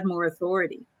president had more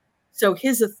authority. So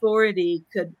his authority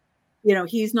could,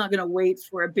 he's not going to wait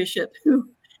for a bishop who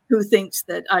thinks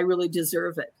that I really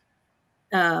deserve it.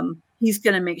 He's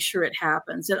going to make sure it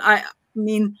happens. And I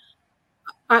mean,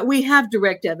 we have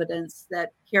direct evidence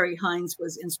that Kerry Hines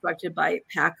was instructed by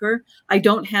Packer. I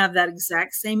don't have that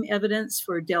exact same evidence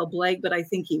for Del Blake, but I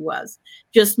think he was.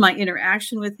 Just my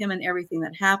interaction with him and everything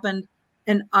that happened.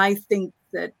 And I think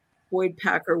that Boyd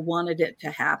Packer wanted it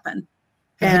to happen.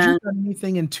 Had you done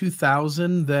anything in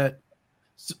 2000 that,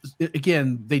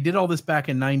 again, they did all this back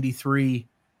in 93.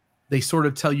 They sort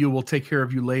of tell you, we'll take care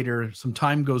of you later. Some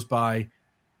time goes by.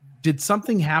 Did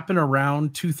something happen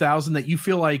around 2000 that you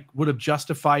feel like would have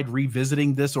justified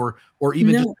revisiting this, or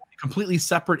even just a completely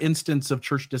separate instance of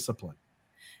church discipline?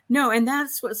 No, and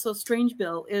that's what's so strange,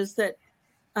 Bill, is that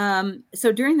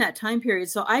so during that time period,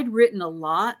 so I'd written a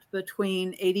lot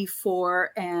between 84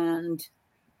 and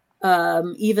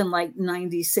even like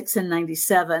 96 and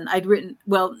 97. I'd written,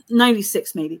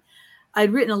 96 maybe.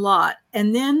 I'd written a lot.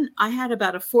 And then I had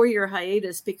about a 4-year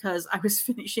hiatus because I was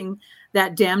finishing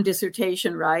that damn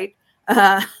dissertation, right?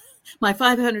 My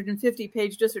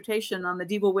 550-page dissertation on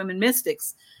medieval women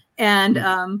mystics. And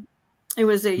it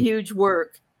was a huge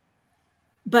work.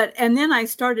 And then I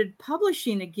started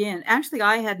publishing again. Actually,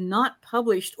 I had not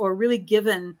published or really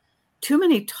given too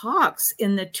many talks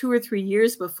in the 2 or 3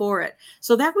 years before it.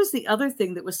 So that was the other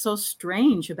thing that was so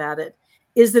strange about it,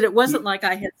 is that it wasn't like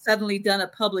I had suddenly done a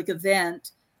public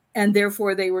event and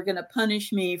therefore they were going to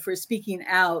punish me for speaking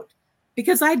out,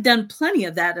 because I'd done plenty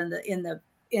of that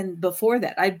in before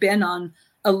that. I'd been on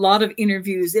a lot of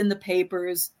interviews in the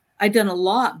papers. I'd done a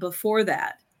lot before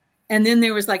that. And then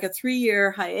there was like a 3-year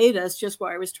hiatus just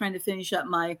where I was trying to finish up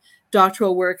my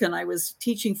doctoral work and I was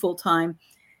teaching full time.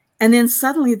 And then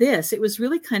suddenly it was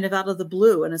really kind of out of the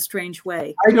blue in a strange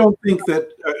way. I don't think that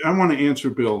I want to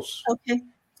answer Bill's. Okay.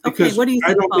 Because what do you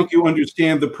think, I don't Paul? think you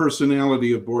understand the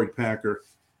personality of Boyd Packer.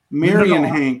 Marion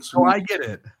Hanks. Oh, I get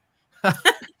it.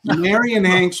 Marion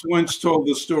Hanks once told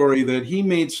the story that he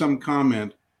made some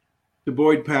comment to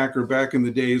Boyd Packer back in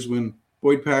the days when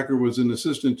Boyd Packer was an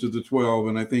assistant to the 12,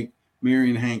 and I think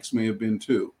Marion Hanks may have been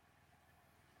too.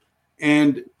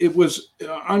 And it was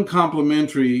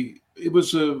uncomplimentary. It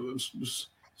was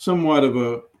somewhat of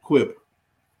a quip.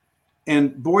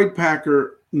 And Boyd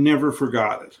Packer never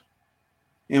forgot it.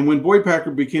 And when Boyd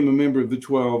Packer became a member of the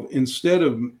 12, instead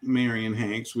of Marion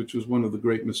Hanks, which was one of the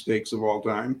great mistakes of all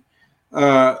time,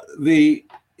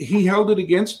 he held it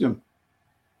against him.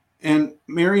 And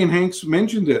Marion Hanks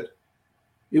mentioned it.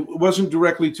 It wasn't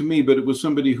directly to me, but it was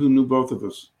somebody who knew both of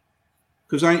us.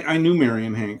 Because I knew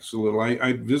Marion Hanks a little.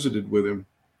 I visited with him.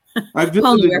 I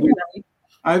visited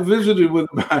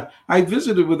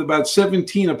with about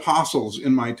 17 apostles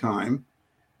in my time,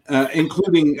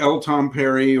 including L. Tom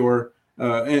Perry or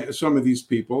some of these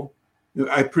people.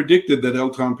 I predicted that L.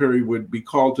 Tom Perry would be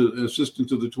called to assistant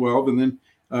to the 12 and then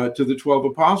to the 12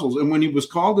 apostles. And when he was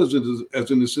called as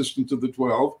an assistant to the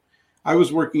 12, I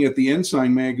was working at the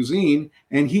Ensign magazine,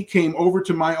 and he came over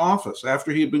to my office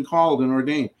after he had been called and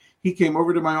ordained. He came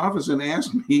over to my office and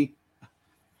asked me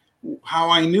how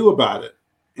I knew about it.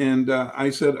 And I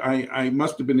said, I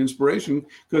must have been inspiration,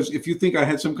 because if you think I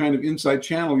had some kind of inside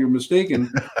channel, you're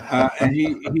mistaken.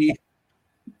 And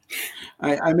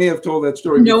I may have told that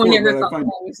story no before. One ever thought I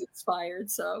was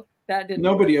inspired, so that didn't.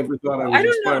 Nobody ever thought I was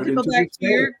inspired. I don't know. To go back to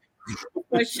your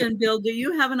question, Bill, do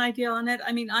you have an idea on it?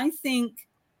 I mean,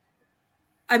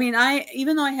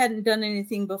 even though I hadn't done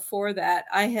anything before that,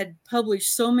 I had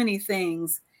published so many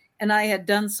things and I had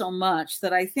done so much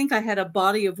that I think I had a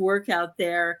body of work out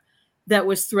there that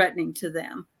was threatening to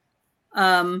them.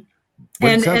 And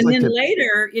then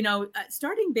later,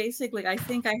 starting basically, I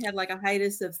think I had like a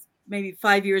hiatus of maybe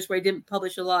 5 years where I didn't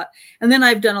publish a lot. And then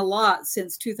I've done a lot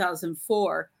since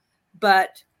 2004.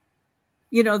 But,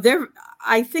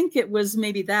 I think it was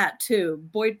maybe that too.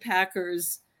 Boyd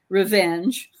Packer's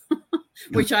revenge,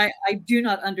 which I do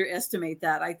not underestimate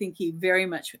that. I think he very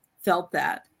much felt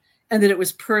that, and that it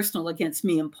was personal against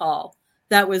me and Paul.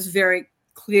 That was very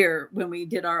clear when we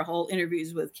did our whole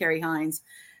interviews with Kerry Hines.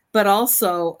 But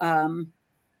also,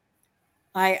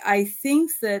 I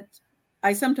think that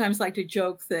I sometimes like to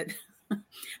joke that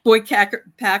Boyd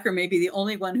Packer may be the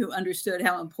only one who understood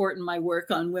how important my work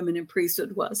on women in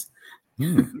priesthood was.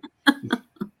 Because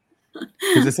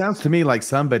it sounds to me like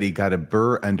somebody got a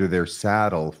burr under their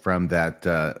saddle from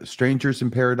that Strangers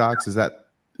in Paradox. Is that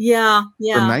Yeah, from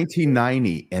yeah.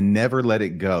 1990 and never let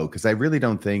it go. Because I really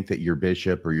don't think that your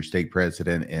bishop or your stake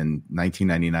president in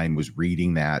 1999 was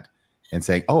reading that and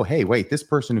saying, oh, hey, wait, this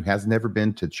person who has never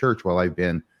been to church while I've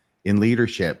been in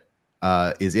leadership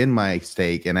is in my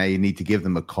stake, and I need to give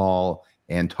them a call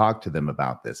and talk to them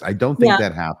about this. I don't think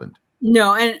that happened.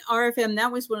 No, and RFM,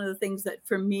 that was one of the things that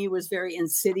for me was very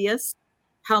insidious,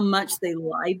 how much they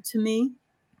lied to me.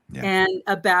 Yeah. And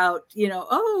about,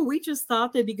 oh, we just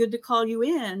thought it'd be good to call you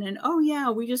in. And, oh, yeah,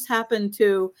 I just happened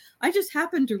to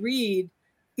read,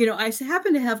 I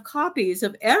happen to have copies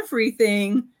of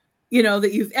everything,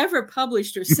 that you've ever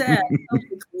published or said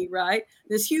publicly, right?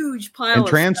 This huge pile and of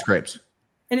transcripts. Stuff.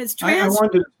 And it's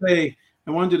transcripts.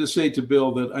 I wanted to say to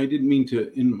Bill that I didn't mean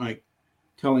to, in my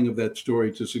telling of that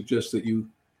story, to suggest that you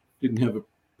didn't have a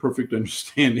perfect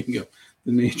understanding of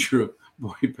the nature of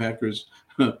Boyd Packer's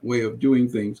way of doing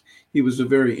things. He was a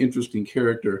very interesting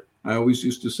character. I always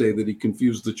used to say that he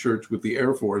confused the church with the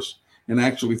Air Force and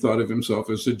actually thought of himself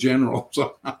as a general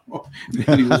somehow.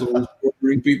 And he was always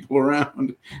ordering people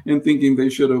around and thinking they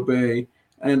should obey.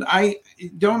 And I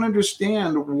don't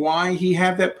understand why he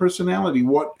had that personality,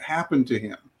 what happened to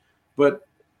him. But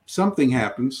something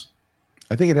happens.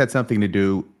 I think it had something to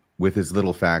do with his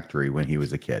little factory when he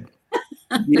was a kid.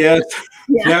 Yes,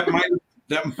 yeah.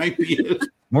 that might be it.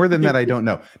 More than that, I don't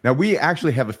know. Now, we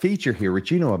actually have a feature here,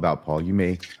 which you know about, Paul. You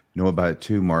may know about it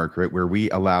too, Margaret, where we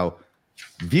allow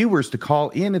viewers to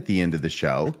call in at the end of the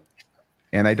show.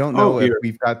 And I don't know if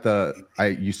we've got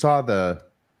you saw the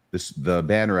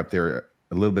banner up there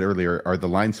a little bit earlier. Are the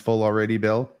lines full already,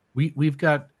 Bill? We've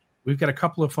got a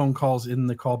couple of phone calls in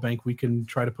the call bank. We can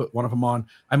try to put one of them on.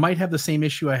 I might have the same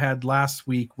issue I had last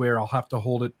week where I'll have to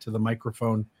hold it to the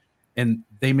microphone and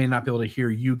they may not be able to hear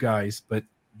you guys, but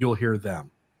you'll hear them.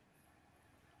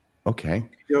 Okay.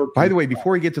 By the way,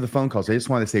 before we get to the phone calls, I just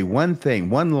want to say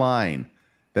one line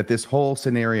that this whole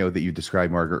scenario that you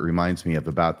described, Margaret, reminds me of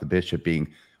about the bishop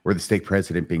or the stake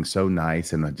president being so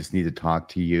nice and I just need to talk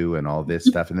to you and all this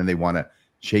stuff. And then they want to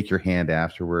shake your hand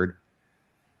afterward.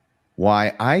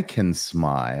 Why I can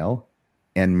smile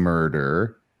and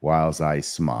murder whiles I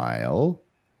smile.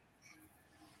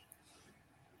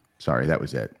 Sorry, that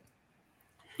was it.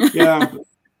 Yeah.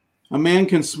 A man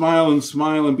can smile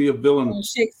and be a villain.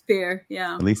 Shakespeare,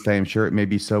 yeah. At least I am sure it may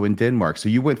be so in Denmark. So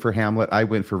you went for Hamlet. I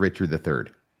went for Richard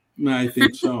III. No, I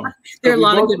think so. There are a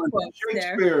lot of good quotes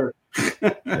there.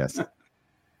 Yes.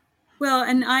 Well,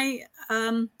 and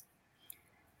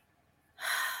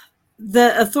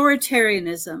the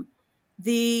authoritarianism,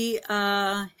 the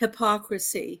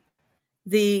hypocrisy,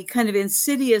 the kind of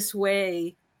insidious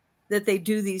way that they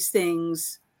do these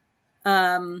things,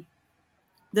 the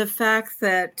fact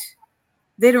that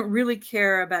they don't really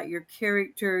care about your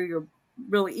character, your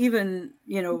really even,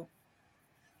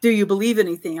 do you believe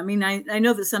anything? I mean, I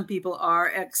know that some people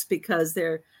are X because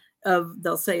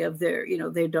they'll say of their,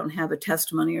 they don't have a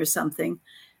testimony or something,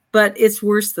 but it's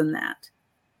worse than that.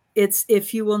 It's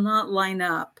if you will not line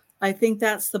up. I think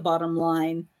that's the bottom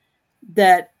line,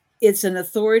 that it's an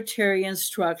authoritarian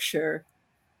structure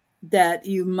that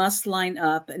you must line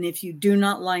up. And if you do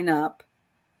not line up,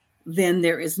 then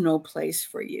there is no place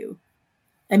for you.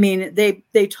 I mean,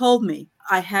 they told me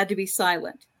I had to be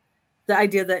silent. The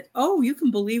idea that, oh, you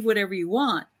can believe whatever you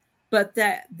want. But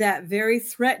that very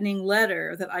threatening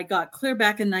letter that I got clear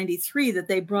back in 93 that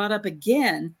they brought up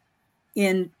again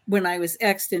when I was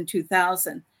X'd in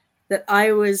 2000, that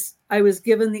I was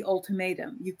given the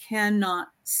ultimatum. You cannot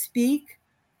speak,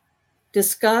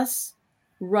 discuss,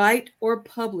 write, or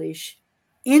publish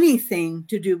anything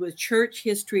to do with church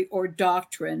history or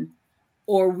doctrine,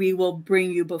 or we will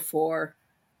bring you before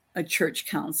a church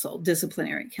council,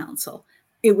 disciplinary council.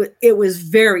 It was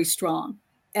very strong.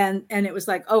 And it was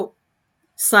like, oh,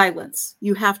 silence.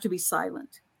 You have to be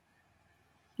silent.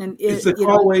 And is the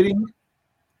call waiting?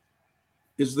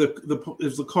 Is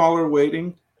the caller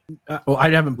waiting? Well, I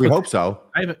haven't. We hope so.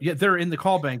 I haven't. Yeah, they're in the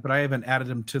call bank, but I haven't added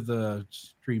them to the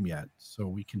stream yet, so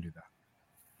we can do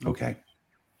that. Okay.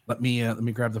 Let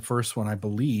me grab the first one. I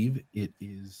believe it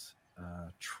is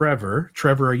Trevor.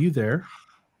 Trevor, are you there?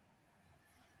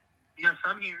 Yes,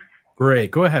 I'm here. Great.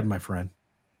 Go ahead, my friend.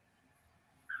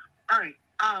 All right.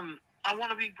 I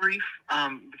want to be brief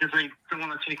because I don't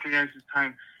want to take your guys'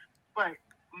 time. But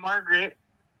Margaret,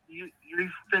 you've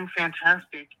been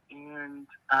fantastic, and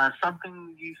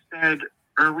something you said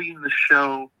early in the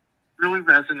show really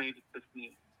resonated with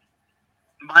me.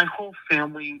 My whole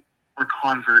family were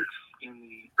converts in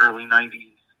the early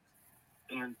 90s,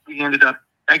 and we ended up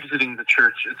exiting the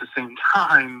church at the same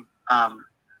time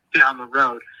down the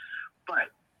road. But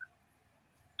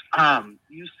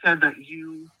you said that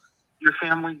you your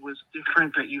family was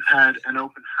different, that you had an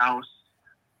open house,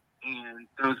 and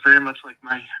that was very much like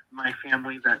my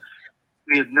family, that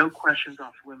we had no questions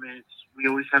off limits. We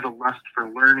always had a lust for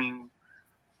learning.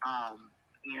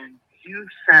 And you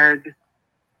said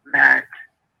that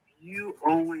you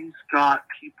always got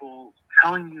people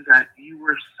telling you that you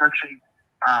were such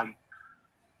a,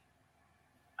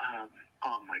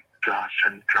 oh my gosh,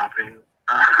 I'm dropping.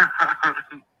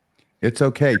 It's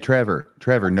okay, Trevor.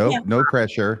 No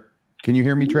pressure. Can you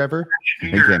hear me, Trevor?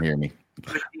 He can't hear me.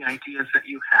 With the ideas that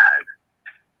you had.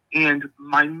 And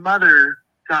my mother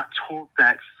got told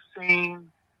that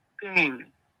same thing.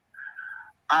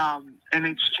 And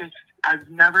it's just, I've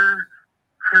never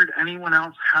heard anyone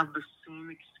else have the same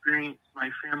experience my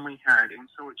family had. And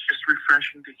so it's just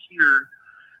refreshing to hear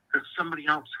that somebody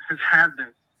else has had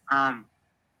this.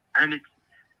 And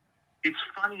it's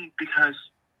funny because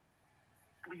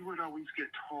we would always get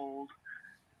told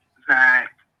that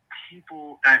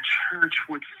people at church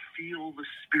would feel the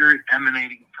spirit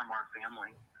emanating from our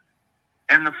family.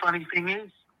 And the funny thing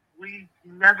is, we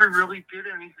never really did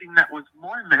anything that was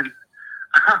Mormon.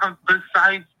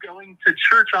 Besides going to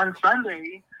church on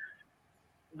Sunday,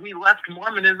 we left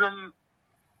Mormonism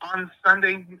on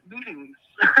Sunday meetings.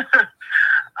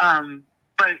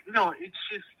 But no,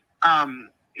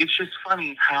 it's just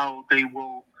funny how they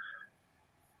will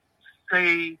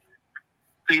say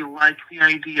they like the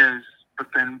ideas, but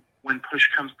then when push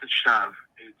comes to shove,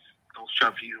 they'll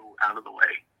shove you out of the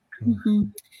way. Mm-hmm.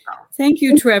 Thank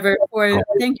you, Trevor, for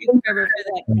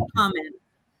that comment.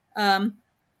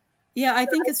 Yeah, I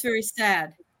think it's very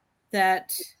sad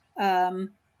that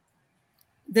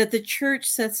that the church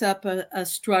sets up a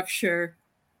structure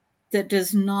that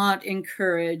does not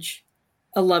encourage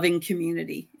a loving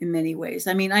community in many ways.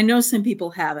 I mean, I know some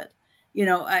people have it,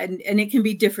 and it can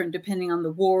be different depending on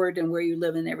the ward and where you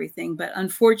live and everything. But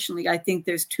unfortunately, I think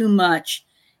there's too much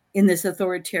in this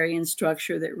authoritarian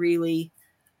structure that really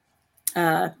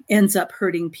ends up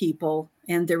hurting people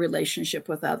and their relationship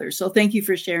with others. So thank you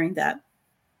for sharing that.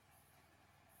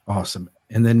 Awesome.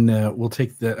 And then we'll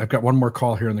take I've got one more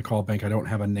call here in the call bank. I don't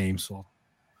have a name, so I'll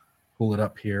pull it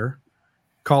up here.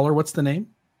 Caller, what's the name?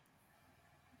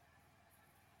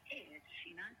 Hey, it's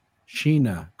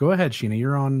Sheena. Sheena. Go ahead, Sheena.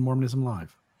 You're on Mormonism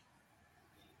Live.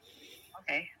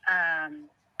 Okay. I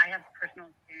have personal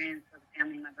experience with a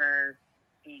family member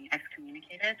being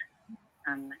excommunicated.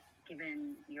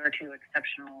 Given your two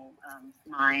exceptional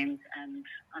minds and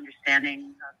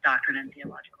understanding of doctrine and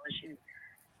theological issues,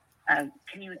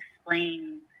 can you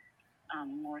explain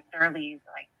more thoroughly,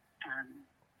 like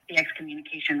the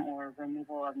excommunication or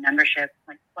removal of membership,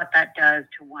 like what that does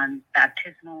to one's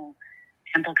baptismal,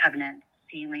 temple covenant,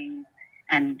 sealing,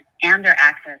 and their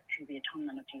access to the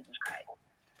atonement of Jesus Christ?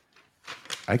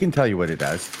 I can tell you what it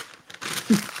does.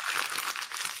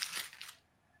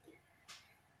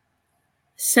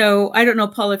 So I don't know,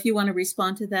 Paul, if you want to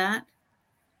respond to that.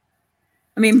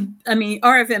 I mean,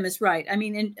 RFM is right. I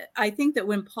mean, and I think that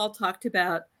when Paul talked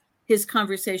about his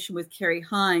conversation with Carrie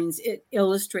Hines, it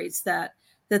illustrates that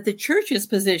the church's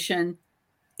position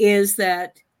is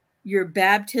that your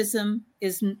baptism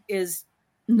is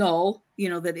null,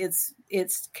 that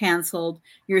it's canceled.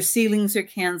 Your sealings are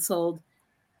canceled.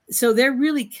 So they're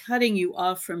really cutting you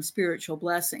off from spiritual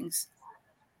blessings.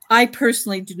 I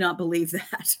personally do not believe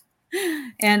that.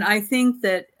 And I think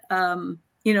that,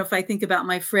 if I think about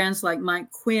my friends like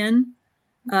Mike Quinn,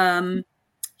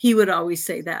 he would always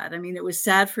say that. I mean, it was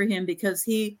sad for him because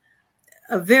a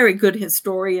very good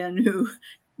historian who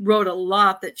wrote a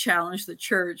lot that challenged the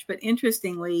church. But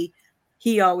interestingly,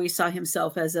 he always saw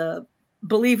himself as a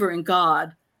believer in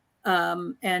God,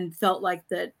 and felt like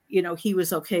that, he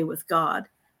was okay with God.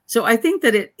 So I think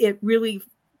that it really,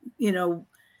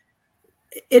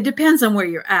 it depends on where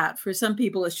you're at. For some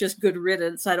people, it's just good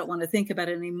riddance. I don't want to think about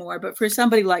it anymore. But for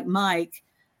somebody like Mike,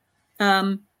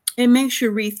 it makes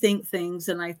you rethink things,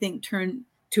 and I think turn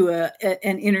to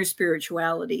an inner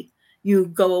spirituality. You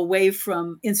go away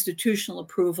from institutional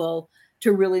approval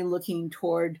to really looking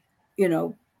toward,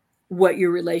 what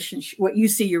you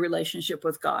see your relationship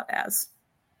with God as.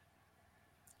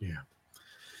 Yeah,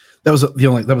 that was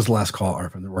the last call,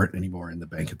 Arvin. There weren't any more in the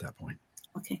bank at that point.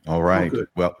 Okay. All right.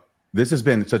 Well, this has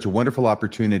been such a wonderful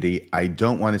opportunity. I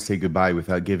don't want to say goodbye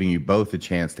without giving you both a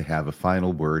chance to have a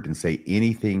final word and say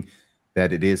anything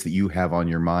that it is that you have on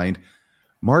your mind.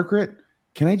 Margaret,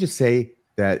 can I just say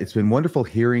that it's been wonderful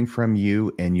hearing from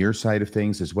you and your side of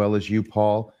things, as well as you,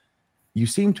 Paul. You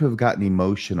seem to have gotten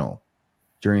emotional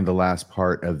during the last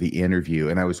part of the interview,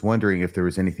 and I was wondering if there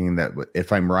was anything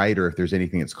if I'm right, or if there's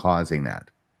anything that's causing that.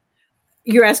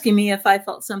 You're asking me if I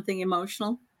felt something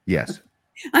emotional? Yes.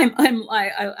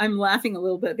 I'm laughing a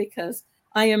little bit because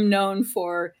I am known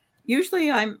for,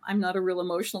 usually I'm not a real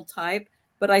emotional type,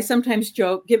 but I sometimes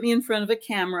joke, get me in front of a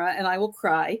camera and I will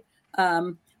cry.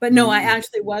 But no, I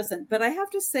actually wasn't. But I have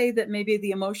to say that maybe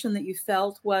the emotion that you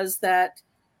felt was that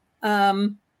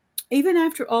even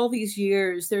after all these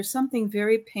years, there's something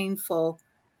very painful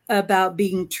about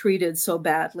being treated so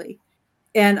badly.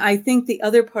 And I think the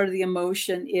other part of the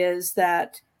emotion is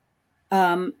that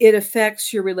it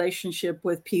affects your relationship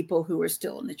with people who are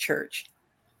still in the church.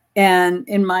 And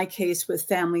in my case, with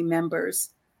family members.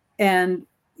 And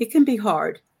it can be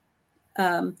hard.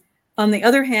 On the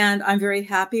other hand, I'm very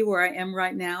happy where I am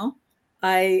right now.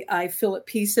 I feel at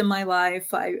peace in my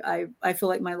life. I feel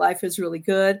like my life is really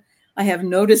good. I have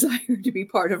no desire to be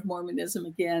part of Mormonism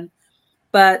again,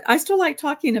 but I still like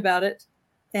talking about it.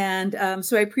 And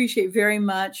so I appreciate very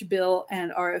much Bill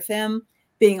and RFM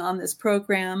being on this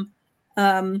program.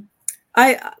 I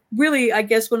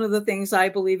guess one of the things I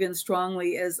believe in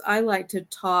strongly is I like to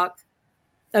talk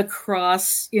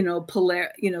across,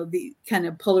 the kind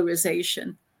of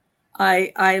polarization.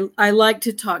 I like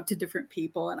to talk to different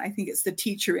people, and I think it's the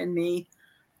teacher in me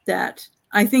that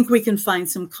I think we can find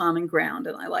some common ground,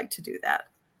 and I like to do that.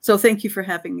 So thank you for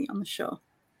having me on the show.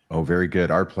 Oh, very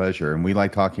good. Our pleasure. And we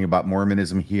like talking about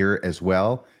Mormonism here as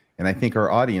well. And I think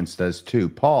our audience does too.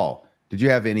 Paul, did you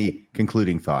have any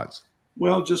concluding thoughts?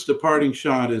 Well, just a parting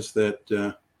shot is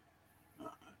that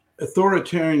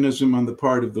authoritarianism on the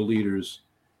part of the leaders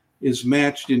is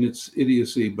matched in its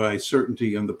idiocy by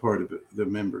certainty on the part of the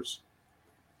members.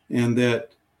 And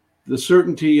that the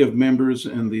certainty of members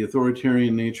and the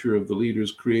authoritarian nature of the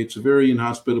leaders creates a very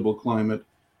inhospitable climate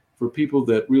for people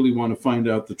that really want to find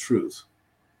out the truth.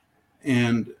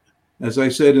 And as I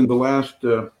said in the last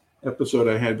episode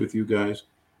I had with you guys,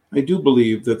 I do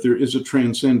believe that there is a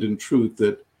transcendent truth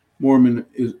that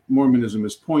Mormonism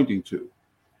is pointing to.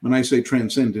 When I say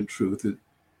transcendent truth, it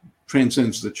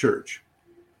transcends the church.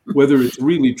 Whether it's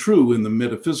really true in the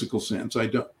metaphysical sense,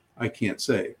 I can't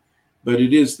say. But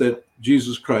it is that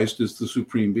Jesus Christ is the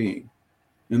supreme being.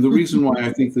 And the reason why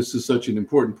I think this is such an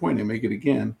important point, I make it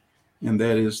again, and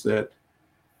that is that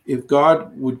if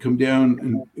God would come down,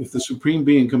 and if the supreme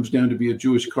being comes down to be a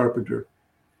Jewish carpenter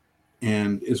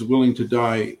and is willing to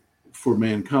die for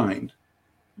mankind,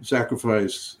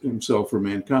 sacrifice himself for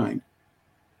mankind,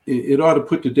 it ought to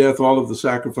put to death all of the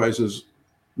sacrifices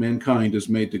mankind has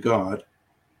made to God,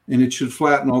 and it should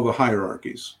flatten all the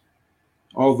hierarchies.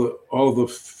 All the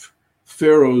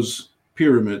pharaoh's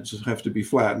pyramids have to be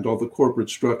flattened, all the corporate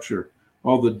structure,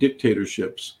 all the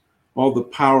dictatorships, all the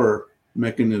power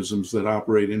mechanisms that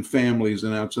operate in families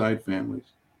and outside families.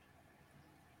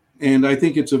 And I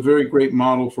think it's a very great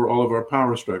model for all of our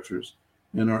power structures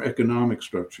and our economic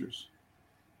structures.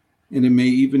 And it may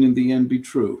even in the end be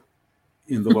true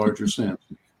in the larger sense.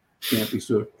 Can't be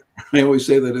so. I always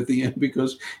say that at the end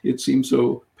because it seems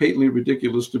so patently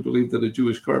ridiculous to believe that a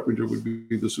Jewish carpenter would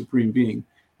be the supreme being.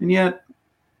 And yet,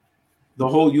 the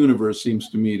whole universe seems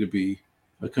to me to be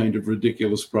a kind of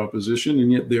ridiculous proposition,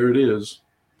 and yet there it is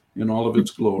in all of its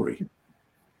glory.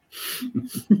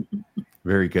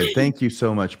 Very good. Thank you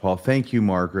so much, Paul. Thank you,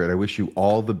 Margaret. I wish you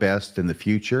all the best in the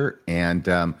future, and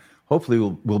hopefully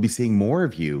we'll be seeing more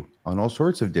of you on all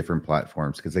sorts of different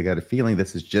platforms, because I got a feeling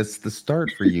this is just the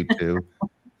start for you two.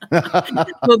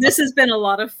 Well, this has been a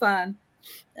lot of fun.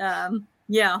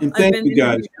 Yeah. And thank you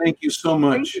guys. Thank you so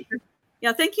much.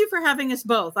 Thank you for having us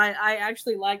both. I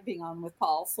actually like being on with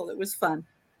Paul, so it was fun.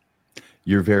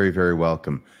 You're very, very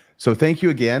welcome. So thank you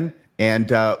again.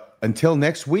 And until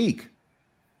next week,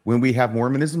 when we have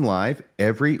Mormonism Live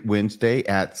every Wednesday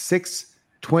at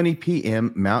 6:20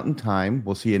 p.m. Mountain Time.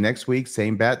 We'll see you next week.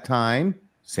 Same bat time,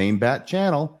 same bat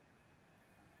channel.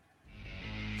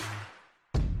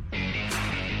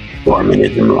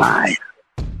 Mormonism Live.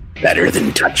 Better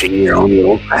than touching your own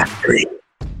little factory.